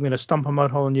 whatever. I'm going to stomp a mud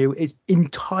hole on you. It's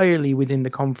entirely within the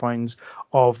confines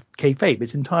of kayfabe.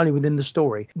 It's entirely within the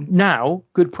story. Now,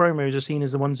 good promos are seen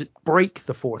as the ones that break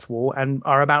the fourth wall and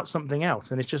are about something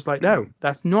else. And it's just like, no,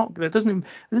 that doesn't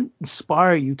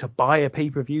inspire you to buy a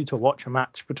pay-per-view to watch a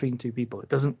match between two people.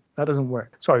 That doesn't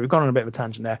work. Sorry, we've gone on a bit of a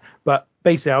tangent there, but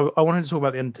basically, I wanted to talk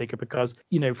about The Undertaker because,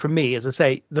 for me, as I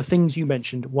say, the things you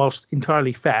mentioned, whilst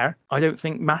entirely fair, I don't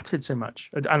think mattered so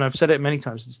much. And I've said it many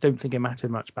times, I just don't think it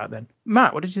mattered much back then.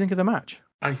 Matt, what did you think of the match?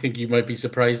 I think you might be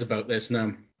surprised about this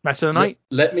now. Match of the night?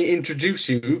 Let me introduce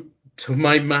you to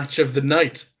my match of the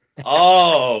night.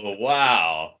 Oh,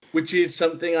 wow. Which is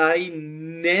something I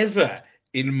never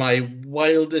in my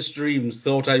wildest dreams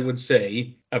thought I would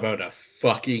say about a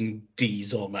fucking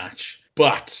Diesel match.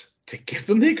 But to give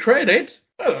them their credit,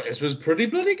 this was pretty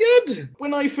bloody good.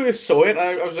 When I first saw it,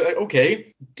 I was like,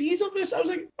 okay, Diesel versus, I was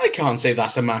like, I can't say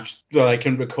that's a match that I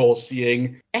can recall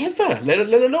seeing ever, let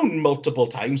alone multiple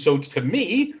times. So to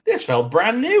me, this felt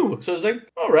brand new. So I was like,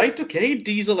 all right, okay,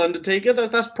 Diesel Undertaker,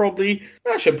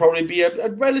 that should probably be a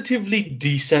relatively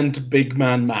decent big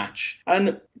man match.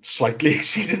 And slightly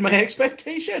exceeded my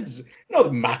expectations. Not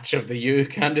the match of the year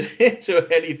candidate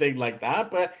or anything like that,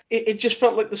 but it just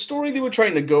felt like the story they were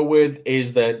trying to go with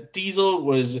is that Diesel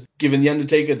was giving The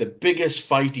Undertaker the biggest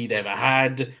fight he'd ever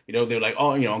had. They were like,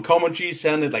 oh, on commentary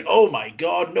sounded like, oh my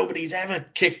God, nobody's ever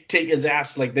kicked Taker's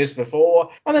ass like this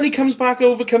before. And then he comes back,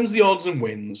 overcomes the odds and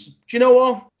wins. Do you know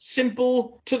what?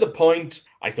 Simple, to the point.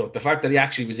 I thought the fact that he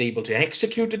actually was able to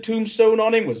execute a tombstone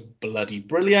on him was bloody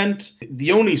brilliant.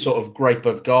 The only sort of gripe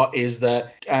I've got is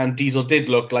that Diesel did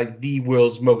look like the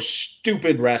world's most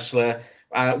stupid wrestler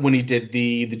when he did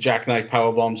the jackknife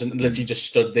power bombs and literally just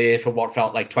stood there for what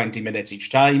felt like 20 minutes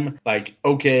each time. Like,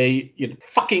 okay, you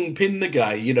fucking pin the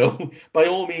guy, By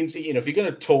all means, if you're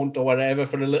going to taunt or whatever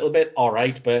for a little bit, all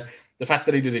right, but the fact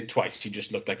that he did it twice, he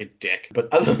just looked like a dick.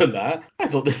 But other than that, I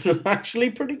thought this was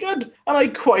actually pretty good, and I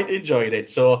quite enjoyed it.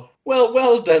 So,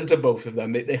 well done to both of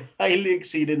them. They highly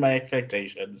exceeded my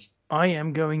expectations. I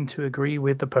am going to agree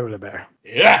with the polar bear.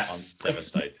 Yes! I'm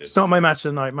devastated. It's not my match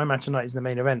of the night. My match of the night is the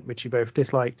main event, which you both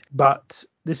disliked. But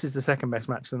this is the second best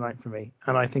match of the night for me,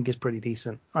 and I think it's pretty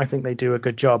decent. I think they do a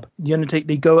good job. The Undertaker,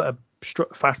 they go at a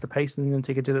faster pace than the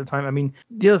Undertaker did at the time. I mean,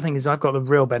 the other thing is I've got the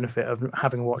real benefit of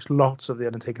having watched lots of the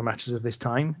Undertaker matches of this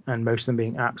time, and most of them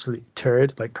being absolute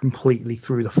turd, like completely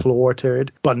through the floor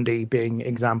turd. Bundy being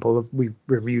example of we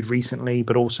reviewed recently,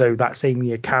 but also that same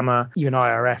year Kama, even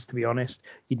IRS, to be honest.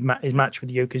 His match with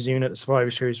Yokozuna at the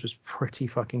Survivor Series was pretty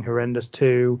fucking horrendous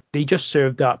too. They just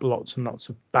served up lots and lots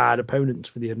of bad opponents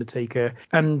for the Undertaker,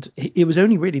 and it was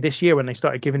only really this year when they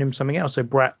started giving him something else.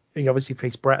 So he obviously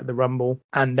faced Bret at the Rumble,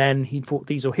 and then he fought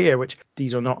Diesel here, which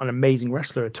Diesel not an amazing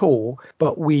wrestler at all,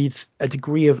 but with a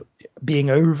degree of being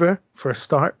over for a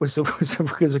start was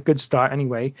a good start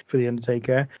anyway for the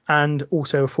Undertaker, and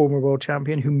also a former world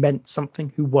champion who meant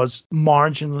something, who was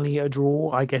marginally a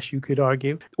draw, I guess you could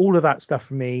argue. All of that stuff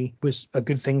for me was a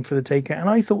good thing for the Taker, and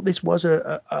I thought this was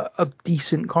a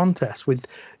decent contest with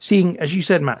seeing, as you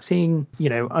said, Matt, seeing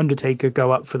Undertaker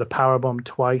go up for the powerbomb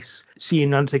twice,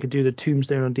 seeing Undertaker do the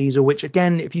tombstone on Diesel, which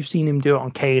again, if you've seen him do it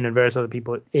on Kane and various other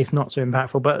people, it's not so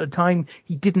impactful, but at the time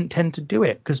he didn't tend to do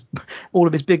it because all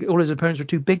his opponents were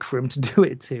too big for him to do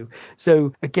it to.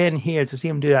 So again, here to see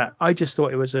him do that, I just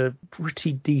thought it was a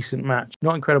pretty decent match.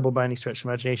 Not incredible by any stretch of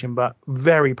imagination, but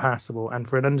very passable, and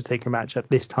for an Undertaker match at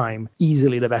this time,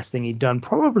 easily the best thing he'd done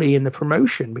probably in the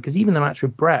promotion, because even the match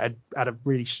with Bret had a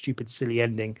really stupid silly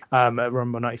ending at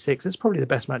Rumble 96. It's probably the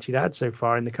best match he'd had so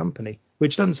far in the company,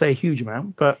 which doesn't say a huge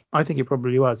amount, but I think it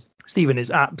probably was. Stephen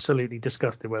is absolutely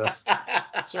disgusted with us.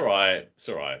 It's all right.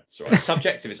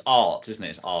 Subjective is art, isn't it?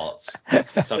 It's art.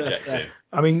 It's subjective.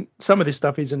 I mean, some of this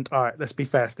stuff isn't art. Let's be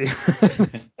fair, Steve.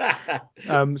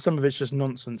 Some of it's just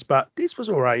nonsense, but this was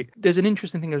all right. There's an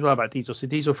interesting thing as well about Diesel. So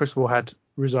Diesel, first of all, had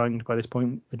resigned by this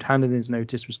point, had handed in his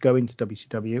notice, was going to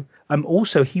WCW.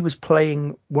 Also, he was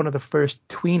playing one of the first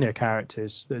tweener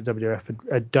characters that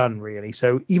WWF had done, really.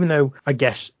 So even though I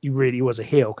guess he really was a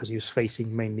heel because he was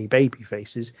facing mainly baby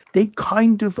faces, they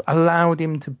kind of allowed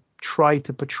him to try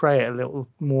to portray it a little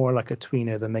more like a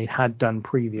tweener than they had done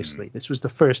previously. This was the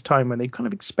first time when they kind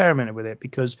of experimented with it,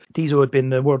 because Diesel had been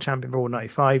the world champion for Raw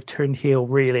 95, turned heel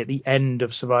really at the end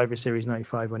of Survivor Series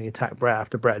 95 when he attacked Bret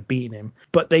after Bret had beaten him.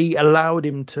 But they allowed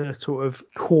him to sort of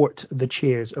court the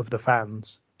cheers of the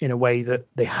fans in a way that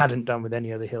they hadn't done with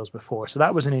any other heels before. So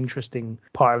that was an interesting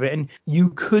part of it. And you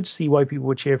could see why people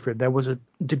would cheer for him. There was a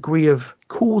degree of,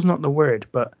 cool's not the word,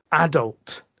 but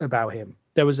adult about him.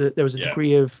 There was a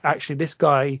degree of, actually, this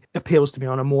guy appeals to me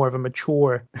on a more of a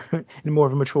mature, in a more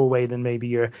of a mature way than maybe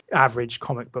your average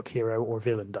comic book hero or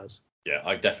villain does. Yeah,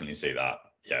 I definitely see that.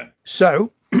 Yeah.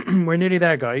 So we're nearly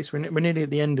there, guys. We're nearly at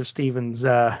the end of Stephen's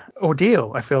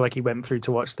ordeal. I feel like he went through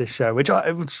to watch this show, which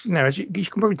as you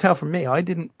can probably tell from me, I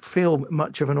didn't feel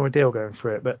much of an ordeal going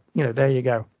through it. But there you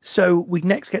go. So we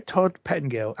next get Todd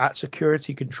Pettengill at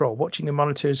security control, watching the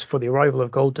monitors for the arrival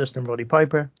of Goldust and Roddy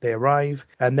Piper. They arrive,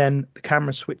 and then the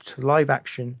camera switch to live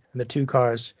action, and the two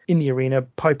cars in the arena.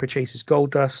 Piper chases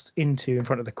Goldust in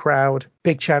front of the crowd.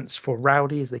 Big chance for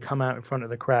Rowdy as they come out in front of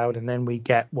the crowd, and then we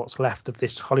get what's left of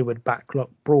this Hollywood Backlot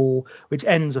Brawl, which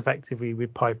ends effectively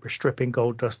with Piper stripping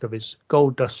Goldust of his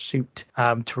Goldust suit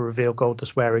to reveal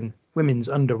Goldust wearing women's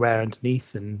underwear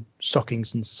underneath and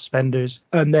stockings and suspenders,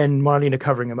 and then Marlena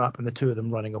covering him up and the two of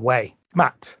them running away.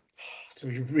 Matt? Do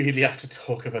we really have to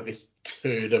talk about this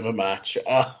turd of a match?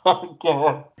 Oh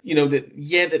god! You know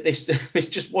that this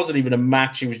just wasn't even a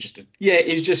match. It was just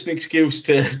it was just an excuse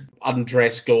to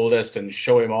undress Goldust and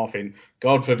show him off in,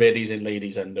 God forbid, he's in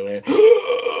ladies' underwear.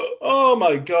 Oh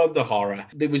my god, the horror!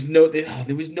 There was no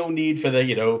need for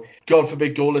the God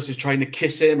forbid Goldust is trying to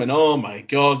kiss him, and oh my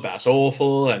god, that's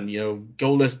awful. And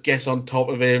Goldust gets on top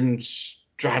of him,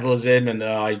 straddles him, and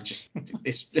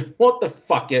what the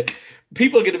fuck?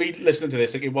 People are going to be listening to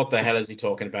this thinking, what the hell is he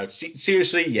talking about?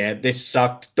 Seriously, this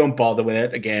sucked. Don't bother with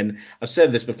it. Again, I've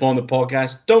said this before on the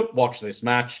podcast. Don't watch this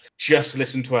match. Just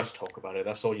listen to us talk about it.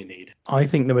 That's all you need. I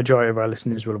think the majority of our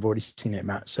listeners will have already seen it,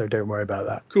 Matt, so don't worry about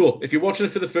that. Cool. If you're watching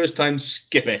it for the first time,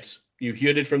 skip it. You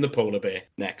heard it from the polar bear.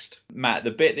 Next. Matt,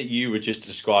 the bit that you were just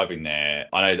describing there,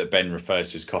 I know that Ben refers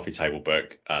to his coffee table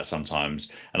book sometimes,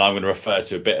 and I'm going to refer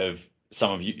to a bit of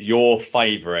some of your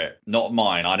favourite, not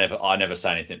mine. I never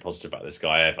say anything positive about this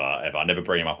guy ever. I never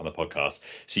bring him up on the podcast.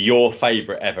 So your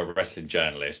favourite ever wrestling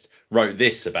journalist wrote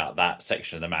this about that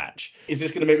section of the match. Is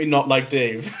this going to make me not like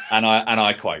Dave? And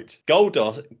I quote,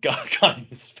 Goldust, can't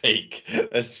even speak.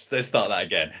 Let's start that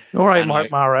again. All right,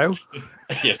 Mike Morrow.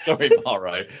 Yeah, sorry,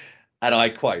 Morrow. And I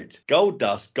quote,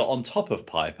 Goldust got on top of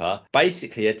Piper,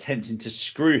 basically attempting to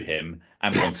screw him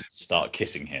and wanted to start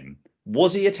kissing him.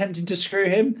 Was he attempting to screw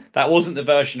him? That wasn't the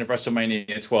version of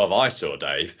WrestleMania 12 I saw,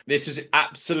 Dave. This is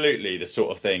absolutely the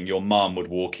sort of thing your mum would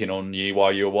walk in on you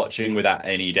while you were watching, without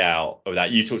any doubt.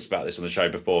 You talked about this on the show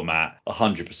before, Matt.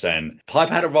 100%.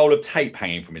 Piper had a roll of tape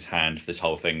hanging from his hand for this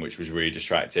whole thing, which was really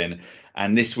distracting.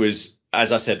 And this was,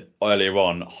 as I said earlier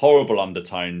on, horrible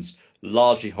undertones,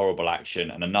 largely horrible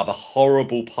action, and another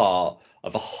horrible part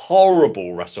of a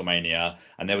horrible WrestleMania.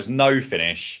 And there was no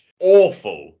finish.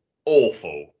 Awful.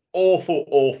 Awful.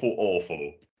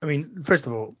 I mean, first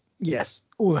of all, yes,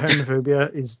 all the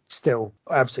homophobia is still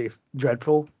absolutely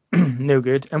dreadful. No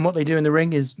good. And what they do in the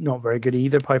ring is not very good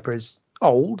either. Piper is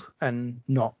old and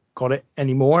not got it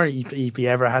anymore, if he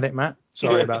ever had it, Matt.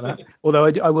 Sorry about that.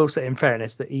 Although I will say, in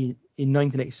fairness, that in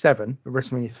 1987, at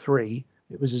WrestleMania 3,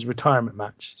 it was his retirement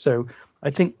match. So I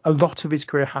think a lot of his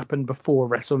career happened before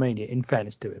WrestleMania, in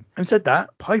fairness to him. And said that,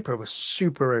 Piper was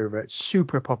super over it,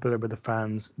 super popular with the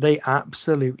fans. They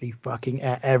absolutely fucking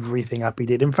ate everything up he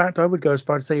did. In fact, I would go as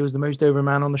far to say he was the most over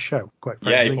man on the show, quite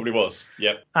frankly. Yeah, he probably was.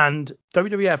 Yep. And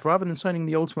WWF, rather than signing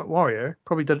the Ultimate Warrior,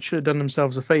 probably should have done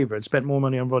themselves a favour and spent more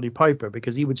money on Roddy Piper,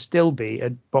 because he would still be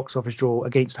a box office draw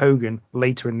against Hogan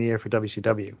later in the year for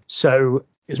WCW. So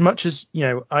as much as,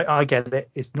 I get it,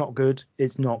 it's not good,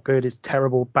 it's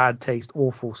terrible, bad taste,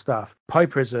 awful stuff.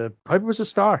 Piper was a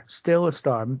star, still a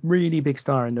star, really big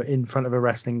star in front of a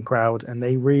wrestling crowd, and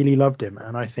they really loved him.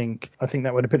 And I think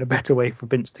that would have been a better way for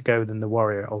Vince to go than the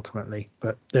Warrior ultimately.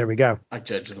 But there we go. I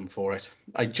judge them for it.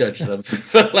 I judge them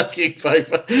for liking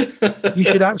Piper. You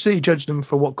should absolutely judge them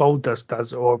for what Goldust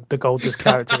does, or the Goldust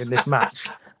character in this match.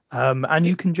 And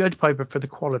you can judge Piper for the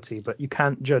quality, but you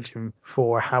can't judge him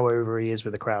for how over he is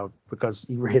with the crowd, because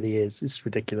he really is. It's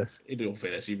ridiculous. In all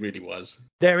fairness, he really was.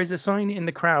 There is a sign in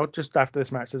the crowd just after this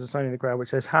match. There's a sign in the crowd which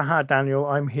says, "Haha, Daniel,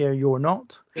 I'm here, you're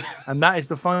not." And that is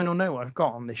the final note I've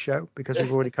got on this show, because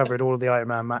we've already covered all of the Iron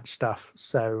Man match stuff.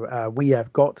 So we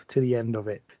have got to the end of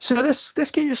it. So let's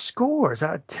get your scores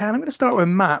out of 10. I'm going to start with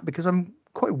Matt, because I'm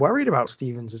quite worried about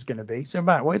Stevens is going to be. So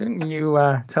Matt, why don't you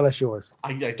tell us yours?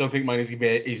 I don't think mine is going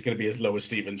to be as low as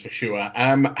Stevens for sure.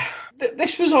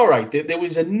 This was all right. There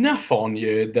was enough on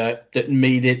you that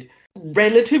made it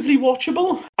relatively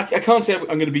watchable. I can't say I'm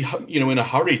going to be in a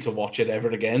hurry to watch it ever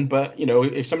again, but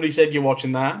if somebody said you're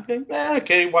watching that,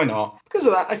 okay, why not? Because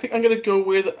of that, I think I'm going to go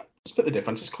with, split the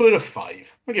difference. Let's call it a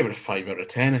 5. I'll give it a 5 out of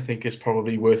 10. I think it's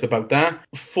probably worth about that.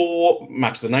 For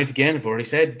match of the night, again, I've already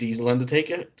said Diesel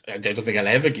Undertaker. I don't think I'll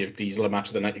ever give Diesel a match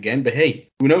of the night again, but hey,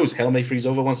 who knows? Hell may freeze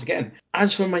over once again.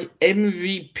 As for my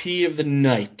MVP of the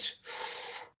night,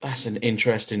 that's an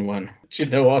interesting one. Do you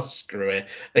know what? Screw it.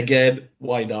 Again,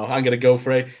 why not? I'm going to go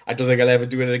for it. I don't think I'll ever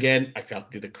do it again. I felt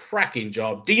he did a cracking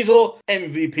job. Diesel,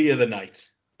 MVP of the night.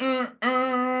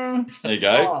 There you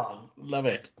go. Oh, love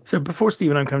it. So before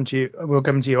Stephen, we'll come to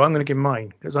you. I'm going to give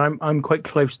mine, because I'm quite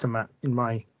close to Matt in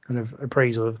my kind of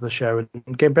appraisal of the show. And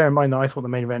again, bear in mind that I thought the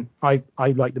main event, I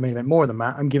liked the main event more than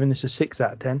Matt. I'm giving this a 6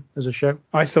 out of 10 as a show.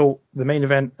 I thought the main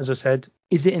event, as I said,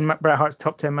 is it in Bret Hart's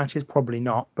top 10 matches? Probably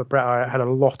not. But Bret Hart had a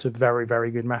lot of very,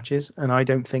 very good matches. And I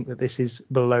don't think that this is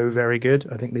below very good.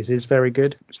 I think this is very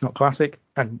good. It's not classic.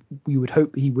 And we would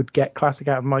hope he would get classic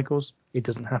out of Michaels. It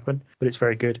doesn't happen, but it's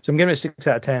very good. So I'm giving it a 6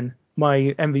 out of 10. My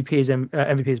MVP is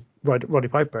Roddy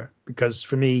Piper, because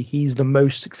for me, he's the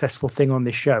most successful thing on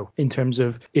this show in terms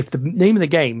of, if the name of the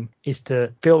game is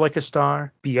to feel like a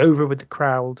star, be over with the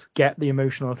crowd, get the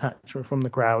emotional attachment from the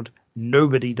crowd,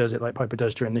 nobody does it like Piper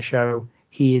does during the show.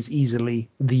 He is easily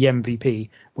the MVP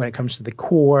when it comes to the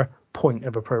core point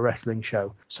of a pro wrestling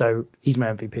show. So he's my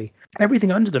MVP.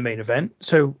 Everything under the main event.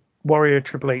 So Warrior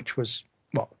Triple H was,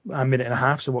 well, a minute and a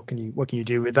half. So what can you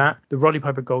do with that? The Roddy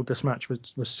Piper Goldust match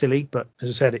was silly, but as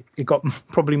I said, it got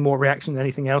probably more reaction than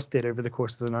anything else did over the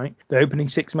course of the night. The opening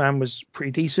 6-man was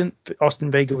pretty decent. Austin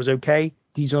Vega was okay.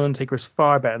 Diesel Undertaker was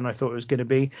far better than I thought it was going to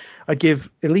be. I'd give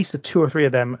at least 2 or 3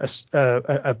 of them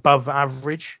above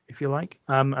average, if you like.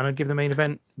 And I'd give the main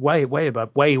event way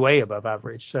above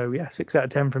average. So yeah, 6 out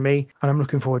of 10 for me. And I'm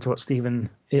looking forward to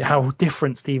how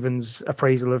different Steven's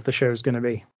appraisal of the show is going to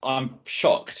be. I'm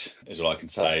shocked, is all I can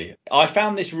say. I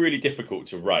found this really difficult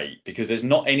to rate because there's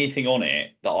not anything on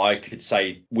it that I could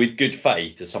say with good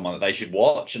faith to someone that they should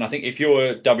watch. And I think if you're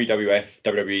a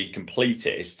WWE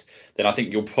completist, then I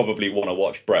think you'll probably want to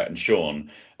watch Bret and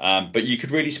Shawn. But you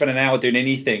could really spend an hour doing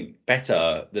anything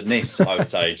better than this, I would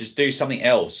say. Just do something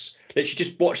else. Literally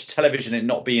just watch television and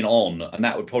not being on, and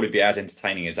that would probably be as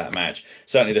entertaining as that match.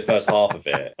 Certainly the first half of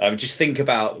it. Just think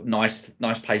about nice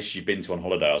places you've been to on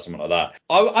holiday or something like that.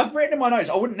 I've written in my notes,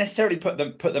 I wouldn't necessarily put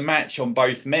the match on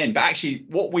both men, but actually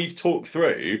what we've talked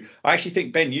through, I actually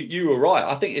think, Ben, you were right.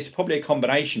 I think it's probably a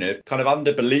combination of kind of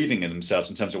under-believing in themselves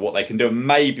in terms of what they can do, and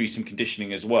maybe some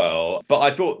conditioning as well. But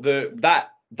I thought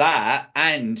that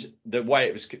and the way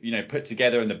it was, put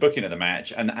together and the booking of the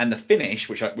match and the finish,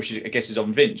 which I guess is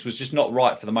on Vince, was just not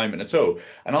right for the moment at all.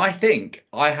 And I think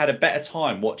I had a better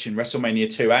time watching WrestleMania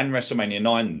 2 and WrestleMania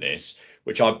 9 than this,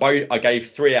 which I gave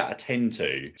 3 out of 10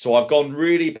 to. So I've gone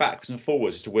really backwards and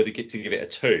forwards as to whether to give it a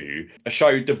 2. A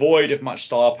show devoid of much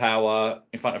star power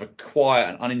in front of a quiet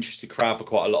and uninterested crowd for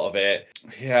quite a lot of it.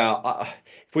 Yeah,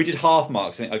 if we did half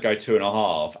marks, I think I'd go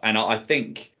 2.5. And I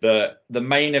think that the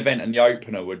main event and the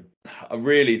opener are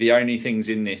really the only things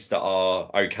in this that are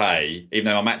okay, even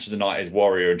though my match of the night is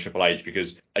Warrior and Triple H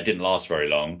because it didn't last very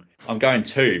long. I'm going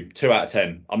 2 out of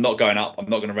 10. I'm not going up. I'm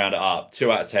not going to round it up.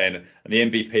 2 out of 10. And the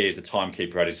MVP is the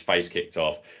timekeeper had his face kicked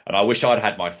off. And I wish I'd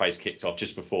had my face kicked off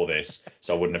just before this,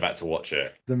 so I wouldn't have had to watch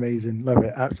it. It's amazing. Love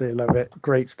it. Absolutely love it.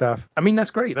 Great stuff. I mean,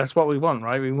 that's great. That's what we want,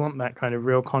 right? We want that kind of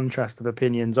real contrast of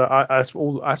opinions. That's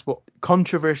what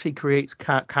controversy creates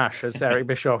cash, as Eric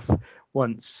Bischoff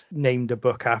once named a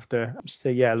book after. So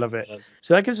yeah, love it. Yes.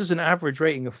 So that gives us an average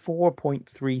rating of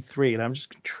 4.33, and I'm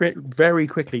just very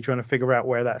quickly trying to figure out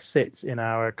where that sits in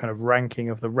our kind of ranking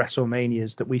of the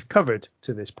WrestleManias that we've covered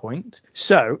to this point.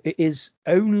 So it is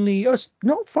only, it's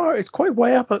not far, it's quite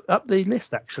way up the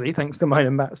list actually, thanks to mine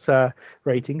and Matt's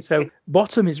rating. So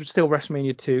bottom is still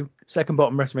WrestleMania 2, second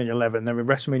bottom WrestleMania 11, then with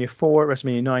WrestleMania 4,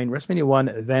 WrestleMania 9, WrestleMania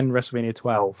 1, then WrestleMania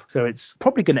 12. So it's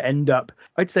probably going to end up,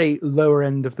 I'd say, lower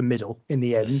end of the middle in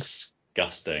the end.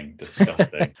 Disgusting.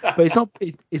 But it's not,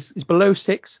 it's below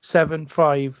 6, 7,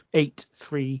 5, 8,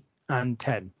 3 and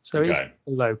 10. So okay. It's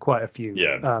below quite a few.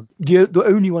 Yeah. The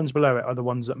only ones below it are the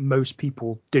ones that most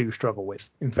people do struggle with,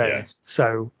 in fairness. Yeah.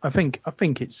 So I think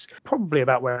it's probably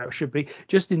about where it should be.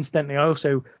 Just incidentally, I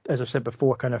also, as I've said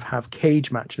before, kind of have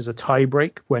cage match as a tie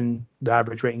break when the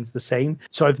average rating's the same.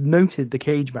 So I've noted the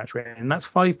cage match rating, and that's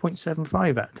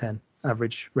 5.75 out of 10.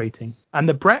 Average rating. And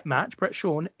the Bret match, Bret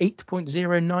Shawn,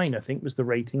 8.09 I think was the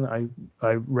rating that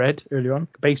I read earlier on,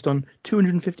 based on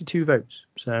 252 votes.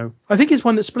 So I think it's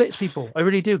one that splits people. I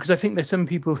really do, because I think there's some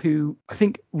people who I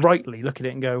think rightly look at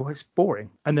it and go, well, it's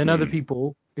boring, and then other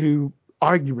people who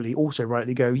arguably also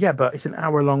rightly go, yeah, but it's an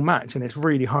hour-long match and it's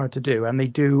really hard to do, and they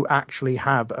do actually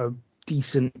have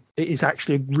it is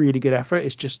actually a really good effort.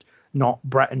 It's just not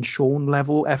Bret and Shawn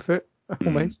level effort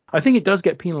almost. I think it does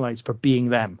get penalized for being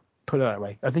them. Put it that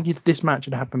way. I think if this match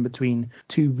had happened between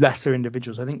two lesser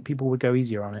individuals, I think people would go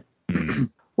easier on it.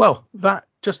 Well, that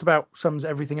just about sums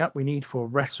everything up we need for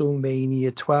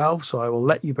WrestleMania 12. So I will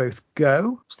let you both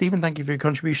go. Stephen, thank you for your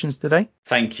contributions today.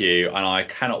 Thank you. And I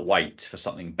cannot wait for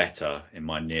something better in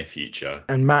my near future.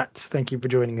 And Matt, thank you for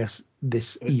joining us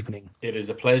this evening. It is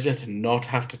a pleasure to not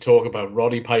have to talk about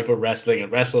Roddy Piper wrestling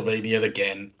at WrestleMania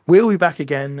again. We'll be back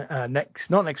again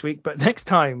not next week, but next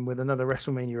time with another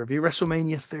WrestleMania review.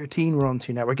 WrestleMania 13 we're on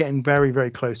to now. We're getting very,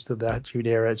 very close to the Attitude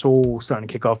Era. It's all starting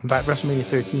to kick off. In fact, WrestleMania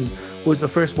 13 was the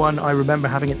first one I remember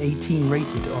having an 18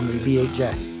 rated on the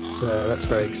VHS. So that's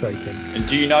very exciting. And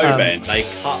do you know, Ben, they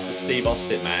cut the Steve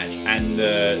Austin match and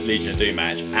the Legion of Doom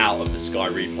match out of the Sky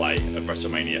replay of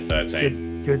WrestleMania 13.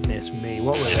 Goodness me,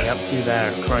 what were they up to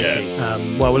there? Crikey.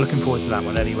 Yeah. Well, we're looking forward to that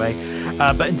one anyway.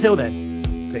 But until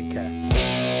then, take care.